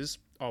matches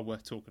are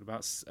worth talking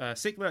about.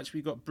 Sixth match,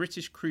 we got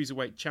British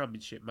Cruiserweight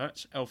Championship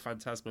match, El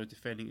Phantasmo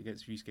defending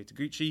against Ryusuke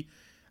Taguchi.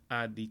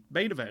 And the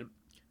main event,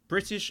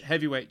 British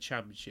Heavyweight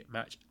Championship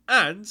match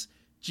and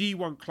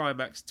G1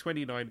 Climax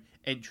 29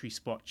 entry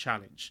spot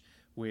challenge,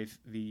 with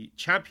the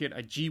champion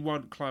and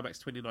G1 Climax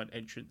 29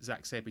 entrant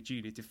Zack Sabre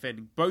Jr.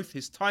 defending both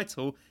his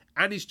title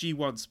and his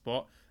G1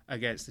 spot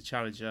against the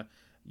challenger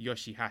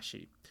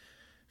Yoshihashi.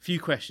 Few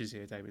questions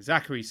here, Damon.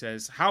 Zachary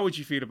says, how would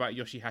you feel about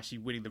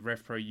Yoshihashi winning the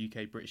Rev Pro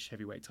UK British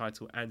Heavyweight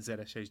title and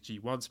ZSA's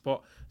G1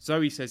 spot?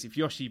 Zoe says, if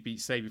Yoshi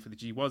beats Sabre for the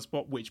G1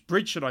 spot, which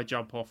bridge should I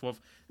jump off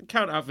of? And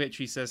Count Out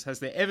Victory says, has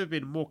there ever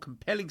been more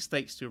compelling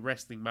stakes to a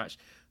wrestling match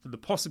than the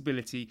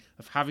possibility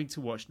of having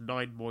to watch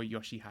 9 more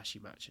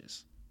Yoshihashi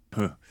matches?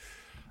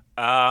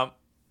 I'm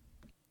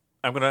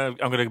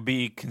gonna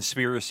be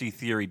conspiracy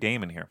theory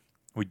Damon here.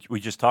 We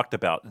just talked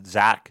about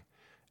Zach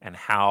and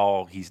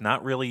how he's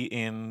not really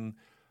in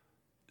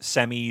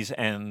semis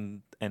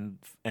and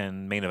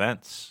main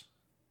events.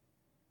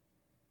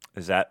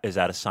 Is that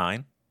a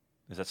sign?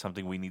 Is that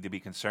something we need to be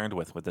concerned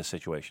with this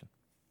situation?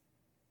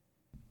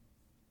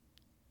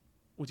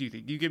 What do you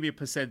think? You give me a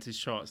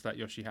percentage chance that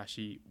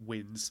Yoshihashi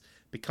wins,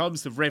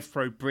 becomes the Rev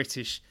Pro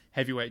British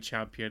Heavyweight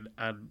Champion,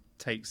 and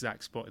takes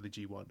Zach's spot in the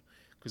G1.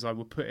 Because I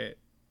would put it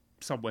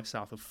somewhere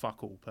south of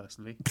fuck all,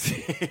 personally.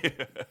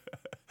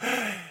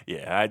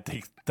 Yeah, I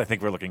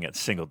think we're looking at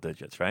single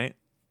digits, right?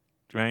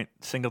 Right,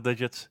 single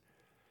digits.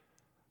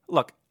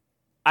 Look,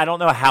 I don't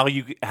know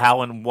how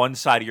on one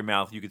side of your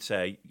mouth you could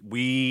say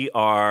we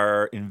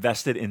are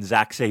invested in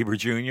Zack Sabre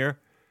Jr.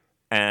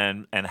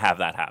 and have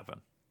that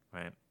happen,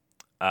 right?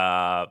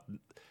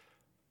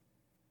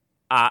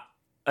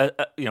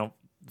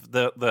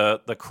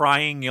 The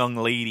crying young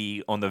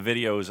lady on the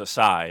videos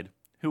aside,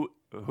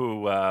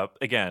 who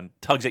again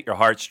tugs at your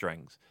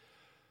heartstrings.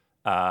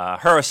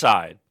 Her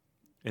aside,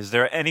 is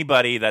there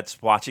anybody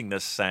that's watching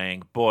this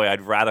saying, "Boy,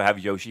 I'd rather have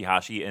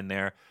Yoshihashi in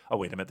there"? Oh,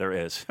 wait a minute, there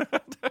is.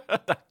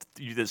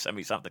 You did send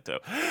me something too.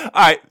 All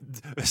right,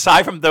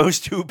 aside from those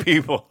two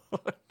people,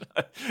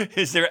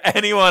 is there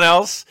anyone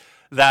else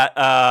that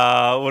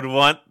would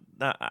want?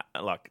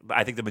 Look,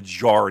 I think the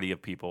majority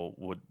of people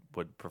would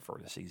prefer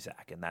to see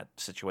Zach in that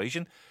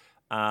situation.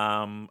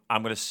 I'm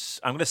gonna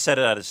set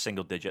it at a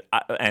single digit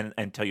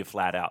and tell you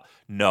flat out,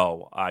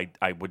 no,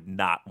 I would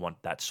not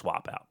want that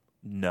swap out.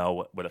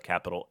 No, with a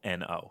capital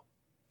N-O.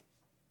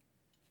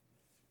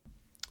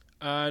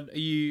 And are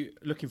you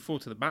looking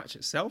forward to the match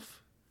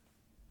itself?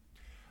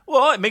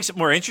 Well, it makes it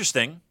more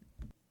interesting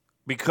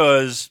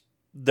because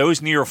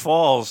those near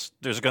falls,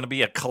 there's going to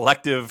be a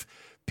collective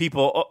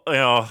people,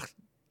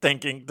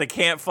 thinking they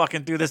can't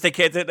fucking do this. They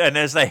can't. And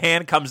as the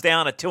hand comes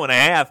down at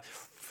 2.5,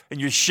 and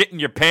you're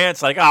shitting your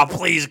pants like, oh,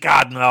 please,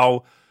 God,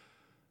 no.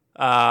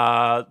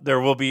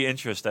 There will be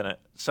interest in it.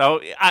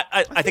 So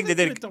I think they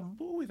did. Done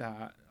more with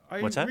that.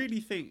 What's that?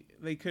 Really think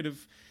they could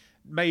have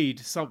made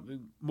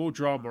something more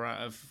drama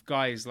out of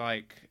guys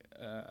like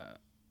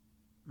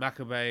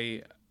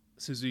Makabe,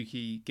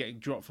 Suzuki getting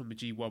dropped from the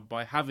G1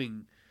 by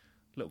having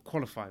little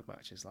qualifying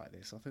matches like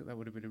this. I think that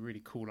would have been a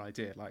really cool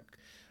idea. Like,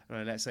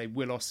 let's say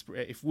Will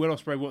Ospreay. If Will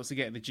Ospreay wants to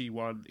get in the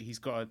G1, he's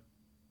got to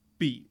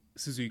beat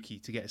Suzuki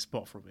to get a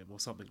spot from him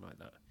or something like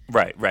that.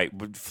 Right.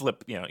 Would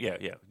flip,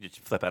 just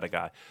flip out a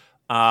guy.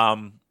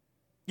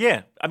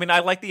 Yeah, I mean, I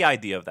like the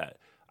idea of that.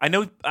 I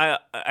know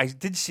I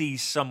did see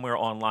somewhere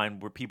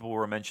online where people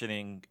were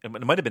mentioning, it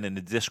might have been in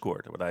the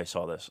Discord when I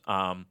saw this.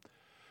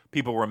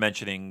 People were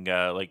mentioning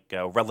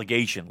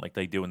relegation like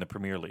they do in the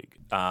Premier League.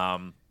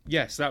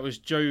 Yes, that was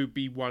Joe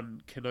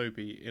B1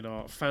 Kenobi in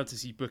our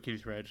fantasy booking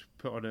thread.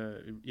 Put on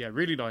a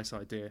really nice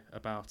idea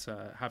about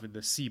having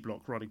the C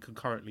block running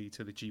concurrently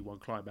to the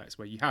G1 Climax,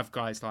 where you have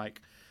guys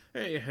like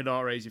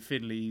Hinare's, your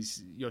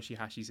Finleys,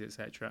 Yoshihashi's,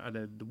 etc., and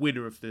then the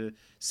winner of the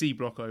C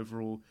block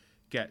overall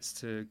gets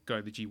to go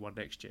in the G1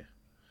 next year.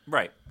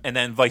 Right, and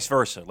then vice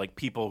versa. Like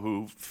people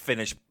who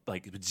finish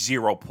like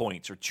 0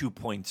 points or 2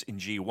 points in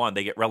G1,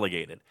 they get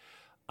relegated.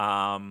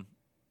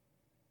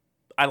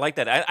 I like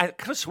that. I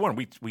could have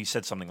sworn we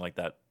said something like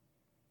that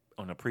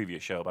on a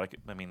previous show, but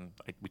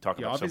we talked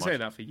about it so much. I've been saying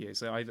that for years.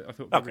 So I thought it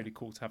would be really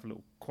cool to have a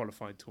little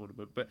qualifying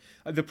tournament. But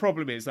the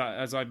problem is that,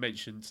 as I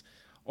mentioned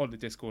on the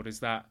Discord,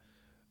 is that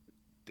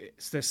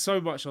there's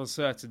so much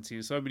uncertainty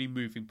and so many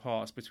moving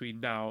parts between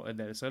now and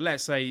then. So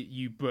let's say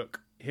you book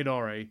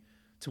Hinare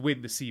to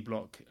win the C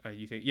block, and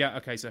you think, yeah,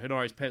 okay, so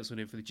Henari's penciled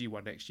in for the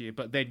G1 next year,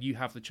 but then you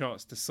have the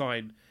chance to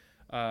sign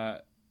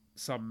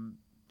someone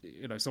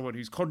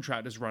whose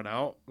contract has run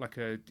out, like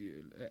a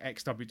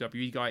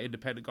ex-WWE guy,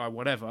 independent guy,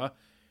 whatever,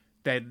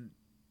 then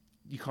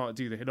you can't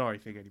do the Henare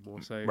thing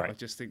anymore. So I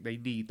just think they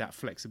need that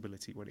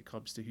flexibility when it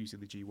comes to who's in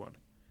the G1.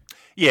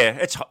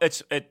 Yeah,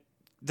 it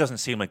doesn't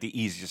seem like the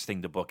easiest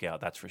thing to book out,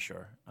 that's for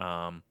sure.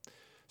 I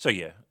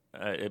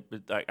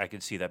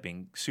can see that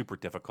being super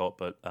difficult,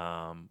 but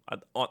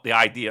the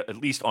idea, at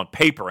least on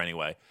paper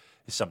anyway,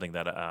 is something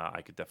that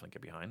I could definitely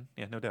get behind.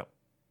 Yeah, no doubt.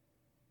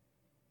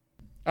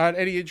 And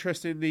any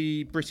interest in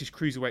the British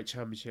Cruiserweight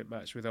Championship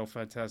match with El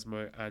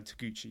Phantasmo and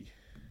Taguchi?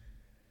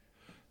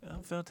 El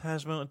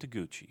Phantasmo and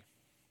Taguchi.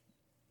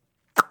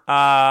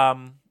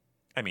 I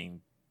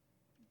mean,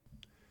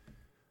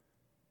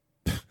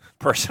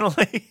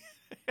 personally,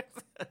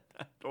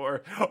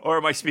 or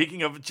am I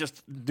speaking of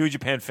just New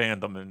Japan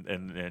fandom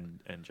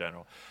in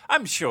general?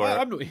 I'm sure.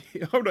 I'm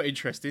not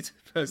interested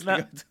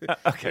personally.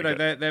 Okay,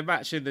 their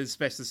match in the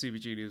Special Super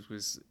Juniors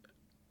was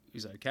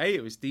okay.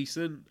 It was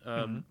decent.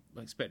 I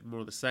expect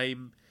more of the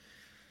same.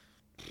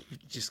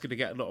 Just going to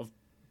get a lot of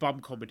bum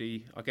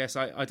comedy, I guess.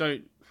 I'm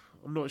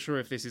not sure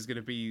if this is going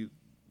to be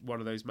one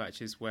of those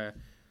matches where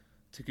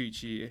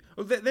Taguchi.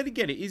 Oh, then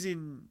again, it is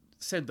in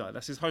Sendai.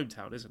 That's his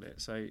hometown, isn't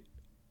it? So,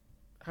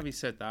 having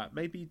said that,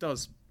 maybe he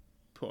does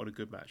put on a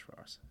good match for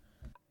us.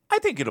 I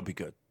think it'll be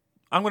good.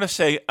 I'm gonna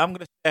say at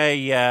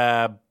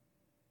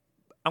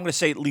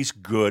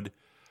least good.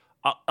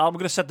 I'm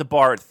gonna set the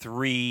bar at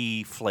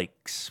 3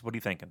 flakes. What are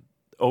you thinking?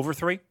 Over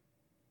 3?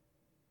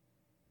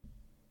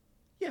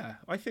 Yeah,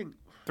 I think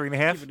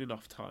 3.5. Given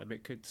enough time,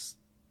 it could.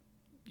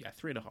 Yeah,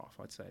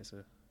 3.5. I'd say is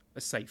a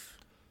safe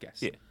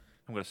guess. Yeah,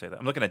 I'm gonna say that.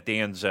 I'm looking at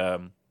Dan's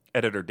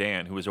editor,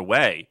 Dan, who is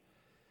away.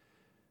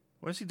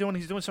 What is he doing?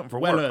 He's doing something for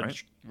work,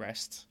 right?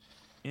 Rest.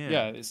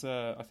 Yeah, it's.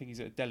 I think he's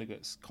at a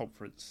delegates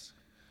conference.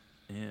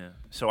 Yeah.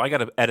 So I got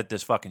to edit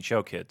this fucking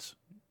show, kids.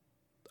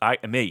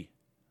 Me.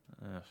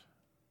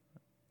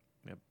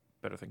 Yeah,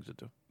 better things to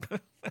do.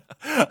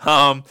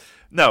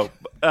 No.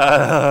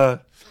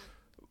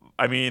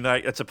 I mean,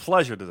 it's a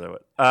pleasure to do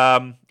it.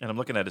 And I'm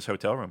looking at his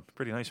hotel room.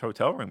 Pretty nice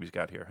hotel room he's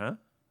got here, huh?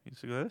 You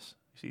see this?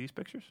 You see these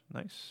pictures?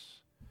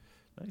 Nice.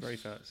 Very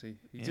fancy.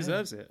 He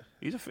deserves it.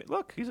 He's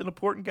an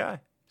important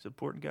guy. He's an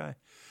important guy.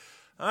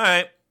 All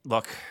right.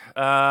 Look.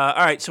 All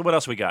right. So what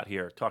else we got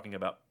here? Talking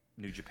about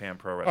New Japan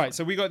Pro Wrestling. All right.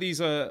 So we got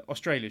these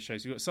Australia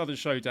shows. We got Southern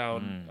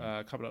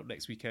Showdown coming up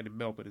next weekend in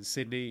Melbourne and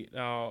Sydney.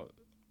 Now,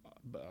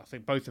 I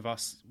think both of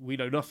us, we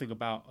know nothing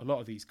about a lot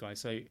of these guys.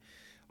 So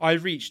I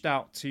reached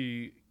out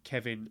to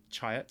Kevin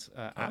Chiat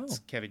at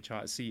Kevin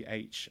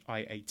Chiat,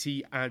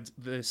 Chiat, and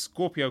the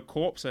Scorpio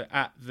Corp, so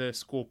at the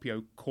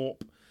Scorpio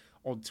Corp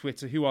on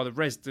Twitter, who are the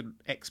resident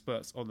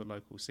experts on the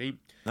local scene.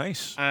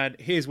 Nice. And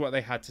here's what they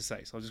had to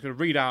say. So I'm just going to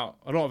read out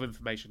a lot of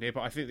information here,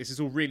 but I think this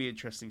is all really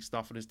interesting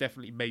stuff and has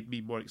definitely made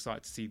me more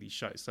excited to see these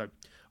shows. So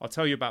I'll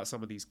tell you about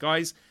some of these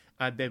guys,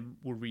 and then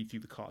we'll read through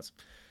the cards.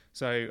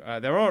 So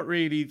there aren't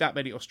really that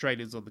many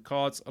Australians on the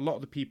cards. A lot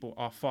of the people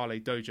are Fale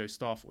Dojo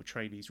staff or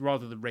trainees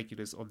rather than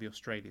regulars on the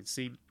Australian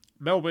scene.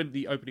 Melbourne,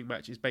 the opening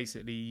match is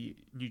basically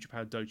New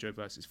Japan Dojo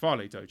versus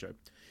Fale Dojo.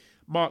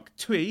 Mark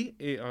Tui,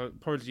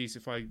 apologies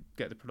if I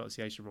get the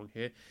pronunciation wrong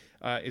here,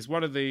 is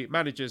one of the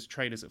managers,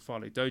 trainers at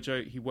Fale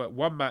Dojo. He worked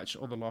one match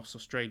on the last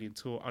Australian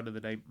tour under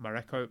the name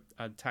Mareko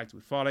and tagged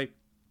with Fale.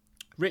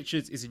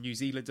 Richards is a New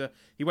Zealander.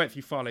 He went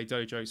through Fale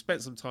Dojo,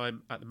 spent some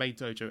time at the main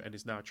dojo, and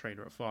is now a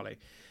trainer at Fale.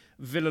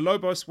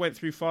 Villalobos went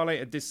through Fale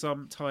and did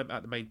some time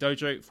at the main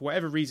dojo. For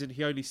whatever reason,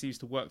 he only seems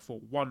to work for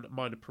one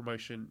minor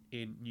promotion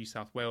in New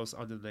South Wales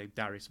under the name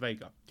Darius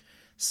Vega.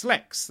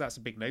 Slex, that's a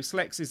big name.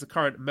 Slex is the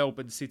current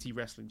Melbourne City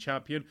Wrestling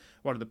Champion,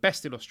 one of the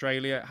best in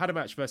Australia. Had a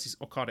match versus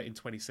Okada in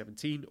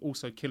 2017.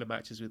 Also killer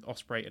matches with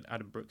Ospreay and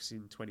Adam Brooks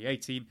in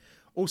 2018.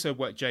 Also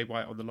worked Jay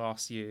White on the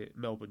last year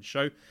Melbourne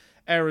show.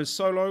 Aaron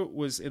Solo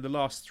was in the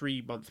last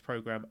 3-month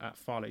program at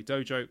Fale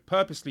Dojo.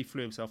 Purposely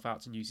flew himself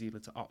out to New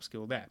Zealand to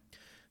upskill there.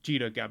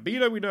 Gino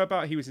Gambino we know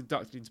about. He was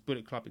inducted into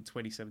Bullet Club in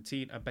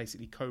 2017 and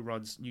basically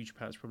co-runs New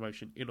Japan's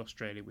promotion in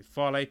Australia with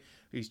Fale,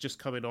 who's just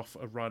coming off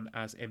a run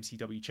as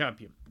MCW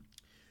champion.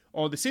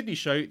 On the Sydney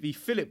show, the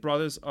Phillip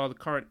brothers are the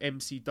current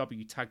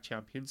MCW tag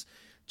champions.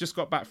 Just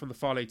got back from the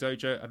Fale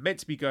Dojo and meant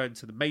to be going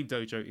to the main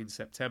dojo in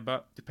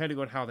September. Depending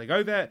on how they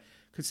go there,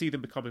 could see them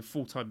becoming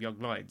full-time young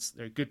lions.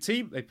 They're a good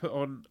team. They put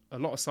on a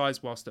lot of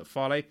size whilst at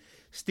Fale.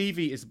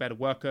 Stevie is a better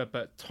worker,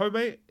 but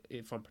Tome,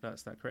 if I'm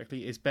pronouncing that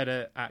correctly, is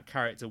better at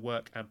character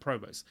work and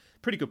promos.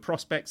 Pretty good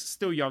prospects,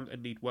 still young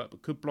and need work,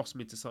 but could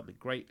blossom into something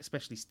great,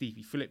 especially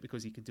Stevie Phillip,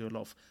 because he can do a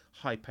lot of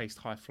high-paced,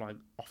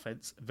 high-flying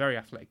offense. Very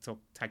athletic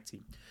tag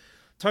team.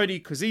 Tony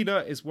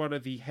Kozina is one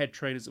of the head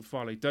trainers at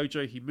Fale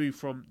Dojo. He moved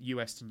from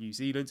US to New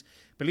Zealand.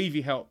 Believe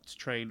he helped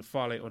train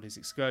Fale on his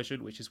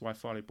excursion, which is why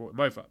Fale brought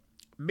him over.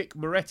 Mick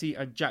Moretti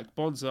and Jack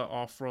Bonza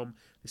are from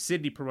the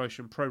Sydney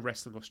promotion Pro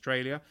Wrestling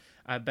Australia,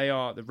 and they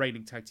are the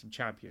reigning tag team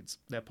champions.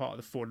 They're part of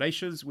the Four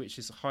Nations, which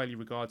is a highly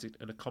regarded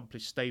and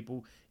accomplished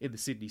stable in the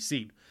Sydney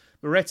scene.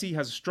 Moretti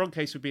has a strong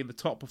case for being the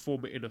top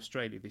performer in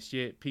Australia this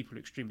year. People are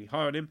extremely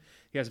high on him.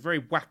 He has a very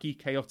wacky,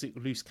 chaotic,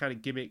 loose cannon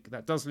gimmick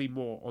that does lean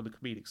more on the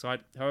comedic side.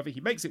 However, he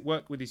makes it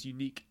work with his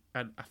unique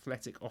and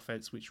athletic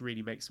offense, which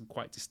really makes him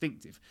quite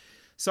distinctive.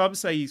 Some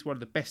say he's one of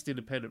the best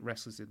independent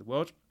wrestlers in the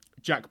world.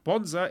 Jack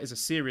Bonza is a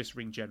serious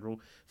ring general,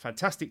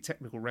 fantastic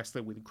technical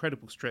wrestler with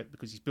incredible strength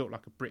because he's built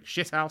like a brick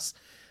shithouse.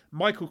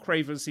 Michael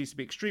Craven seems to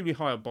be extremely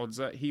high on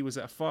Bonza. He was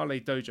at a Fale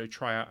Dojo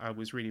tryout and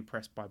was really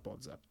impressed by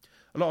Bonza.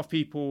 A lot of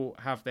people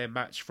have their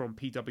match from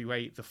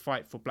PWA, The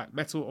Fight for Black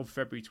Metal, on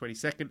February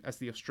 22nd as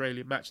the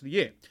Australian Match of the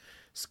Year.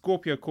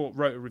 Scorpio Corp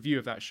wrote a review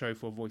of that show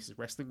for Voices of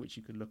Wrestling, which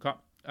you can look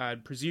up,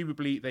 and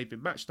presumably they've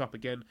been matched up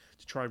again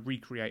to try and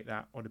recreate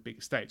that on a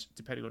bigger stage.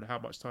 Depending on how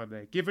much time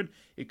they're given,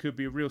 it could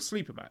be a real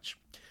sleeper match.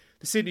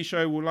 The Sydney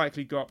show will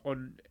likely go up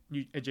on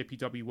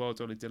NJPW World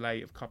on a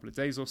delay of a couple of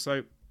days or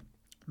so.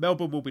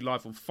 Melbourne will be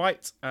live on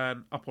Fight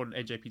and up on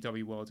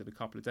NJPW World in a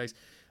couple of days.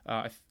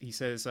 He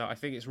says, I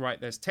think it's right,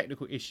 there's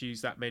technical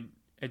issues that meant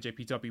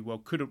NJPW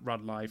World couldn't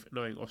run live,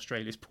 knowing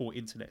Australia's poor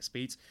internet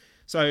speeds.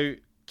 So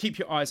keep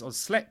your eyes on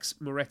Slex,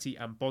 Moretti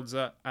and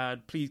Bonza,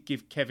 and please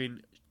give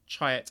Kevin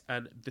Chiat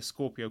and the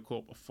Scorpio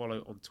Corp a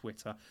follow on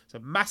Twitter. So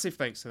massive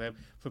thanks to them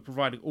for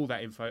providing all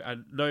that info,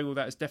 and knowing all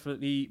that has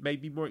definitely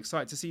made me more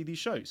excited to see these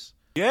shows.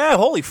 Yeah,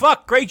 holy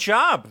fuck, great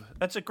job.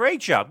 That's a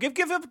great job. Give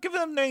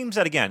them names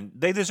that again.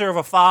 They deserve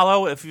a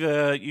follow if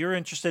you're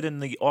interested in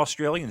the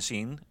Australian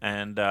scene.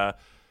 And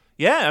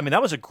yeah, I mean,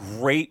 that was a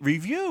great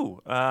review.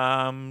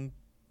 Very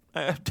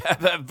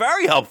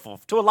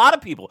helpful to a lot of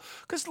people.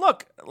 Because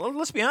look,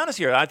 let's be honest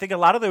here. I think a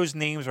lot of those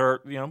names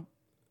are,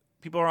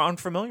 people are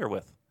unfamiliar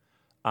with.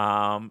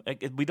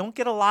 We don't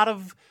get a lot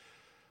of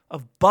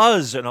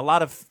buzz and a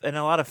lot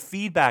of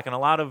feedback and a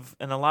lot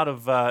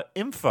of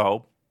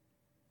info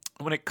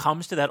when it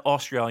comes to that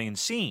Australian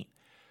scene.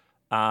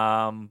 It's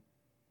going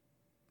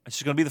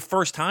to be the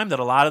first time that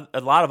a lot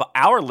of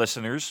our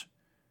listeners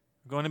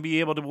are going to be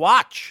able to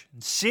watch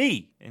and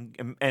see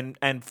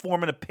and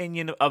form an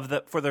opinion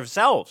for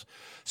themselves.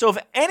 So if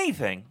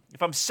anything,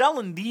 if I'm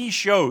selling these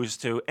shows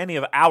to any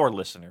of our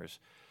listeners,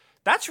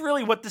 that's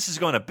really what this is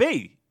going to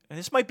be. And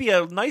this might be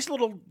a nice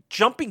little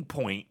jumping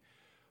point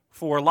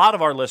for a lot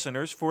of our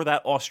listeners for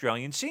that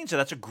Australian scene. So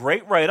that's a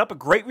great write-up, a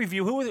great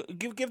review.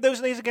 Give those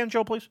names again,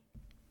 Joe, please.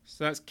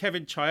 So that's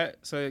Kevin Chiat,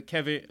 so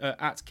Kevin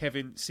at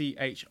Kevin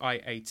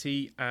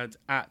Chiat and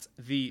at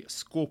the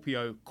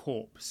Scorpio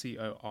Corp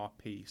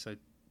CORP. So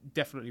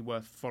definitely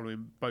worth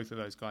following both of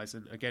those guys.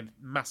 And again,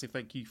 massive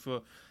thank you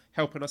for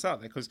helping us out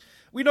there, because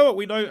we know what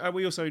we know and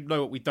we also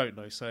know what we don't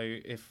know. So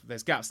if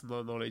there's gaps in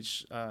the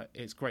knowledge,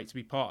 it's great to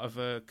be part of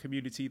a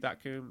community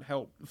that can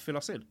help fill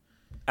us in.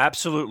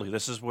 Absolutely,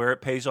 this is where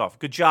it pays off.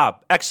 Good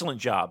job,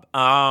 excellent job.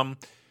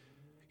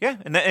 Yeah,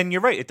 and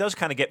you're right. It does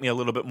kind of get me a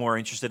little bit more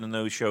interested in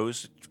those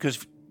shows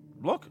because,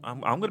 look,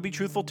 I'm going to be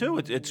truthful too.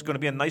 It's going to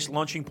be a nice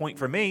launching point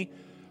for me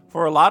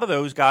for a lot of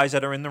those guys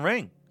that are in the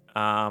ring,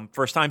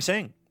 first time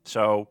seeing.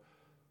 So,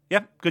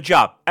 yeah, good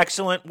job,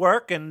 excellent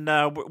work, and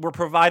we're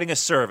providing a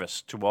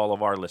service to all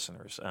of our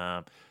listeners.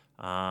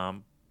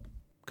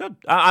 Good.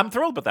 I'm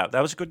thrilled with that.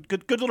 That was a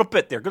good little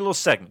bit there. Good little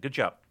segment. Good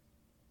job.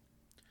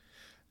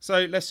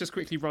 So let's just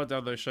quickly run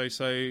down those shows.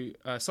 So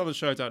Southern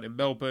Showdown in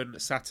Melbourne,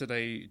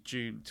 Saturday,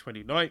 June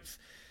 29th.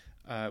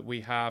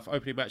 We have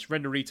opening match,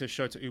 Ren Narita,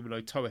 Shota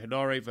Umino, Toa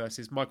Hinare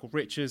versus Michael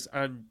Richards,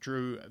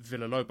 Andrew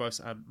Villalobos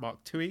and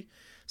Mark Tui.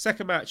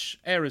 Second match,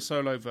 Aaron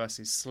Solo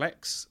versus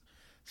Slex.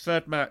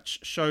 Third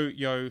match,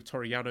 Shoyo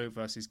Toriano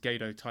versus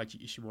Gedo,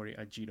 Taiji Ishimori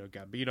and Gino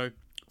Gambino.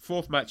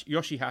 Fourth match,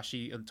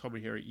 Yoshihashi and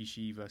Tomohiro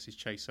Ishii versus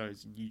Chase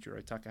Owens and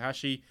Yujiro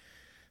Takahashi.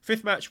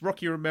 Fifth match,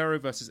 Rocky Romero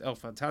versus El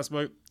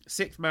Fantasmo.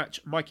 Sixth match,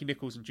 Mikey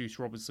Nichols and Juice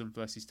Robinson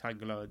versus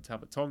Tangaloa and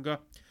Tamatonga.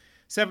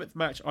 Seventh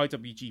match,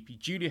 IWGP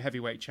Junior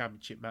Heavyweight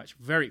Championship match.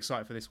 Very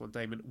excited for this one,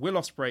 Damon. Will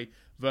Ospreay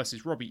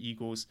versus Robbie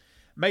Eagles.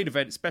 Main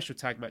event, special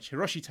tag match,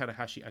 Hiroshi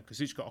Tanahashi and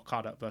Kazuchika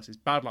Okada versus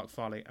Bad Luck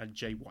Fale and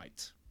Jay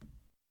White.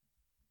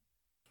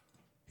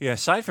 Yeah,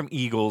 aside from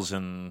Eagles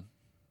and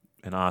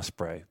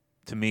Ospreay,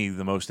 to me,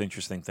 the most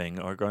interesting thing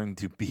are going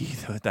to be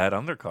that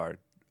undercard.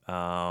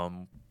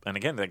 And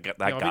again, that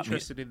got I'm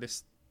interested in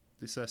this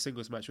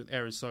singles match with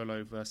Aaron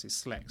Solo versus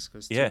Slex,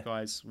 because two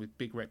guys with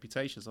big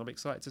reputations. I'm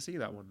excited to see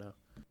that one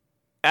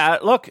now.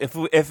 Look, if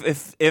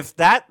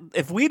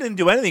we didn't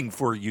do anything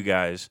for you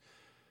guys,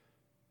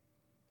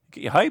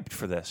 get you hyped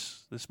for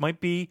this. This might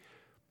be.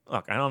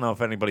 Look, I don't know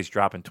if anybody's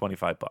dropping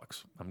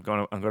 $25. I'm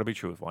gonna be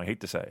truthful. I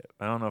hate to say it.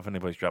 I don't know if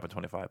anybody's dropping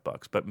 $25,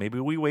 but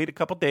maybe we wait a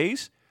couple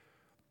days.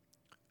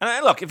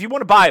 And look, if you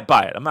want to buy it,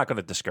 buy it. I'm not going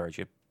to discourage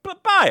you,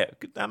 but buy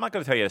it. I'm not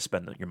going to tell you to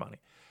spend your money.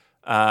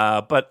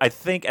 But I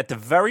think at the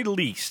very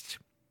least,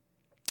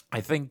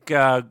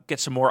 get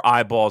some more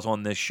eyeballs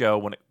on this show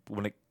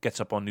when it gets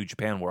up on New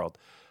Japan World.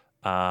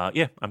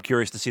 I'm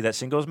curious to see that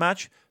singles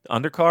match, the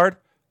undercard,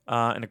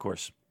 and of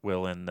course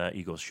Will and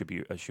Eagles should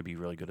be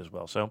really good as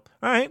well. So, all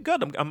right,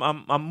 good.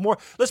 I'm more.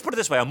 Let's put it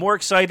this way: I'm more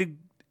excited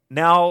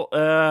now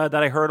that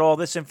I heard all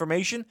this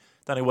information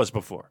than I was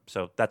before.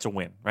 So that's a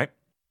win, right?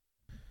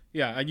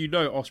 Yeah, and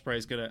Ospreay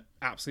is going to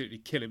absolutely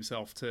kill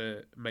himself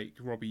to make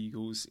Robbie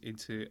Eagles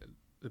into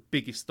the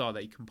biggest star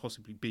that he can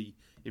possibly be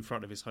in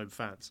front of his home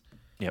fans.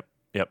 Yep.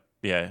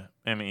 Yeah.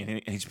 I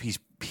mean,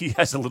 he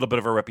has a little bit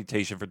of a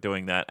reputation for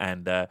doing that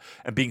and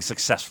being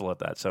successful at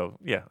that. So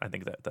yeah, I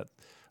think that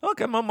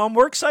look, I'm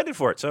more excited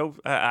for it. So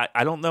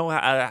I don't know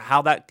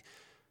how that,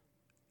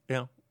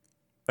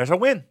 there's a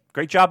win.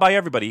 Great job by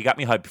everybody. You got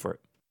me hyped for it.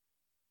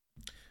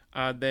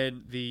 And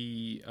then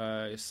the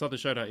Southern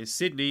Showdown is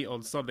Sydney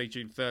on Sunday,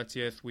 June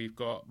 30th. We've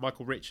got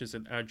Michael Richards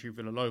and Andrew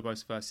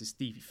Villalobos versus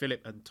Stevie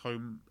Phillip and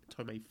Tome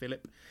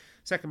Phillip.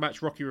 Second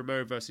match, Rocky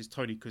Romero versus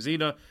Tony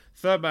Kozina.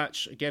 Third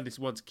match, again, this is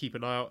one to keep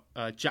an eye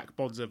out, Jack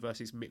Bonza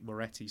versus Mick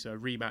Moretti. So a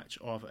rematch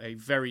of a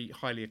very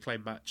highly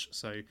acclaimed match.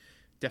 So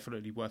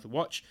definitely worth a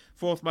watch.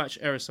 Fourth match,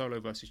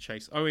 Aerosolo versus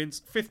Chase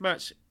Owens. Fifth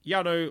match,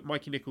 Yano,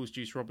 Mikey Nichols,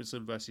 Juice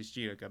Robinson versus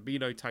Gino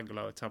Gambino,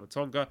 Tangaloa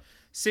Tamatonga.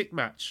 Sixth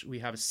match, we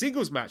have a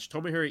singles match,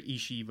 Tomohiro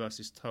Ishii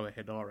versus Toa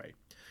Henare.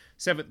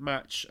 Seventh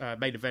match,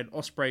 main event,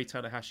 Ospreay,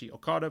 Tanahashi,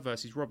 Okada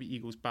versus Robbie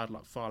Eagles, Bad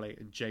Luck Fale,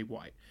 and Jay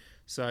White.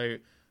 So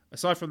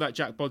aside from that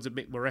Jack Bonds and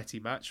Mick Moretti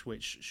match,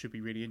 which should be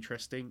really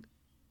interesting,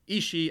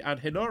 Ishii and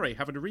Henare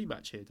having a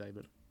rematch here,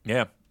 Damon.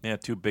 Yeah,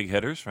 two big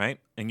hitters, right?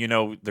 And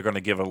they're going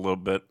to give a little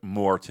bit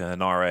more to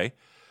Henare,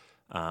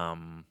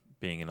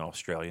 being in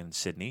Australia and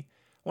Sydney.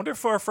 I wonder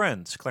if our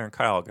friends Claire and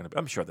Kyle are going to.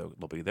 I'm sure they'll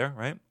be there,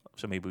 right?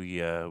 So maybe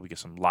we get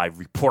some live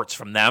reports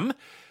from them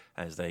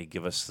as they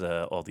give us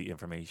all the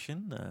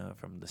information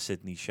from the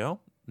Sydney show.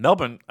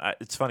 Melbourne,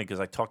 it's funny because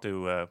I talked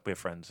to we have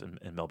friends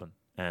in Melbourne,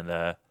 and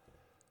our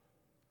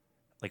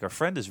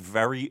friend is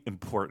very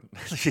important.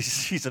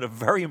 she's a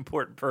very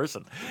important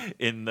person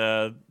in.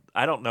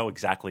 I don't know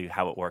exactly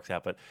how it works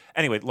out, but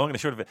anyway, long and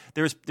short of it,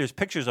 there's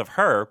pictures of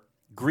her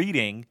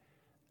greeting.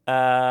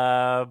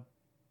 Who's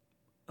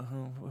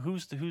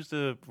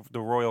the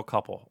royal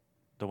couple,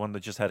 the one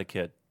that just had a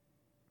kid?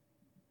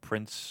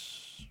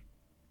 Prince.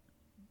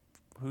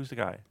 Who's the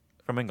guy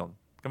from England?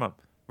 Come on,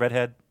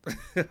 redhead.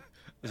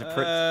 Is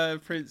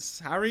it Prince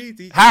Harry?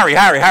 Harry.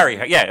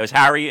 Yeah, it was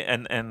Harry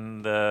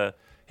and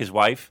his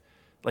wife.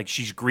 Like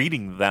she's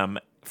greeting them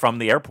from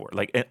the airport,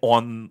 like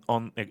on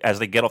as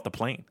they get off the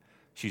plane.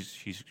 She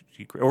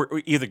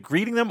or either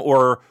greeting them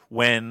or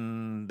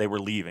when they were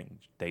leaving,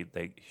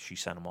 she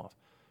sent them off.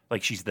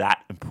 Like she's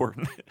that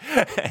important,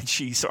 and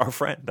she's our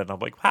friend. And I'm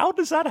like, how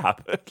does that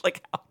happen?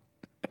 Like,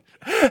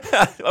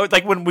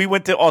 like when we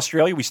went to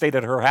Australia, we stayed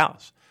at her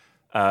house.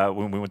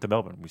 When we went to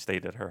Melbourne, we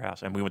stayed at her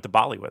house, and we went to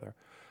Bali with her.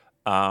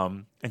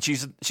 And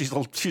she's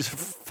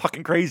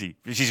fucking crazy.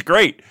 She's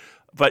great,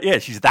 but yeah,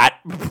 she's that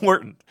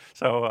important.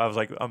 So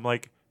I'm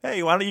like,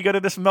 hey, why don't you go to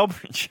this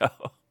Melbourne show?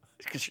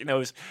 Because she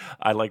knows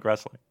I like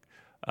wrestling.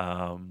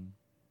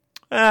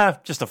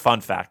 Just a fun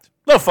fact.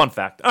 Little fun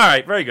fact. All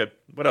right, very good.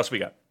 What else we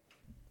got?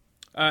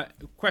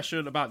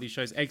 Question about these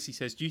shows. Eggsy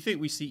says, do you think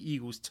we see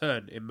Eagles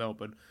turn in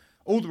Melbourne?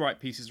 All the right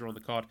pieces are on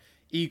the card.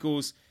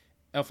 Eagles,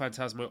 El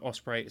Phantasmo,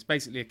 Ospreay. It's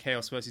basically a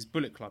Chaos versus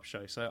Bullet Club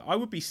show. So I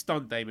would be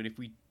stunned, Damon, if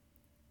we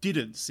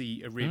didn't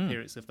see a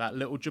reappearance of that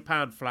little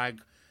Japan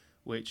flag,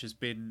 which has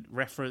been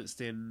referenced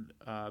in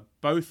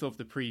both of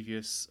the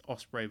previous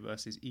Ospreay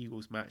versus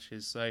Eagles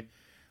matches. So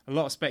a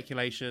lot of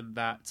speculation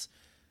that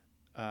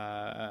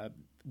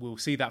we'll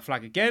see that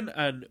flag again,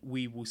 and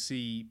we will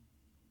see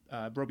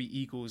Robbie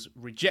Eagles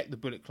reject the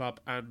Bullet Club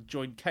and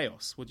join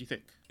Chaos. What do you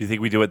think? Do you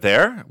think we do it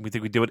there? We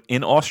think we do it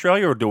in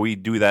Australia, or do we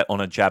do that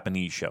on a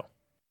Japanese show?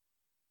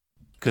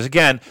 Because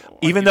again,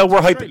 even though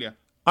we're hyping,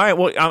 all right.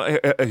 Well,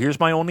 here's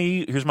my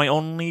only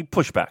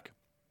pushback.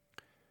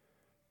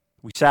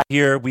 We sat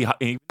here, we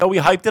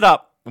hyped it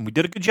up, and we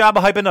did a good job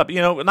of hyping up.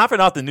 Not for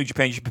nothing, New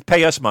Japan, you should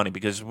pay us money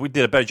because we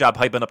did a better job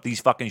hyping up these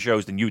fucking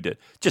shows than you did.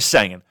 Just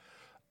saying.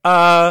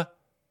 Not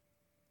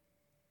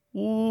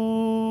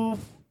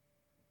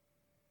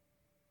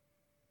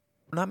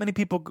many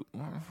people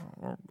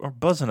are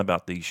buzzing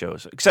about these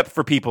shows, except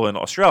for people in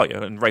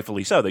Australia, and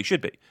rightfully so. They should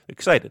be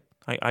excited.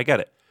 I get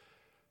it.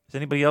 Does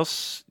anybody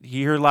else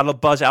hear a lot of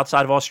buzz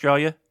outside of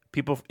Australia?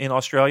 People in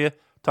Australia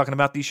talking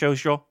about these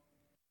shows, Joel?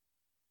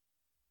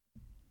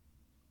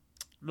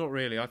 Not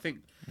really. I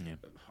think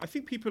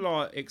people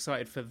are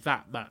excited for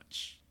that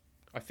match.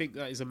 I think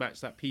that is a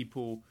match that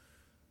people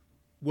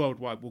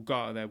worldwide will go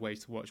out of their way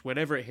to watch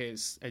whenever it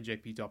hits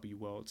NJPW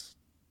Worlds,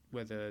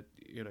 whether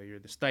you're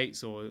in the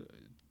States or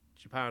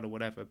Japan or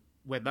whatever.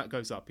 When that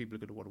goes up, people are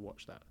going to want to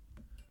watch that.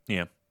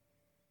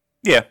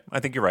 Yeah,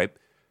 I think you're right.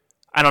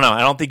 I don't know. I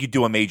don't think you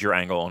do a major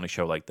angle on a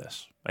show like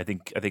this. I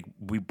think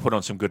we put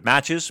on some good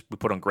matches. We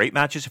put on great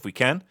matches if we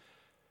can.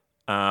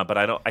 But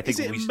I don't. I think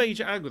is it a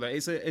major angle though?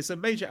 It's a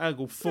major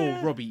angle for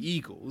Robbie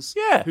Eagles,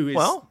 who is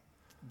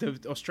the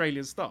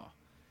Australian star.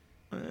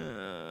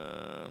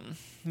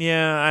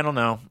 Yeah, I don't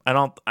know.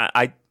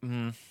 I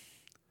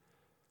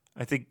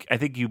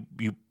think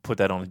you put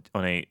that on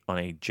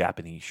a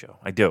Japanese show.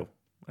 I do.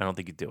 I don't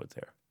think you do it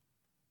there.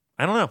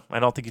 I don't know. I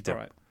don't think you do. All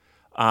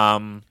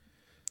right.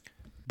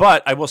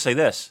 But I will say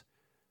this,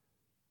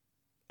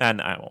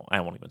 and I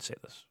won't even say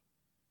this.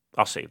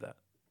 I'll save that.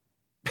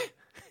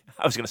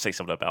 I was going to say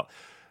something about.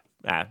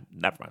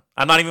 Never mind.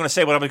 I'm not even going to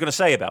say what I was going to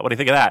say about. What do you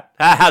think of that?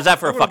 How's that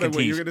for a fucking What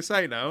tease? you're going to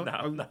say now? No,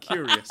 I'm no.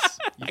 curious.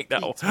 You I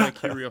know. piqued my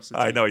curiosity.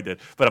 I know he did,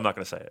 but I'm not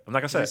going to say it. I'm not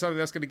going to Is say it it. something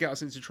that's going to get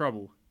us into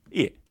trouble?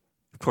 Yeah,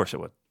 of course it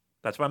would.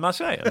 That's why I'm not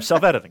saying it. I'm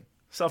self-editing.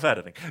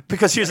 Self-editing.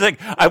 Because here's the thing.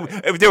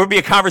 If there would be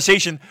a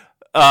conversation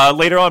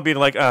later on being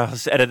like,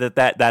 let's edit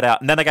that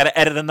out. And then I got to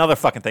edit another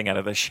fucking thing out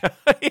of this show.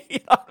 You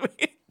know what I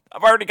mean?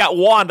 I've already got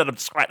one that I'm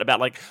scratching about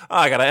like,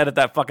 I got to edit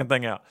that fucking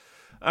thing out.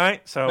 All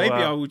right, so Maybe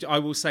I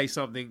will say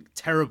something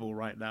terrible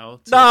right now.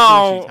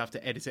 No. You'd have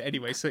to edit it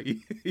anyway. So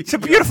it's a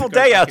beautiful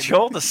day out,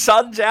 Joel. The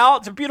sun's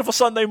out. It's a beautiful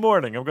Sunday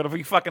morning. I'm going to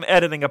be fucking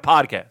editing a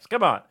podcast.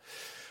 Come on.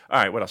 All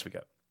right, what else we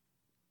got?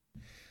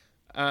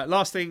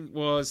 Last thing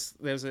was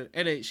there's an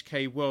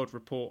NHK World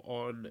Report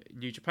on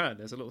New Japan.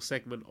 There's a little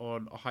segment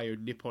on Ohio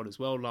Nippon as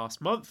well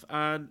last month,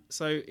 and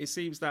so it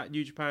seems that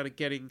New Japan are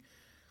getting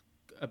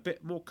a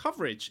bit more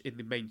coverage in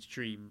the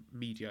mainstream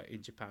media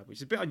in Japan, which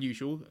is a bit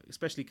unusual,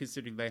 especially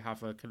considering they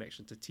have a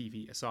connection to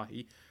TV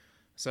Asahi.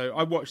 So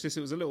I watched this.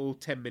 It was a little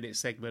 10-minute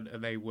segment,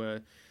 and they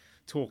were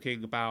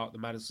talking about the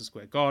Madison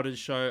Square Garden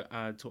show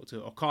and talked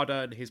to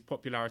Okada and his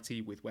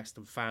popularity with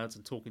Western fans,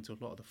 and talking to a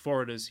lot of the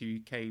foreigners who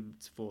came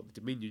for the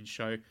Dominion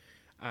show,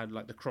 and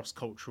like the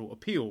cross-cultural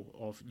appeal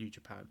of New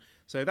Japan.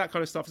 So that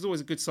kind of stuff is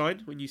always a good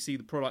sign when you see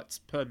the products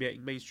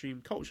permeating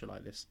mainstream culture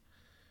like this.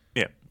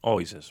 Yeah,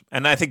 always is.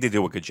 And I think they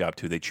do a good job,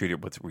 too. They treat it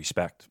with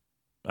respect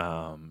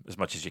as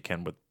much as you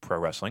can with pro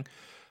wrestling.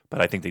 But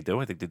I think they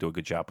do. I think they do a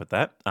good job with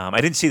that.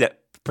 I didn't see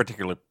that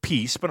particular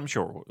piece, but I'm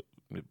sure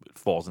it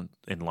falls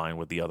in line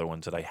with the other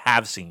ones that I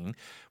have seen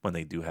when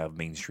they do have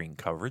mainstream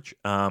coverage.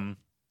 Again,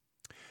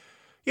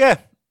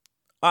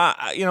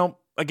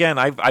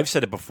 I've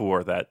said it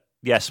before that,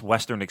 yes,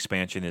 Western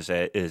expansion is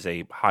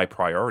a high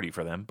priority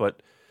for them.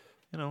 But,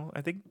 I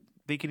think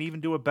they can even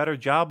do a better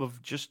job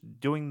of just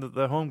doing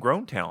the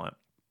homegrown talent.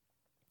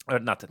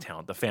 Not the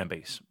talent, the fan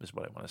base is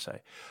what I want to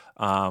say.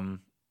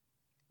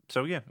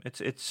 So yeah,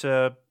 it's.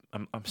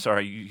 I'm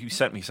sorry, you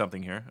sent me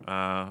something here.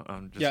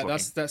 I'm just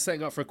looking. That's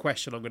setting up for a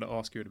question I'm going to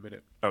ask you in a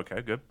minute.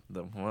 Okay, good.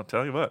 Then I'll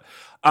tell you what.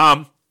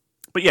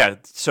 But yeah,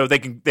 so they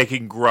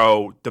can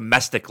grow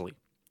domestically,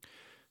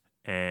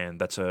 and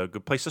that's a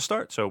good place to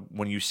start. So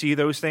when you see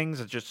those things,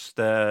 it just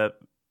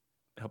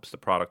helps the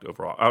product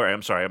overall. All right,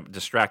 I'm sorry, I'm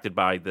distracted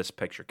by this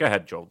picture. Go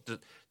ahead, Joel.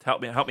 Just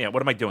help me out.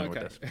 What am I doing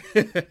with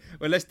this?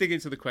 Well, let's dig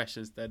into the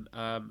questions then.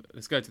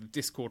 Let's go to the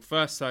Discord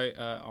first. So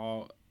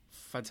our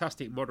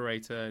fantastic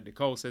moderator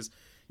Nicole says,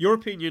 your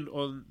opinion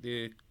on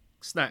the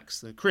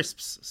snacks, the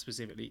crisps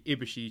specifically,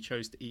 Ibushi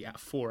chose to eat at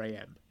 4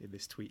 a.m. in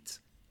this tweet.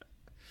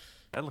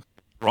 That looks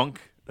drunk.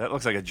 That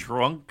looks like a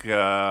drunk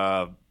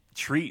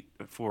treat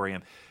at 4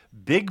 a.m.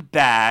 Big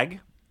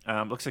bag.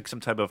 Looks like some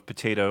type of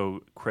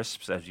potato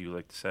crisps, as you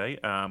like to say.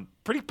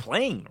 Pretty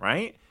plain,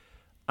 right?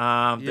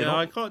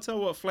 I can't tell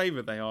what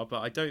flavour they are,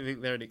 but I don't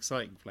think they're an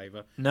exciting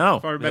flavour. No.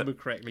 If I remember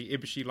correctly,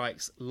 Ibushi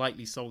likes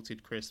lightly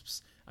salted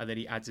crisps, and then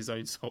he adds his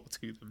own salt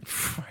to them.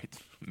 Right.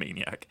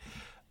 Maniac.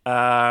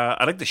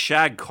 I like the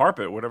shag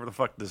carpet, whatever the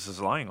fuck this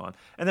is lying on.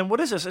 And then what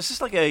is this? Is this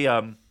like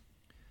a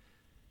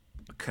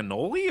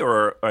cannoli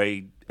or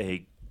a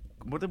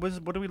what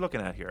are we looking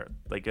at here?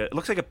 Like it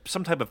looks like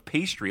some type of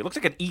pastry. It looks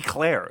like an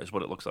eclair is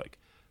what it looks like.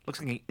 It looks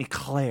like an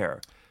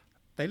eclair.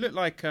 They look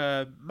like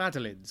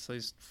madeleines,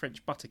 those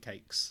French butter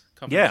cakes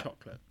covered in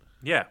chocolate.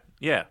 Yeah.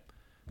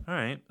 All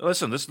right.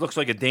 Listen, this looks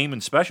like a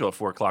Damon special at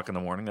 4 o'clock in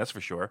the morning. That's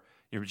for sure.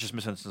 You're just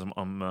missing some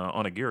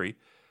onigiri.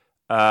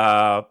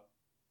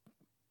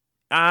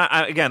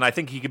 Again, I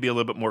think he could be a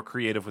little bit more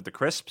creative with the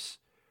crisps.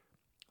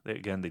 They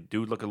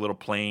do look a little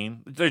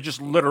plain. They're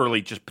just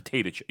literally just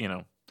potato chip,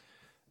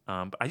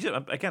 But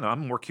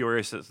I'm more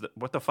curious as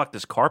what the fuck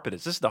this carpet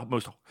is. This is the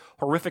most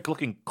horrific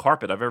looking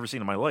carpet I've ever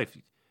seen in my life.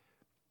 This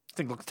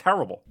thing looks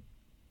terrible.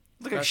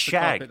 Look like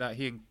shag. The carpet that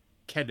he and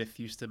Kenneth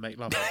used to make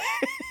love of.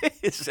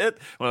 Is it?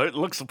 Well, it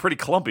looks pretty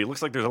clumpy. It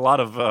looks like there's a lot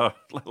of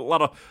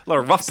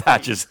rough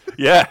patches.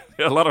 Yeah,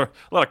 a lot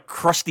of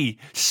crusty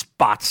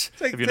spots.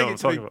 If you know what I'm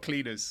talking about.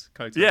 Cleaners,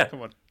 Koto. Yeah.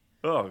 Come on.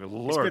 Oh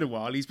Lord. It's been a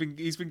while. He's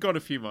been gone a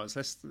few months.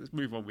 Let's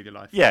move on with your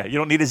life. Yeah, you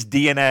don't need his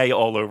DNA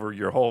all over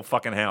your whole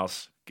fucking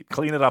house.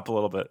 Clean it up a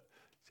little bit.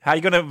 How are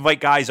you going to invite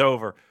guys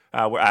over?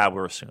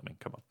 We're assuming.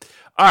 Come on.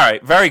 All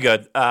right, very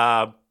good.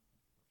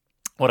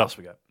 What else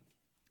we got?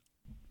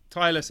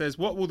 Tyler says,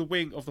 what will the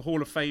wing of the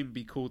Hall of Fame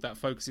be called that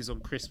focuses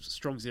on crisps,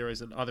 strong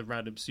zeros, and other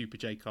random Super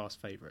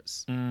J-Cast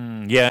favourites?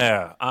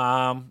 Yeah.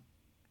 How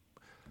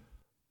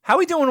are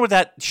we doing with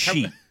that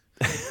sheet?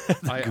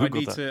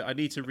 I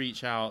need to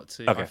reach out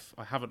to... Okay.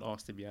 I haven't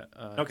asked him yet.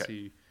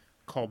 To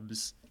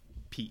Comms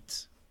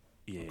Pete.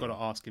 Yeah. I've got to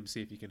ask him,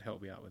 see if he can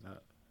help me out with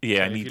that. Yeah,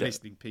 so I if need you're that.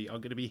 listening, Pete,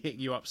 I'm going to be hitting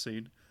you up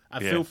soon.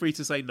 And Yeah. feel free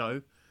to say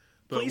no.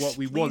 But Please, what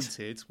we please.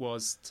 wanted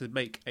was to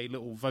make a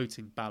little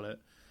voting ballot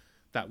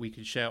that we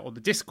can share on the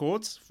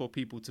Discords for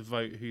people to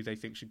vote who they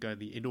think should go in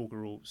the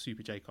inaugural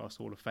Super J-Cast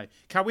Hall of Fame.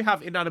 Can we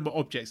have inanimate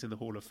objects in the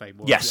Hall of Fame?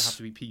 Or Yes. does it have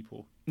to be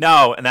people?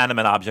 No,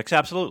 inanimate objects,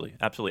 absolutely.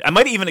 I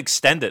might even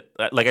extend it.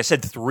 Like I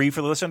said, 3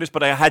 for the listeners,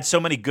 but I had so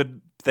many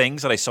good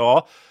things that I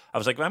saw. I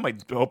was like, I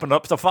might open it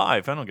up to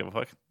 5. I don't give a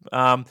fuck.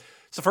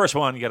 It's the first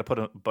one. You got to put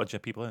a bunch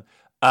of people in.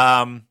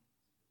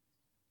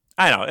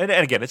 I know. And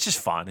again, it's just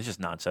fun. It's just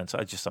nonsense.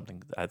 It's just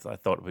something I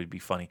thought it would be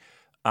funny.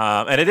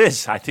 And it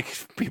is. I think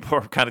people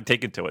are kind of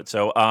taken to it.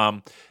 So,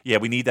 yeah,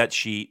 we need that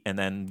sheet, and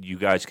then you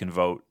guys can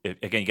vote.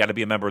 Again, you got to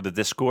be a member of the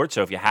Discord.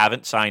 So if you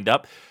haven't signed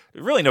up,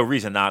 there's really no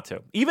reason not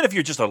to. Even if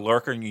you're just a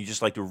lurker and you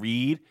just like to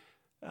read,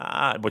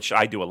 which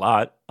I do a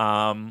lot,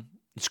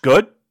 it's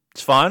good.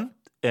 It's fun.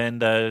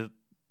 And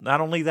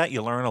not only that,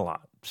 you learn a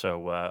lot.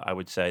 So I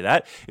would say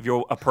that if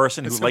you're a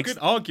person who likes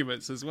good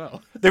arguments as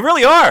well, they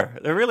really are.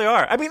 They really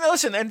are. I mean,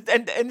 listen,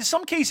 and in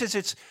some cases,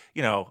 it's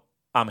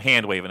I'm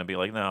hand waving and be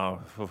like,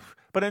 no,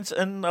 but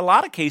in a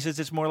lot of cases,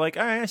 it's more like,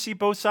 all right, I see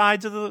both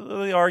sides of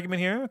the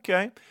argument here.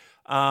 Okay,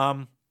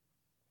 and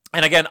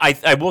again,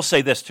 I will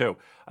say this too.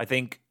 I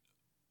think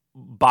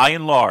by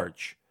and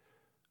large,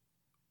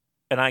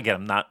 and again,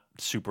 I'm not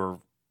super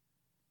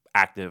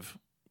active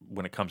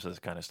when it comes to this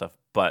kind of stuff,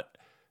 but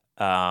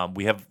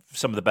we have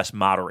some of the best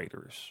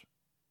moderators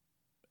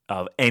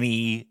of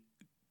any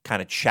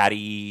kind of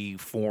chatty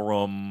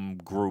forum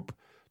group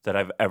that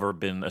I've ever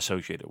been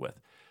associated with.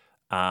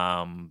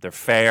 They're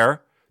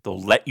fair.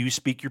 They'll let you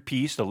speak your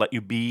piece. They'll let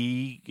you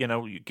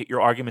you get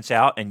your arguments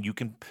out, and you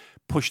can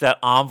push that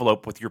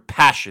envelope with your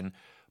passion.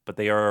 But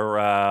they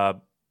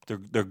are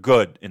they're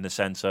good in the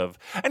sense of.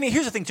 I mean,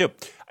 here's the thing too.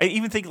 I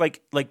even think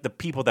like the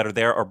people that are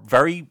there are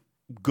very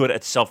good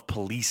at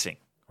self-policing.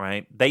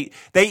 Right? They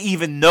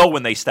even know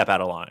when they step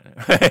out of line,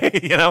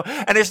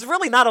 and there's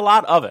really not a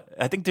lot of it.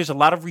 I think there's a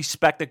lot of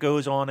respect that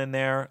goes on in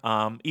there.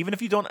 Even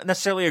if you don't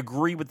necessarily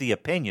agree with the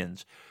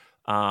opinions,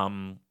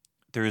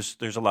 there's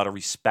a lot of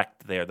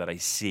respect there that I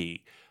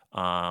see.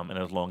 And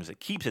as long as it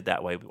keeps it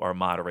that way, our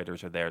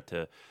moderators are there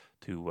to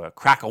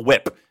crack a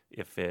whip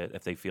if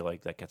they feel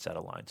like that gets out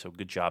of line. So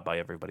good job by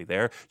everybody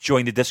there.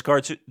 Join the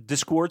Discord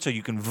so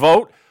you can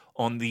vote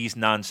on these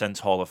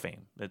nonsense Hall of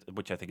Fame,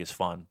 which I think is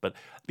fun. But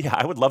yeah,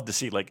 I would love to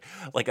see like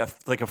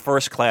a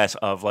first class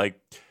of like,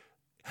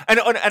 and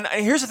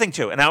here's the thing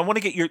too. And I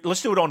want to get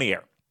let's do it on the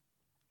air.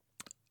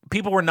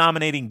 People were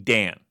nominating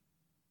Dan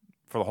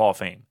for the Hall of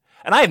Fame,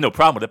 and I have no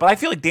problem with it. But I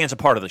feel like Dan's a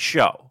part of the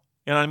show.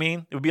 You know what I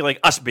mean? It would be like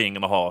us being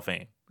in the Hall of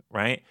Fame,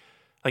 right?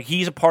 Like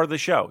he's a part of the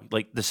show.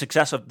 Like the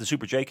success of the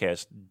Super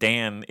J-Cast,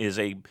 Dan is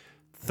a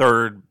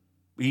third.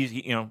 He's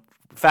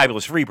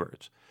fabulous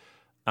Freebirds.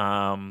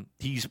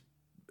 He's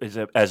is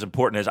as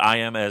important as I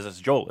am as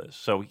Joel is.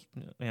 So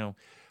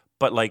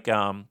but like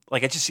I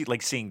just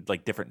seeing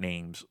like different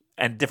names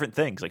and different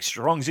things like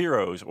Strong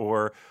Zeros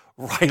or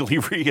Riley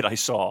Reid I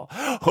saw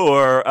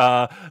or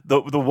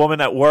the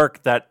woman at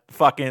work that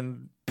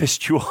fucking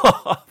pissed you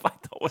off. I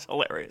thought was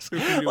hilarious.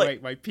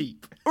 Like my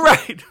peep.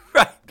 Right.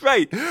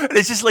 And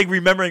it's just like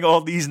remembering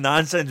all these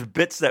nonsense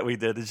bits that we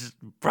did. It's just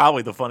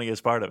probably the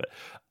funniest part of it.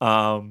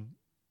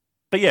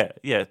 But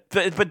yeah.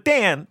 But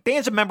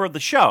Dan's a member of the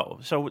show,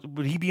 so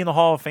would he be in the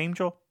Hall of Fame,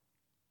 Joel?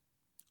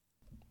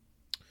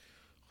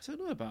 I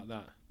don't know about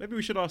that. Maybe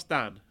we should ask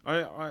Dan.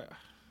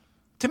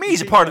 To me,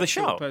 he's a part of the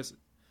show.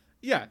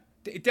 Yeah,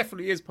 it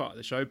definitely is part of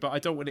the show, but I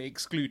don't want to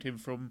exclude him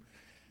from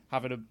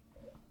having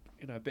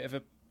a bit of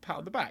a pat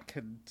on the back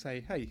and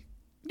say, hey,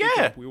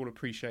 yeah, we all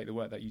appreciate the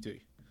work that you do.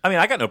 I mean,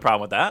 I got no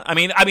problem with that. I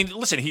mean,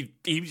 listen, he's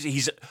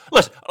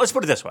listen. Let's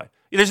put it this way: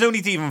 there's no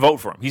need to even vote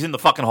for him. He's in the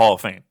fucking Hall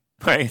of Fame.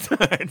 Right, you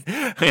know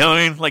what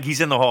I mean? Like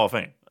he's in the Hall of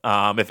Fame.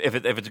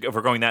 If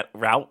we're going that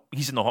route,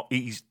 he's in the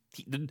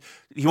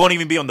he won't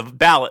even be on the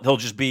ballot. We'll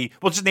just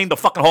name the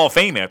fucking Hall of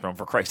Fame after him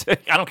for Christ's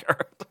sake. I don't care.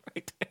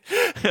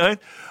 Right?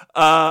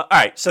 All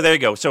right, so there you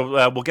go.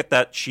 So we'll get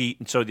that sheet,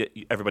 and so that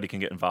everybody can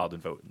get involved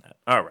and vote in that.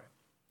 All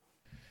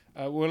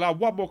right. We'll allow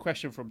one more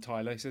question from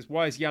Tyler. He says,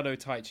 "Why is Yano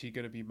Taichi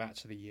going to be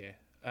match of the year?"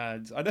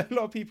 And I know a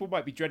lot of people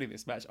might be dreading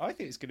this match. I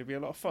think it's going to be a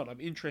lot of fun. I'm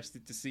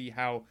interested to see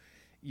how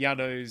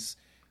Yano's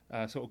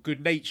sort of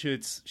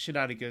good-natured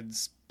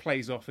shenanigans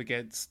plays off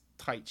against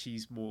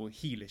Taichi's more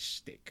heelish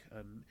stick.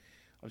 And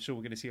I'm sure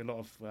we're going to see a lot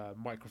of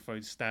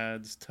microphone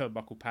stands,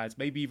 turnbuckle pads,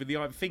 maybe even the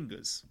iron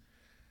fingers.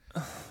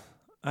 All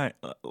right.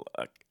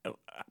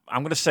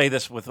 I'm going to say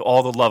this with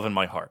all the love in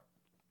my heart.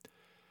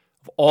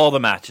 Of all the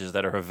matches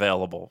that are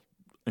available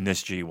in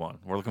this G1,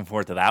 we're looking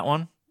forward to that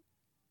one.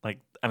 Like,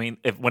 I mean,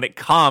 when it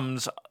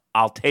comes,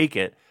 I'll take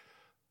it.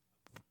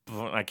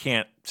 I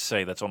can't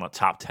say that's on a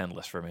top 10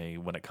 list for me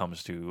when it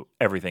comes to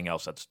everything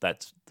else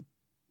that's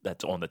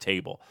on the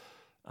table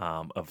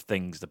of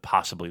things to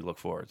possibly look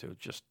forward to.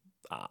 Just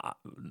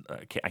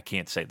I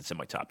can't say that's in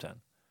my top 10.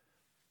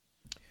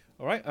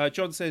 All right.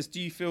 John says, do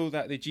you feel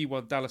that the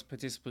G1 Dallas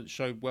participants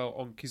showed well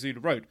on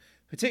Kizuna Road,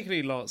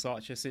 particularly Lance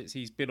Archer, since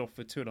he's been off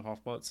for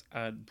 2.5 months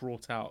and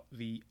brought out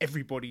the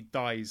everybody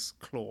dies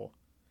claw?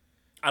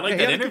 I like he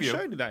that had interview. A good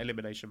showing in that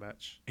elimination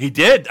match. He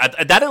did.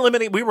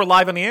 We were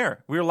live on the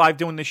air. We were live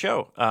doing the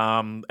show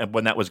and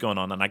when that was going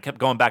on, and I kept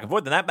going back and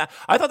forth. And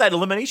I thought that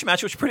elimination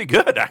match was pretty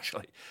good,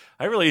 actually.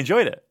 I really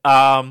enjoyed it.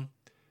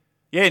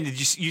 Yeah, and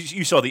did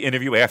you saw the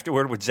interview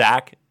afterward with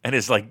Zach and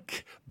his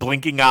like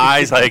blinking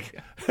eyes? Like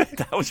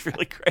that was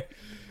really great.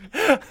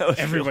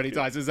 Everybody really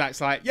dies, and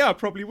Zach's like, "Yeah, I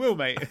probably will,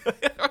 mate."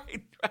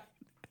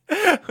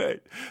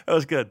 right. That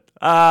was good.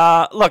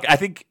 Look, I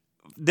think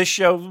this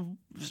show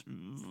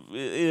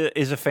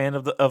is a fan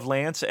of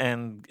Lance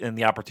and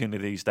the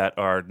opportunities that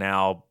are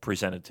now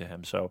presented to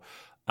him. So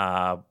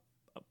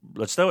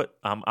let's do it.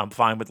 I'm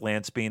fine with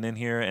Lance being in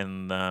here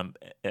and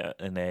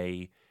in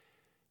a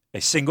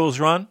singles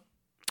run.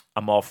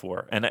 I'm all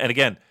for. And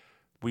again,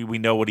 we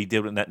know what he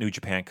did in that New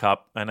Japan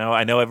Cup. I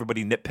know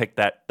everybody nitpicked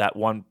that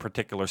one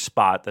particular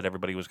spot that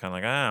everybody was kind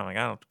of like, oh my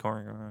god,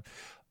 Corey.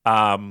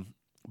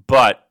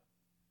 But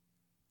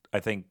I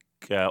think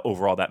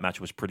overall that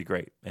match was pretty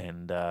great,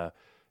 and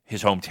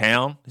his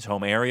hometown, his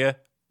home area,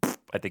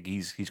 I think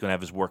he's going to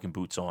have his working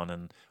boots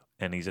on,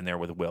 and he's in there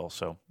with a will.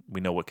 So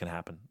we know what can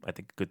happen. I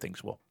think good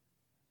things will.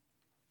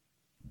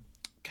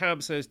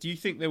 Cam says, do you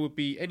think there would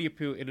be any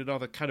appeal in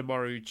another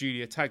Kanemaru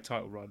Junior tag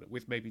title run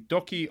with maybe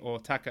Doki or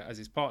Taka as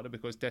his partner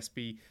because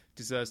Despy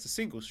deserves the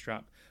singles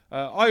strap?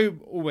 I'm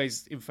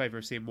always in favour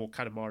of seeing more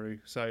Kanemaru,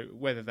 so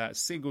whether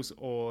that's singles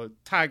or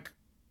tag,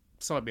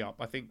 sign me up.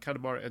 I think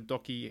Kanemaru and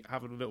Doki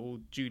having a little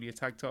junior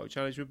tag title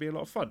challenge would be a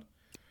lot of fun.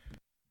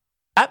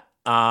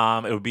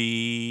 It would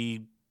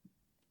be,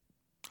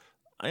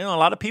 a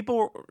lot of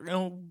people,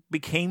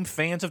 became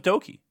fans of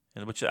Doki,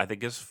 which I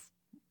think is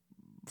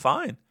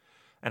fine.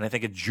 And I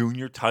think a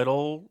junior tag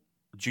title,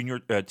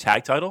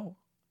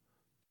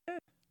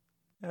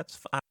 that's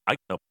fine. I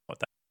know about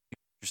that.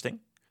 Interesting.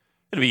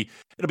 It'll be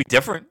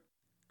different.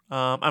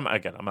 I'm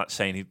not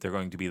saying they're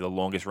going to be the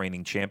longest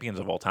reigning champions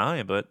of all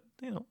time, but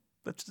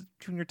that's the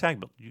junior tag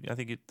belt. I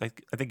think you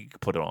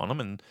could put it on them,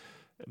 and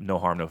no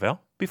harm, no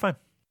foul. Be fine.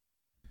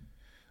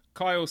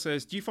 Kyle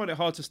says, do you find it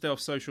hard to stay off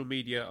social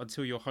media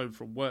until you're home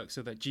from work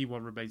so that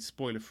G1 remains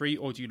spoiler-free,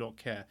 or do you not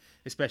care,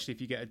 especially if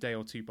you get a day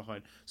or two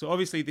behind? So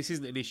obviously this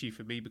isn't an issue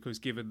for me because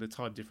given the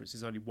time difference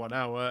is only 1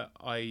 hour,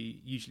 I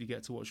usually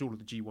get to watch all of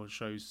the G1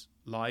 shows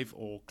live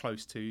or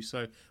close to.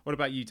 So what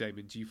about you,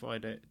 Damon? Do you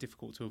find it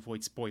difficult to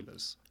avoid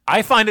spoilers?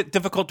 I find it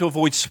difficult to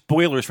avoid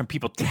spoilers from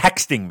people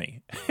texting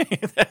me.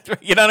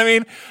 You know what I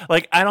mean?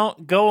 Like, I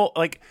don't go,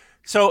 like,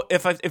 so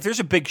if there's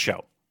a big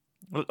show,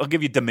 I'll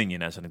give you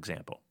Dominion as an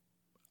example.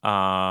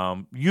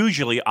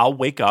 Usually I'll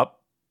wake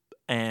up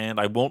and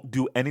I won't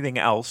do anything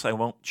else. I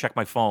won't check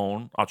my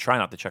phone. I'll try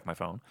not to check my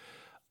phone.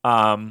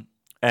 And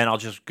I'll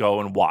just go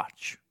and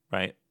watch,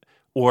 right?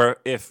 Or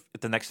if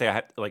the next day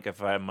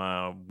if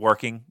I'm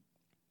working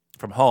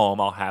from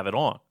home, I'll have it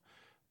on.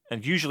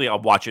 And usually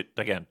I'll watch it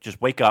again. Just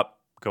wake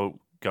up, go.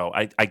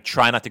 I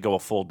try not to go a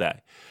full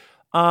day.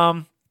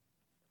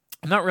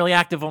 I'm not really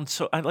active on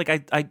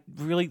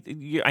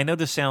I know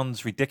this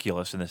sounds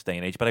ridiculous in this day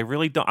and age, but I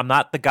really don't. I'm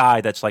not the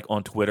guy that's like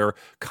on Twitter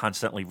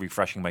constantly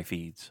refreshing my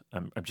feeds.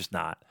 I'm just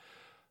not.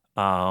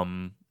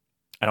 I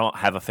don't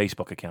have a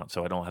Facebook account,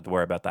 so I don't have to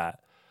worry about that.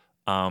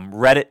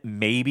 Reddit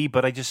maybe,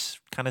 but I just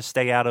kind of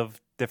stay out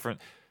of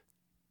different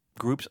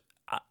groups.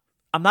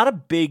 I'm not a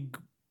big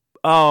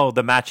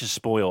the match is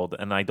spoiled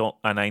and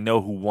I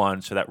know who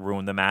won, so that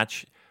ruined the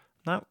match.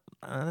 That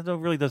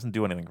really doesn't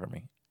do anything for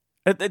me.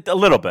 A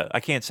little bit. I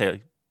can't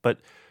say, but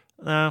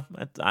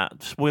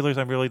spoilers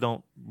I really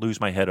don't lose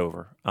my head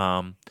over.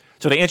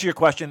 So to answer your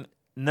question,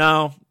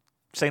 no,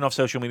 staying off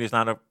social media is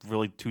not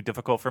really too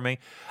difficult for me.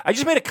 I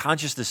just made a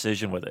conscious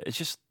decision with it. It's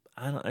just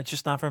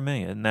not for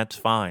me, and that's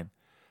fine.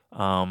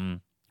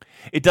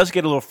 It does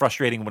get a little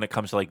frustrating when it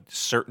comes to like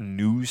certain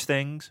news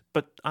things,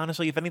 but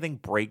honestly, if anything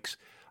breaks,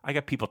 I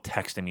got people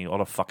texting me all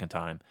the fucking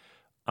time.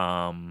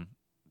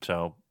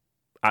 So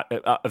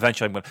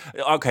eventually I'm going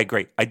to, okay,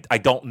 great. I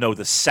don't know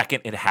the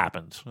second it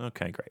happens.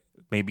 Okay, great.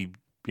 Maybe,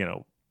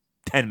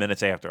 10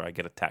 minutes after I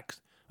get a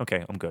text.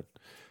 Okay, I'm good.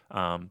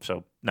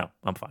 So, no,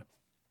 I'm fine.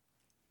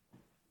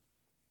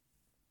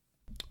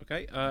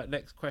 Okay,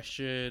 next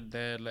question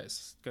then.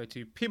 Let's go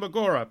to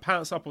Pimagora.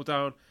 Pants up or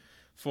down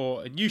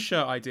for a new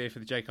shirt idea for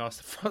the J-Cast.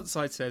 The front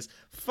side says,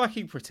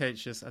 fucking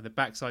pretentious, and the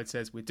back side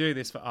says, we're doing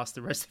this for us.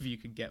 The rest of you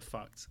can get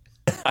fucked.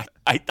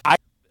 I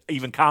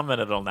even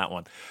commented on that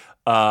one.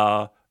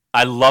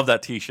 I love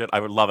that T-shirt.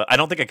 I would love it. I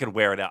don't think I could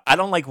wear it out. I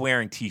don't like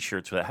wearing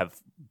T-shirts that have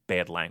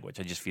bad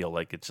language. I just feel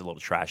like it's a little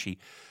trashy.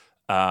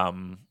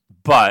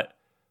 But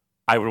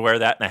I would wear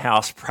that in the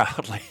house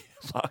proudly.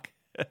 Fuck.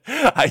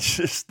 I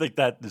just think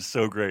that is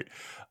so great.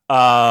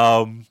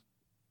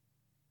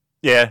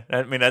 Yeah,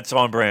 I mean, that's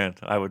on brand.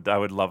 I would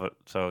love it.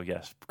 So,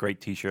 yes, great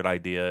T-shirt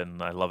idea,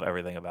 and I love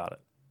everything about it.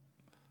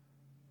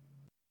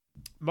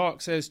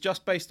 Mark says,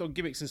 just based on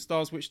gimmicks and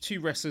styles, which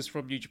two wrestlers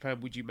from New Japan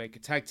would you make a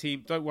tag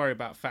team? Don't worry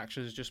about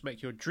factions. Just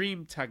make your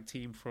dream tag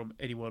team from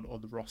anyone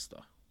on the roster.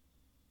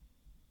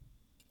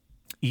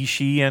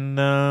 Ishii and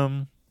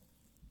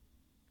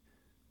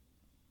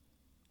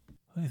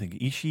what do you think?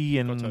 Ishii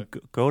and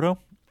Goto?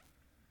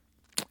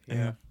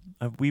 Yeah.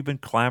 We've been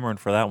clamoring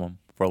for that one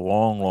for a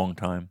long, long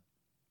time.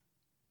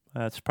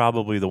 That's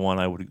probably the one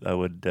I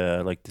would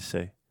like to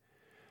see.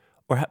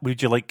 Or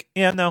would you like?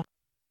 Yeah, no.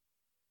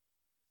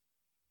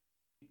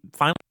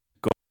 Finally,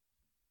 go.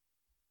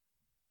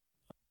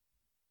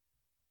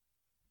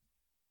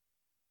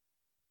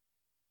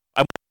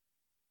 I,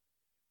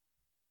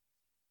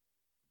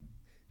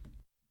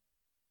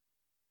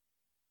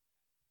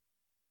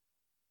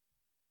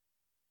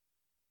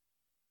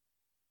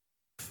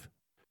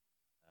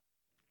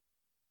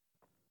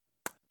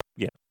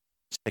 yeah,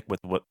 stick with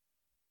what.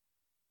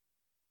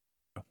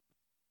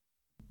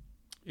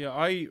 Yeah,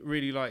 I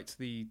really liked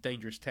the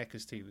Dangerous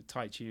Tekkers team, the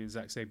Taichi and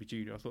Zack Sabre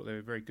Jr. I thought they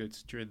were very good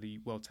during the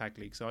World Tag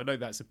League. So I know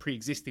that's a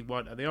pre-existing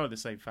one, and they are in the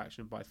same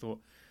faction, but I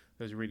thought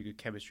there was a really good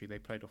chemistry. They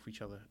played off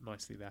each other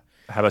nicely there.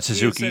 How about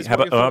Suzuki?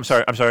 I'm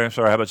sorry.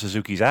 How about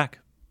Suzuki Zack?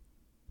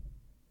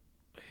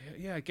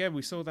 Yeah, again,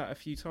 we saw that a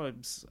few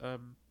times.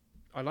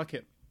 I like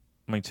it.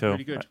 Me too.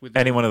 Really good. With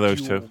any one of those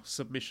two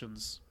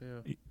submissions.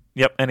 Yeah.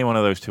 Yep, any one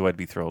of those two I'd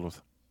be thrilled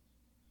with.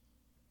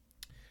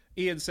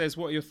 Ian says,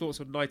 what are your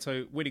thoughts on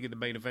Naito winning in the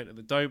main event at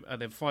the Dome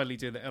and then finally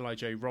doing the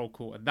LIJ roll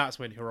call, and that's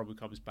when Hiromu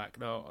comes back?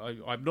 Now,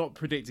 I'm not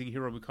predicting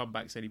Hiromu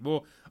comebacks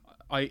anymore.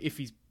 If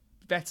he's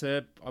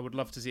better, I would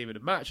love to see him in a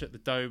match at the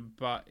Dome,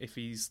 but if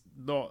he's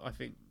not, I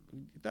think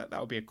that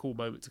would be a cool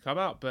moment to come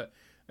out. But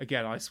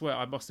again, I swear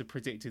I must have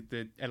predicted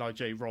the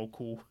LIJ roll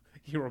call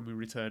Hiromu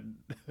return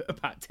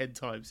about 10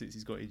 times since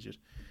he's got injured.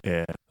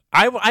 Yeah.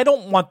 I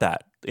don't want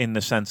that, in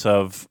the sense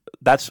of,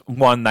 that's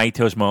one,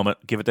 Naito's moment,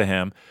 give it to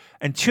him.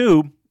 And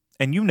two,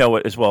 and you know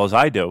it as well as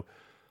I do,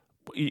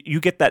 you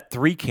get that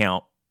 3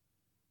 count,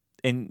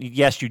 and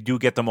yes, you do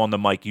get them on the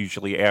mic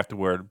usually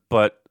afterward,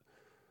 but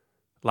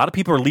a lot of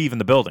people are leaving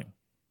the building,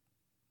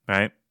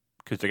 right?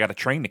 Because they got a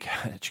train to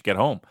get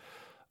home.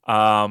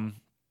 So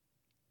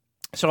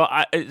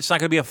it's not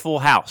going to be a full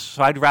house.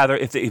 So I'd rather,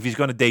 if he's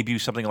going to debut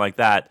something like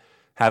that,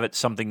 have it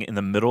something in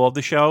the middle of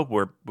the show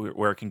where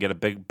it can get a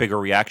bigger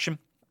reaction.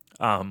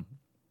 But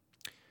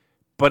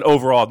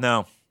overall,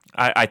 no.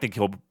 I think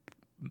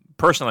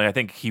I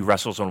think he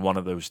wrestles on one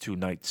of those 2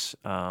 nights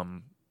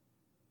in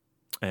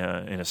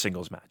a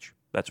singles match.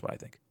 That's what I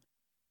think.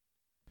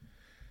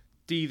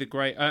 D the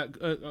Great.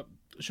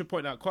 Should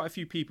point out quite a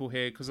few people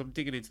here, because I'm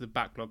digging into the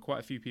backlog. Quite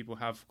a few people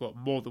have got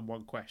more than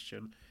one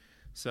question.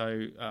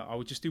 So I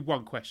will just do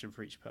one question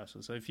for each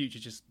person. So in future,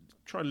 just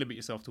try and limit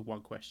yourself to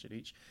one question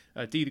each.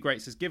 D the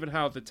Great says, given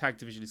how the tag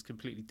division is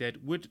completely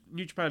dead, would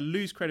New Japan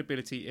lose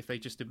credibility if they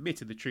just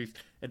admitted the truth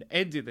and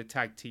ended the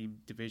tag team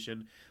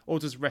division? Or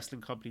does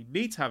Wrestling Company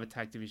need to have a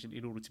tag division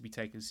in order to be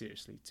taken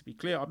seriously? To be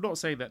clear, I'm not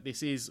saying that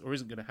this is or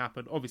isn't going to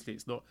happen. Obviously,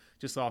 it's not,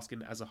 just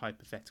asking as a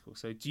hypothetical.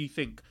 So do you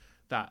think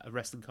that a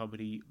Wrestling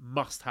Company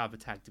must have a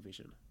tag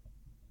division?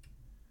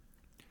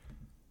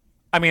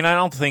 I mean, I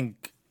don't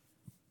think...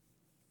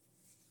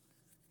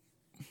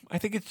 I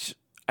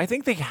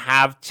think they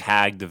have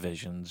tag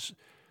divisions.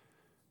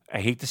 I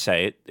hate to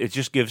say it. It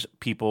just gives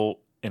people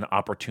an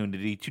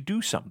opportunity to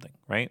do something,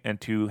 right? And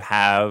to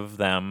have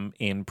them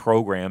in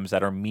programs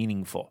that are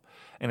meaningful.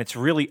 And it's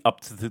really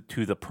up to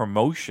the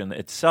promotion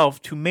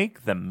itself to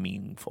make them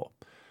meaningful.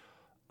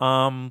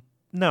 No.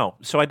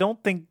 So I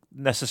don't think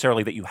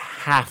necessarily that you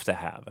have to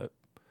have it.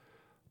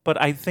 But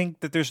I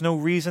think that there's no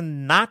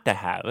reason not to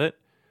have it.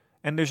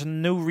 And there's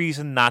no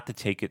reason not to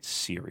take it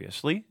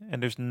seriously,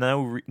 and there's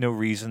no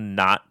reason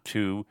not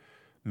to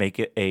make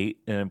it an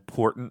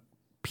important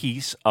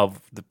piece of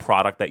the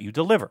product that you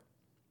deliver.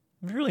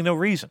 There's really no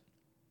reason.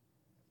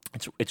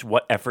 It's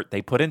what effort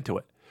they put into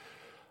it.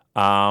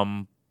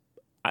 I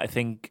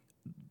think,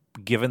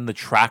 given the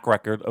track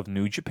record of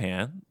New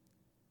Japan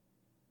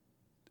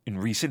in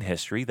recent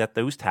history, that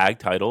those tag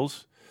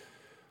titles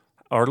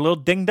are a little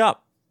dinged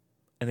up,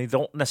 and they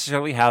don't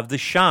necessarily have the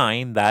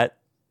shine that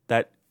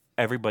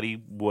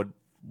everybody would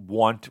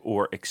want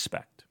or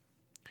expect.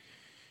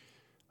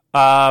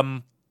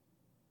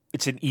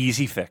 It's an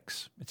easy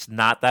fix. It's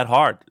not that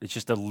hard. It's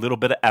just a little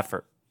bit of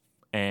effort.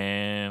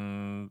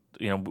 And,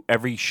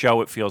 every show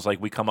it feels like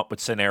we come up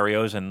with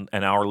scenarios and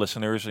our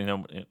listeners,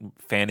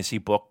 fantasy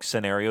book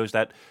scenarios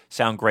that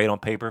sound great on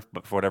paper,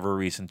 but for whatever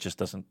reason just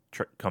doesn't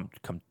come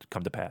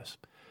to pass.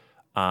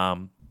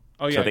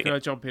 Oh yeah, can I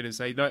jump in and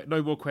say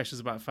no more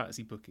questions about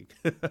fantasy booking?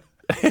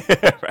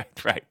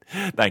 Right.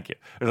 Thank you.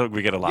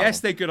 We get a lot. Yes,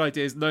 they're good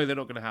ideas. No, they're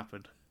not going to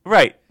happen.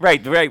 Right.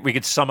 We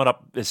could sum it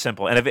up as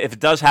simple. And if it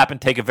does happen,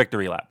 take a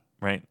victory lap.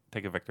 Right.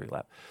 Take a victory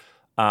lap.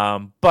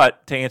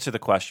 But to answer the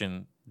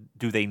question,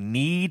 do they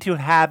need to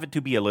have it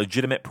to be a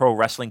legitimate pro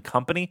wrestling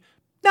company?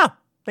 No,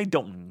 they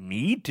don't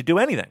need to do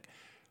anything.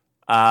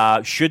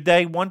 Should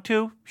they want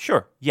to?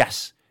 Sure.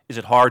 Yes. Is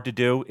it hard to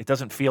do? It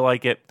doesn't feel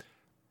like it.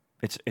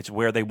 It's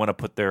where they want to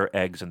put their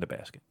eggs in the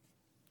basket.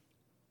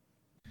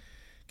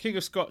 King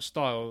of Scotch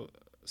Style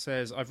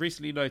says, I've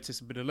recently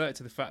noticed and been alerted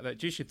to the fact that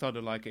Jushin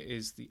Thunder Liger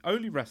is the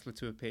only wrestler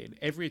to appear in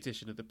every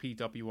edition of the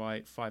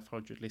PWI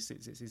 500 list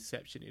since its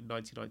inception in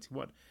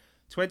 1991.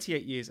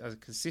 28 years as a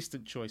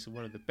consistent choice and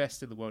one of the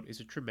best in the world is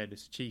a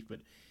tremendous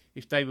achievement.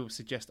 If Damon would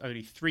suggest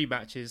only 3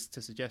 matches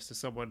to suggest to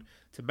someone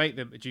to make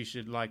them a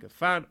Jushin Liger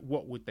fan,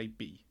 what would they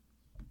be?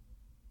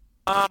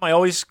 I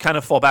always kind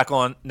of fall back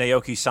on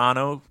Naoki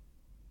Sano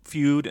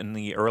feud in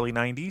the early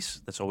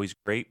 90s. That's always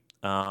great.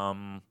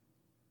 There's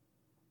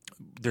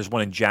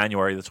one in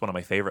January that's one of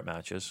my favorite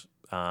matches.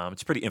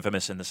 It's pretty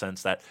infamous in the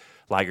sense that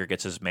Liger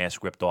gets his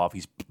mask ripped off.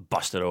 He's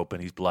busted open.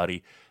 He's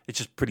bloody. It's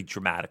just pretty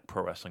dramatic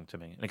pro wrestling to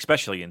me, and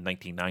especially in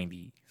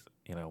 1990,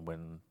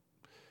 when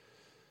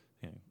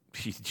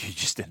you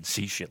just didn't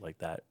see shit like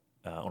that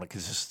on a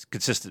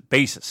consistent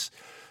basis.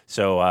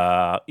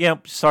 So,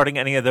 starting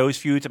any of those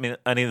feuds, I mean,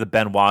 any of the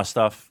Benoit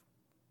stuff,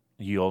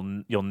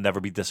 you'll never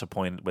be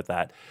disappointed with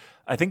that.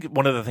 I think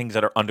one of the things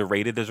that are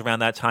underrated is around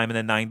that time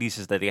in the 90s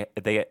is that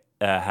they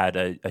had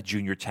a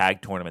junior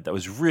tag tournament that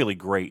was really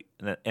great.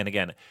 And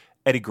again,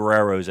 Eddie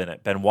Guerrero's in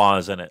it,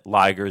 Benoit's in it,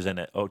 Liger's in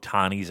it,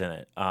 Otani's in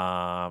it.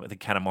 I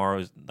think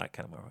Kanemaru's, not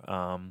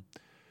Kanemaru.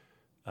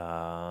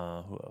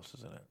 Who else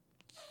is in it?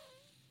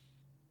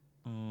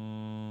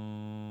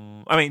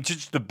 I mean,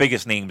 just the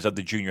biggest names of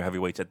the junior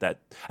heavyweights at that.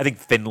 I think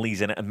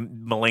Finley's in it,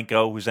 and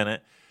Malenko was in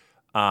it.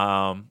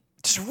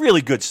 Just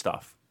really good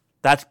stuff.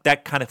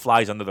 That kind of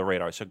flies under the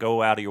radar, so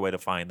go out of your way to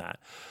find that.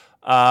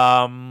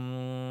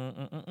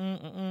 I'm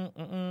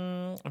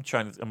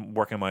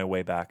working my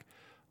way back.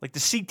 Like the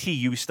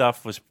CTU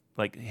stuff was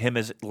like him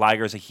as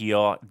Liger as a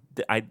heel.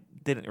 I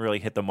didn't really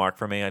hit the mark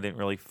for me. I didn't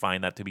really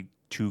find that to be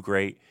too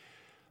great.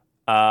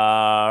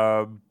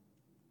 I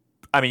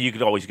mean, you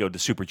could always go to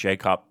Super J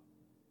Cup.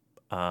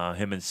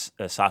 Him and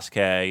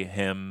Sasuke,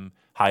 him,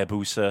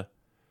 Hayabusa.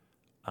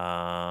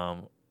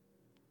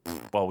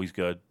 Always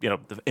good. The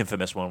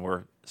infamous one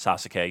where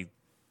Sasuke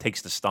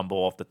takes the stumble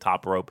off the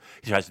top rope.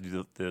 He tries to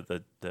do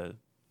the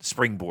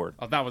springboard.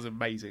 Oh, that was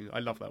amazing. I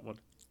love that one.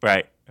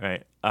 Right.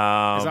 Is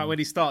that when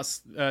he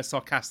starts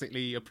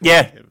sarcastically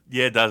applauding him?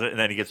 Yeah, it does it, and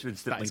then he gets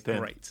instantly pinned.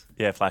 Great.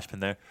 Yeah, flash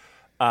pin there.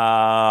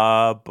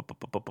 I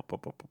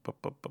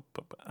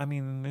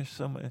mean, there's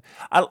so many.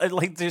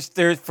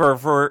 There's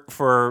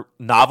for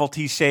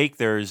novelty's sake.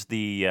 There's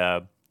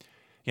the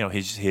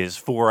his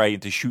foray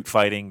into shoot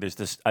fighting. There's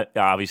this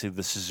obviously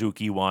the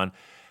Suzuki one,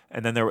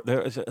 and then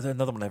there's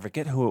another one. I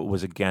forget who it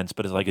was against,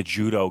 but it's like a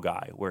judo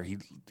guy where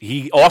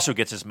he also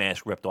gets his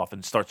mask ripped off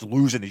and starts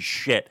losing his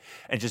shit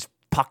and just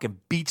fucking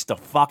beats the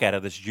fuck out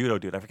of this judo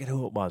dude. I forget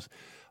who it was.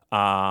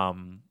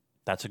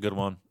 That's a good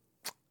one.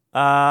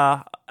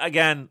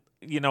 Again,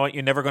 you know what?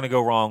 You're never going to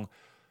go wrong.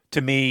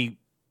 To me,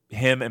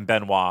 him and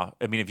Benoit.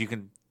 I mean, if you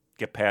can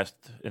get past,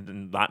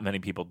 and not many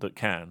people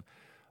can,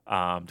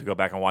 to go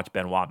back and watch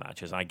Benoit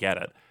matches, I get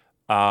it.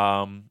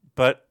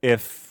 But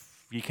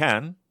if you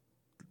can,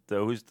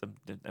 those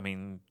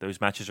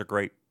matches are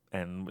great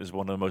and is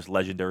one of the most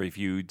legendary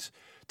feuds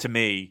to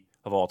me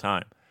of all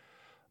time,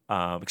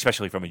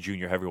 especially from a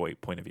junior heavyweight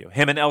point of view.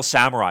 Him and El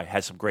Samurai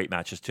had some great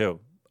matches too.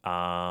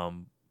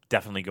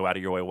 Definitely go out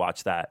of your way to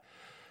watch that.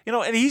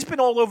 And he's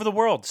been all over the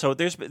world. So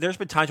there's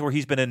been times where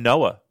he's been in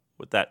Noah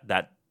with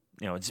that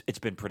it's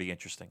been pretty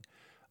interesting.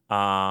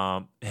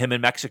 Him in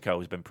Mexico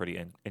has been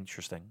pretty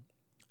interesting.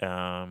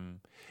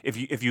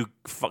 If you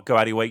go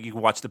out of your way, you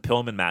can watch the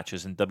Pillman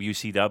matches in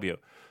WCW.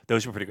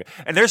 Those were pretty great.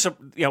 And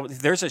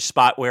there's a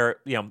spot where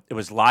it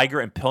was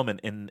Liger and Pillman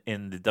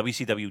in the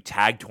WCW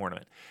tag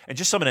tournament, and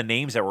just some of the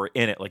names that were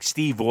in it, like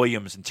Steve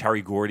Williams and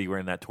Terry Gordy were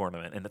in that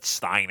tournament, and the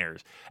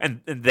Steiners,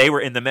 and they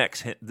were in the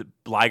mix.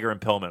 Liger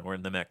and Pillman were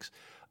in the mix.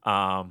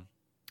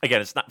 Again,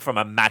 it's not from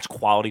a match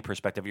quality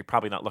perspective. You're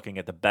probably not looking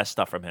at the best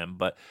stuff from him,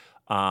 but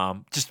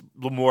just a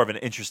little more of an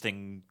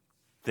interesting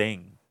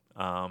thing.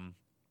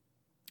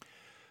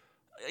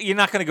 You're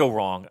not going to go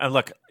wrong. And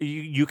look,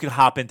 you can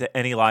hop into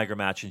any Liger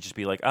match and just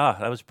be like,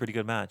 that was a pretty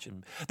good match.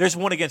 And there's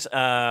one against,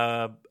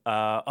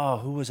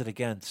 who was it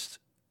against?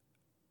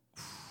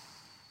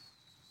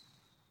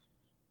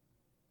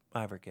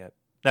 I forget.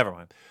 Never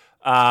mind.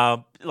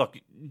 Look,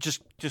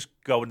 just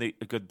go in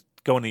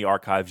the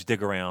archives,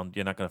 dig around.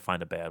 You're not going to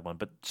find a bad one,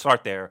 but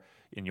start there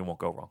and you won't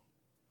go wrong.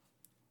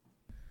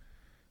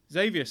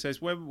 Xavier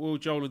says, when will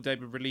Joel and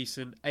Damon release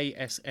an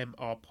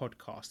ASMR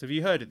podcast? Have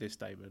you heard of this,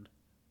 Damon?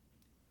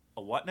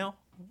 A what now?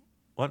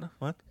 What?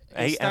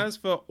 It stands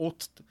for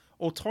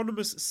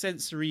Autonomous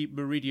Sensory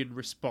Meridian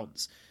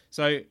Response.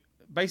 So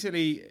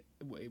basically,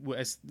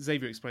 as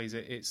Xavier explains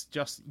it, it's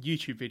just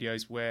YouTube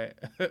videos where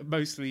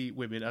mostly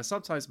women and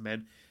sometimes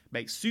men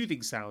make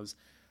soothing sounds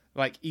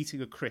like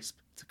eating a crisp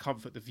to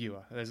comfort the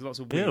viewer. And there's lots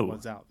of weird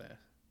ones out there.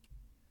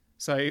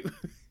 So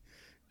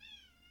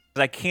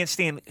I can't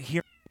stand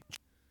hearing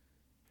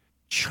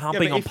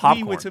chomping on if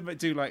popcorn. If we were to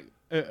do like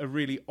a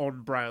really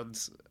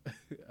on-brand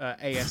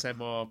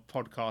ASMR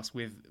podcast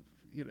with,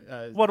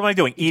 what am I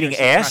doing? Eating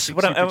ass?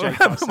 What am I doing?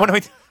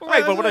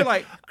 Right, but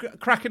like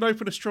cracking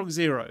open a strong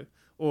zero,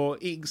 or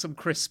eating some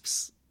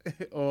crisps,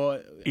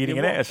 or eating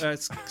an ass,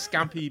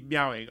 scampi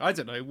meowing. I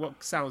don't know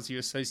what sounds you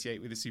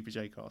associate with the Super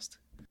J Cast.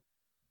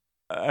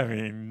 I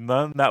mean,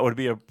 none that would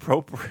be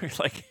appropriate.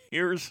 Like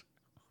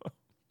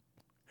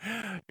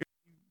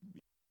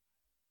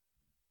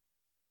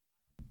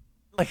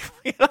Like,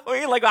 you know what I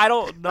mean? Like, I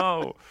don't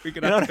know. We're going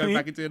You to know have to what I go mean?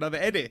 back and do another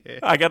edit here.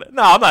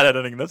 No, I'm not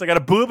editing this. I got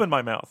a boob in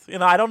my mouth. You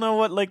know, I don't know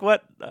what, like, I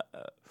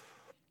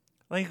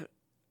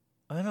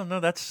don't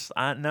know.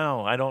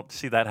 No, I don't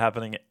see that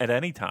happening at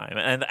any time.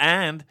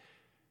 And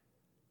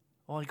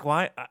like,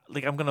 why?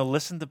 Like, I'm going to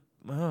listen to,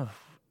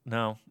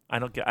 no, I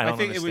don't get, I don't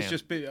think understand. it was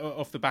just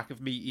off the back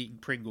of me eating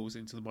Pringles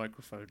into the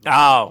microphone.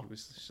 Oh. It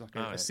was just like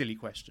a silly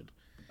question.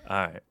 All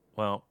right.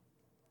 Well,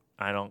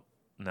 I don't,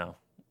 no,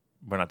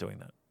 we're not doing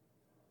that.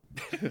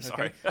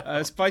 Sorry.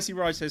 Okay. Spicy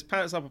Ride says,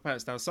 pants up or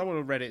pants down. Someone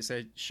on Reddit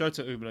said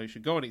Shota Umino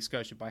should go on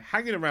excursion by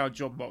hanging around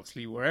John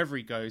Moxley wherever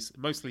he goes,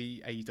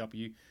 mostly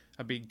AEW,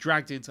 and being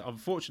dragged into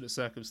unfortunate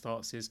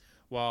circumstances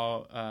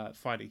while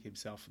finding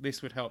himself.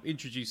 This would help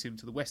introduce him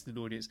to the Western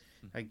audience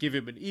and give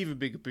him an even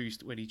bigger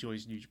boost when he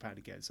joins New Japan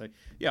again. So,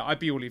 yeah, I'd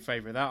be all in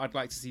favour of that. I'd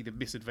like to see the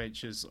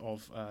misadventures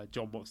of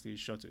John Moxley and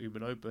Shota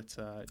Umino, but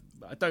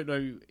I don't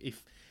know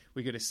if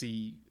we're going to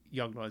see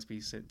Young Lions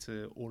being sent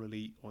to All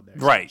Elite on their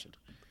excursion.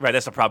 Right,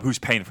 that's the problem. Who's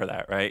paying for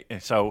that, right?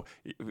 And so,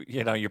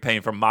 you know, you're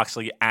paying for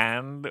Moxley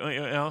and,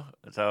 you know,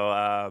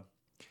 so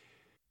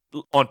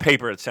on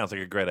paper it sounds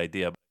like a great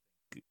idea.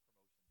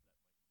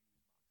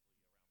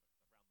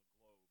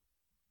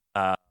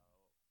 Double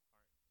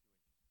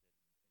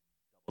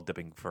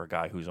dipping for a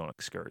guy who's on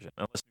excursion,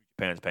 unless New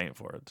Japan is paying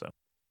for it. So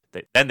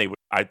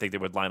I think they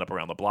would line up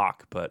around the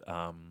block, but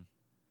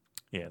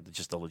yeah,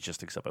 just the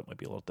logistics of it might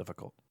be a little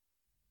difficult.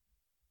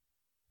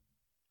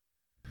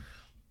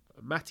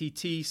 Matty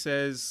T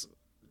says,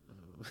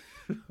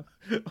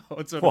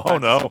 odds on Oh, a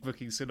no.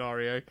 booking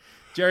scenario.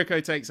 Jericho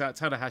takes out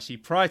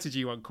Tanahashi prior to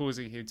G1,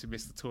 causing him to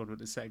miss the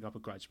tournament and setting up a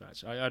grudge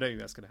match. I don't think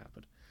that's going to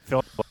happen.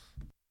 Phil,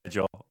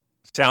 Joel,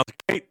 sounds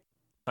great.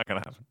 Not gonna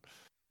happen.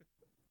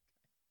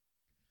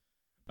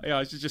 Yeah,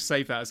 I should just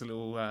save that as a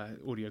little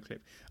audio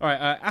clip. All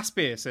right,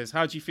 Aspir says,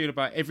 how do you feel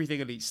about Everything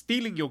Elite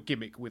stealing your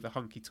gimmick with a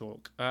hunky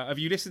talk? Have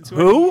you listened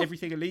to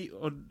Everything Elite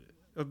on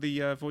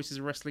the Voices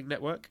of Wrestling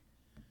network?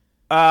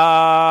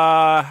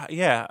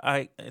 Yeah,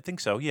 I think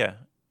so. Yeah,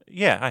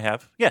 I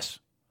have. Yes,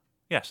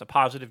 a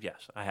positive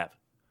yes, I have.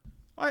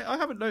 I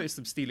haven't noticed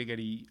them stealing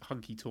any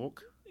hunky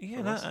talk.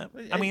 Yeah,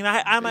 I mean,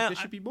 there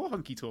should be more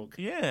hunky talk.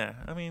 Yeah,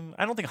 I mean,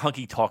 I don't think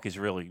hunky talk is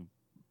really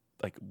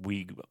like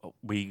we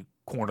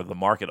corner the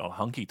market on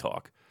hunky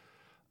talk.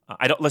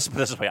 I don't. Let's put it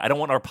this way: I don't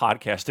want our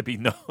podcast to be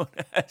known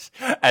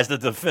as the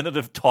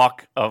definitive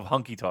talk of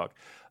hunky talk.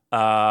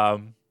 I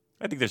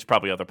think there's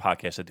probably other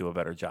podcasts that do a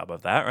better job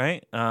of that,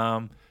 right?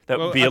 That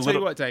would be I'll tell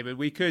you what, Damon,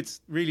 we could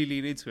really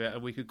lean into it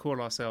and we could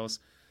call ourselves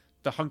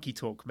the Hunky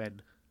Talk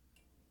Men.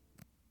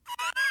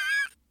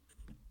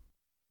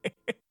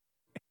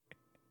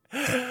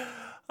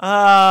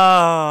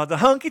 The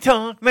Hunky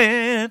Talk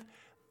Man.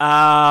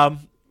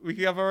 We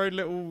could have our own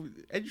little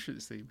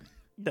entrance theme.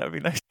 That'd be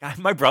nice.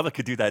 My brother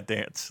could do that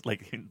dance,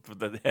 like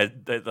the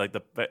head, like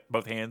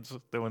both hands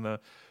doing the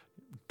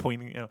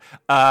pointing. You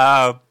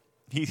know,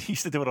 he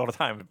used to do it all the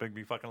time. It made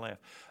me fucking laugh.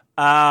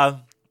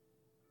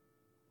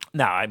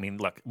 No, I mean,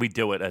 look, we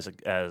do it I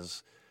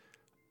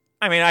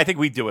mean, I think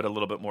we do it a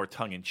little bit more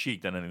tongue in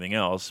cheek than anything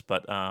else.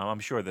 But I'm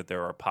sure that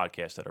there are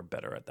podcasts that are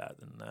better at that.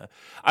 And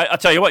I'll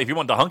tell you what, if you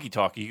want the hunky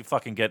talk, you can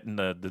fucking get in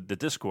the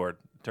Discord.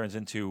 Turns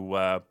into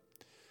a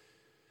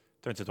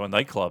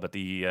nightclub at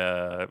the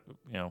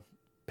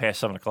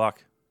past 7:00.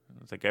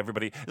 It's like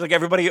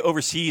everybody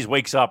overseas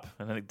wakes up,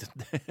 and then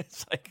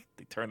it's like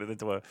they turn it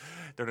into a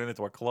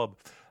club.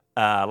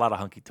 A lot of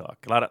hunky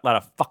talk, a lot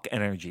of fuck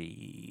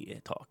energy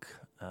talk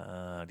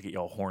to get you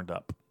all horned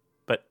up.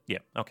 But yeah,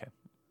 okay.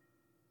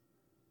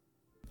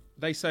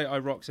 They say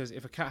iRock says,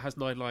 if a cat has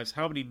 9 lives,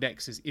 how many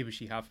necks does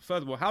Ibushi have?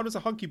 Furthermore, how does a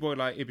hunky boy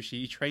like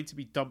Ibushi train to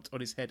be dumped on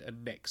his head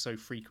and neck so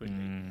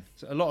frequently?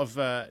 So a lot of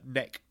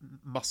neck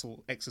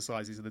muscle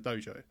exercises in the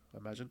dojo, I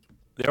imagine.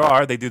 There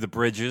are. They do the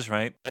bridges,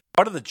 right?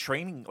 Part of the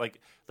training, like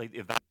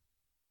if that.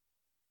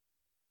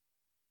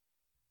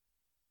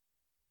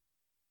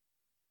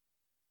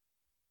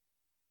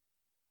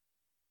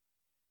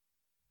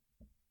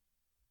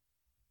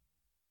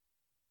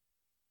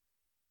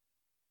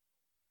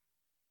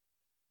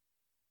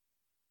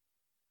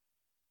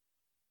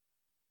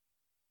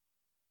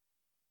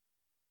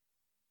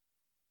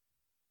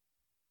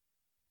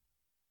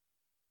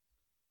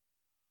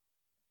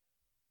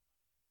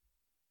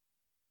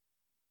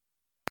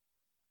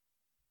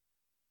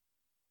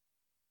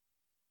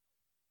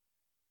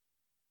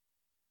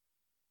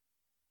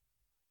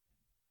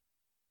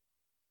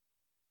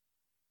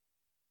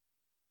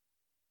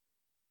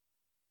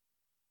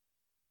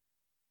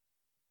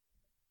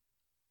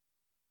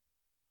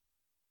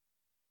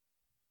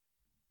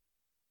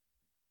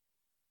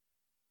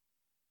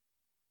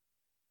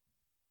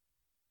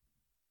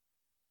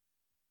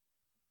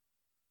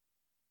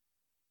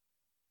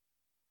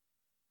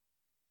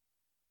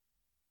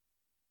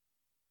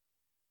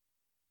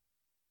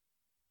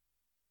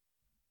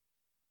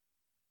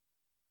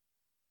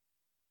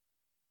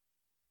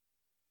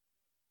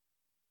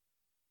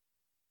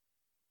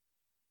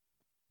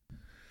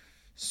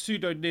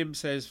 Pseudonym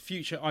says,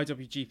 future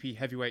IWGP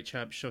heavyweight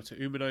champ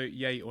Shota Umino,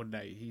 yay or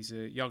nay? He's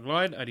a young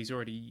lion and he's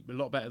already a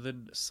lot better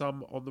than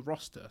some on the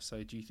roster.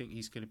 So do you think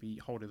he's going to be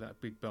holding that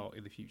big belt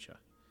in the future?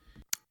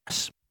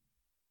 Yes.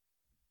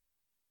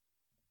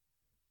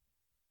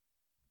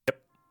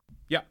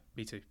 Yeah,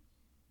 me too.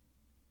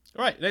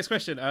 All right, next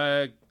question.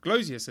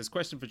 Glosier says,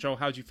 question for Joel.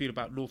 How do you feel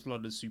about North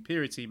London's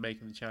superior team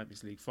making the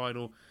Champions League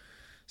final?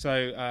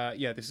 So,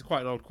 this is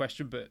quite an old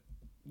question, but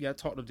yeah,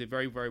 Tottenham did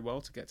very, very well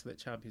to get to that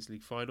Champions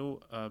League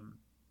final.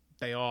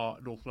 They are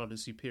North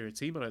London's superior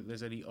team. I don't think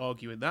there's any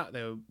arguing that.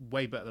 They're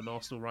way better than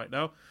Arsenal right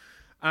now.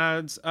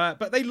 And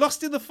but they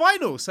lost in the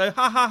final, so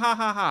ha ha ha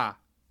ha ha.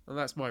 And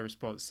that's my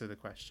response to the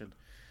question.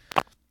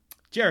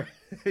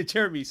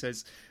 Jeremy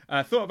says,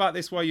 thought about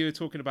this while you were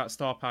talking about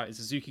star power in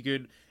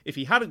Suzuki-gun. If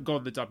he hadn't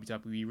gone the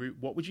WWE route,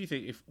 what would you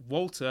think if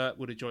Walter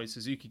would have joined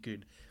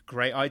Suzuki-gun?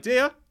 Great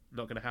idea.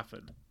 Not going to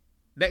happen.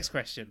 Next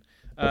question.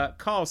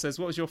 Carl says,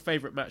 what was your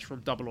favourite match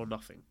from Double or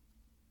Nothing?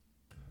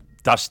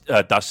 It's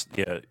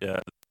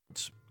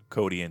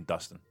Cody and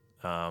Dustin.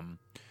 I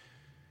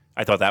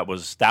thought that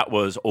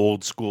was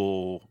old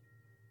school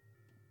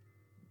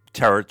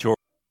territory,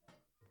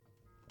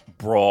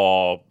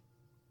 brawl,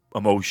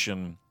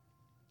 emotion.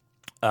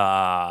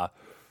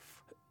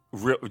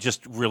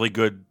 Just really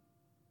good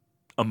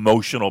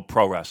emotional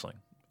pro wrestling.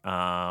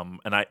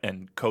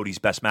 And Cody's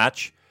best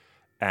match,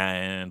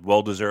 and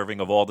well deserving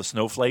of all the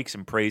snowflakes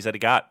and praise that he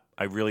got.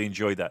 I really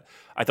enjoyed that.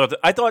 I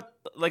thought,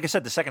 like I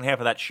said, the second half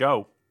of that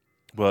show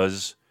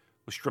was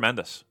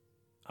tremendous.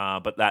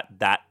 But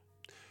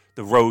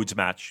the Rhodes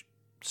match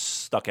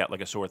stuck out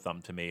like a sore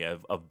thumb to me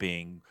of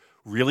being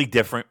really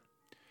different,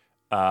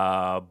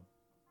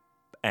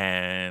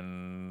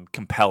 and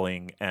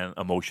compelling and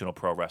emotional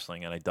pro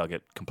wrestling, and I dug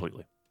it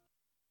completely.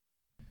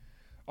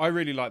 I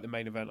really liked the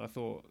main event. I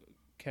thought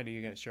Kenny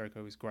against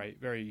Jericho was great.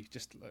 Very,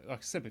 just like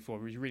I said before,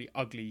 it was a really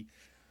ugly,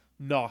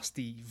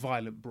 nasty,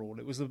 violent brawl.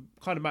 It was the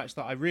kind of match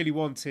that I really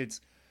wanted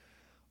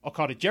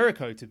Okada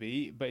Jericho to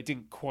be, but it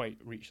didn't quite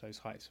reach those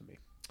heights for me.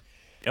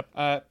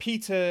 Yep.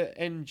 Peter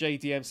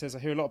NJDM says, I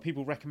hear a lot of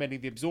people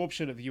recommending the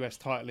absorption of the US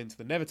title into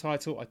the Never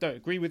title. I don't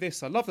agree with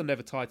this. I love the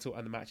Never title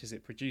and the matches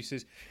it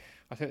produces.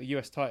 I think the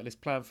US title is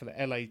planned for the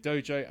LA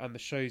dojo and the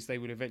shows they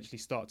will eventually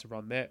start to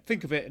run there.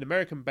 Think of it, an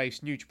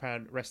American-based New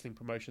Japan wrestling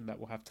promotion that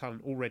will have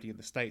talent already in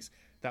the States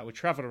that will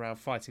travel around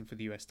fighting for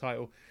the US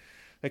title.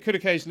 They could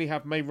occasionally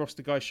have main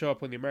roster guys show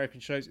up on the American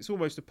shows. It's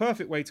almost a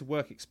perfect way to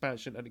work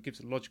expansion, and it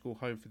gives a logical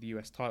home for the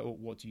US title.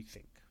 What do you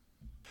think?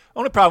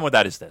 Only problem with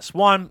that is this.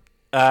 One,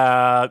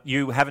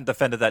 you haven't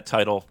defended that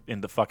title in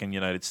the fucking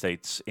United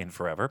States in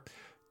forever.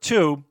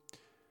 Two,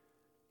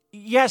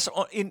 yes,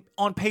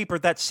 on paper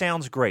that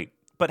sounds great.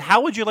 But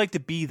how would you like to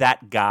be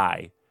that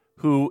guy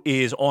who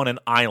is on an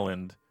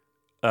island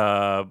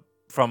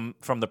from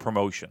the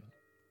promotion?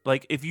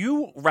 Like, if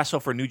you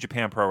wrestle for New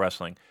Japan Pro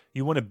Wrestling,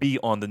 you want to be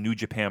on the New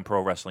Japan Pro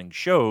Wrestling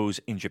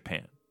shows in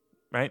Japan,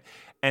 right?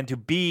 And to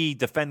be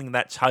defending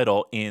that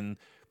title in,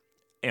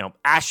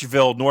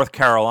 Asheville, North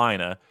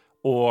Carolina,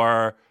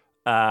 or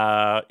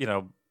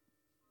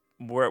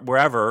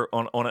wherever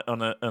on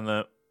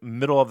the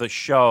middle of the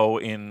show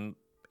in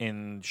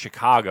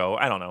Chicago,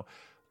 I don't know.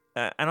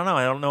 I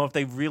don't know if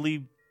they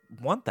really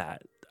want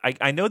that.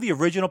 I know the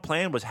original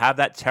plan was have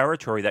that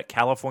territory, that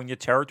California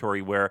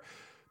territory, where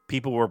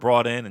people were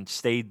brought in and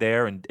stayed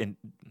there, and it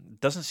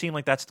doesn't seem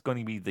like that's going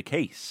to be the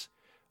case.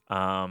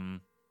 I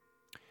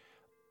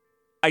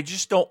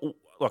just don't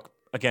look.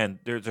 Again,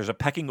 there's a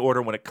pecking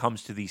order when it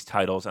comes to these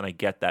titles, and I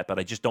get that, but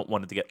I just don't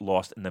want it to get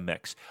lost in the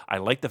mix. I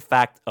like the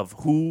fact of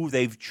who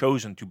they've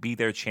chosen to be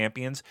their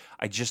champions.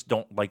 I just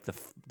don't like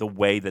the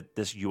way that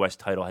this U.S.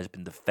 title has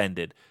been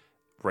defended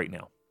right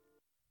now.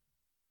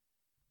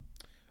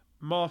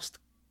 Masked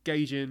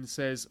Gaijin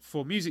says,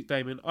 for Music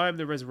Damon, I Am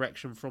the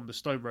Resurrection from the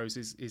Stone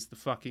Roses is the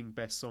fucking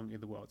best song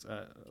in the world.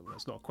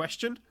 That's not a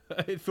question.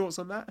 Thoughts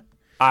on that?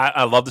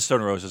 I love the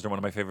Stone Roses. They're one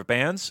of my favorite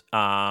bands.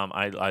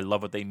 I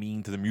love what they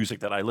mean to the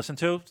music that I listen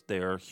to. They're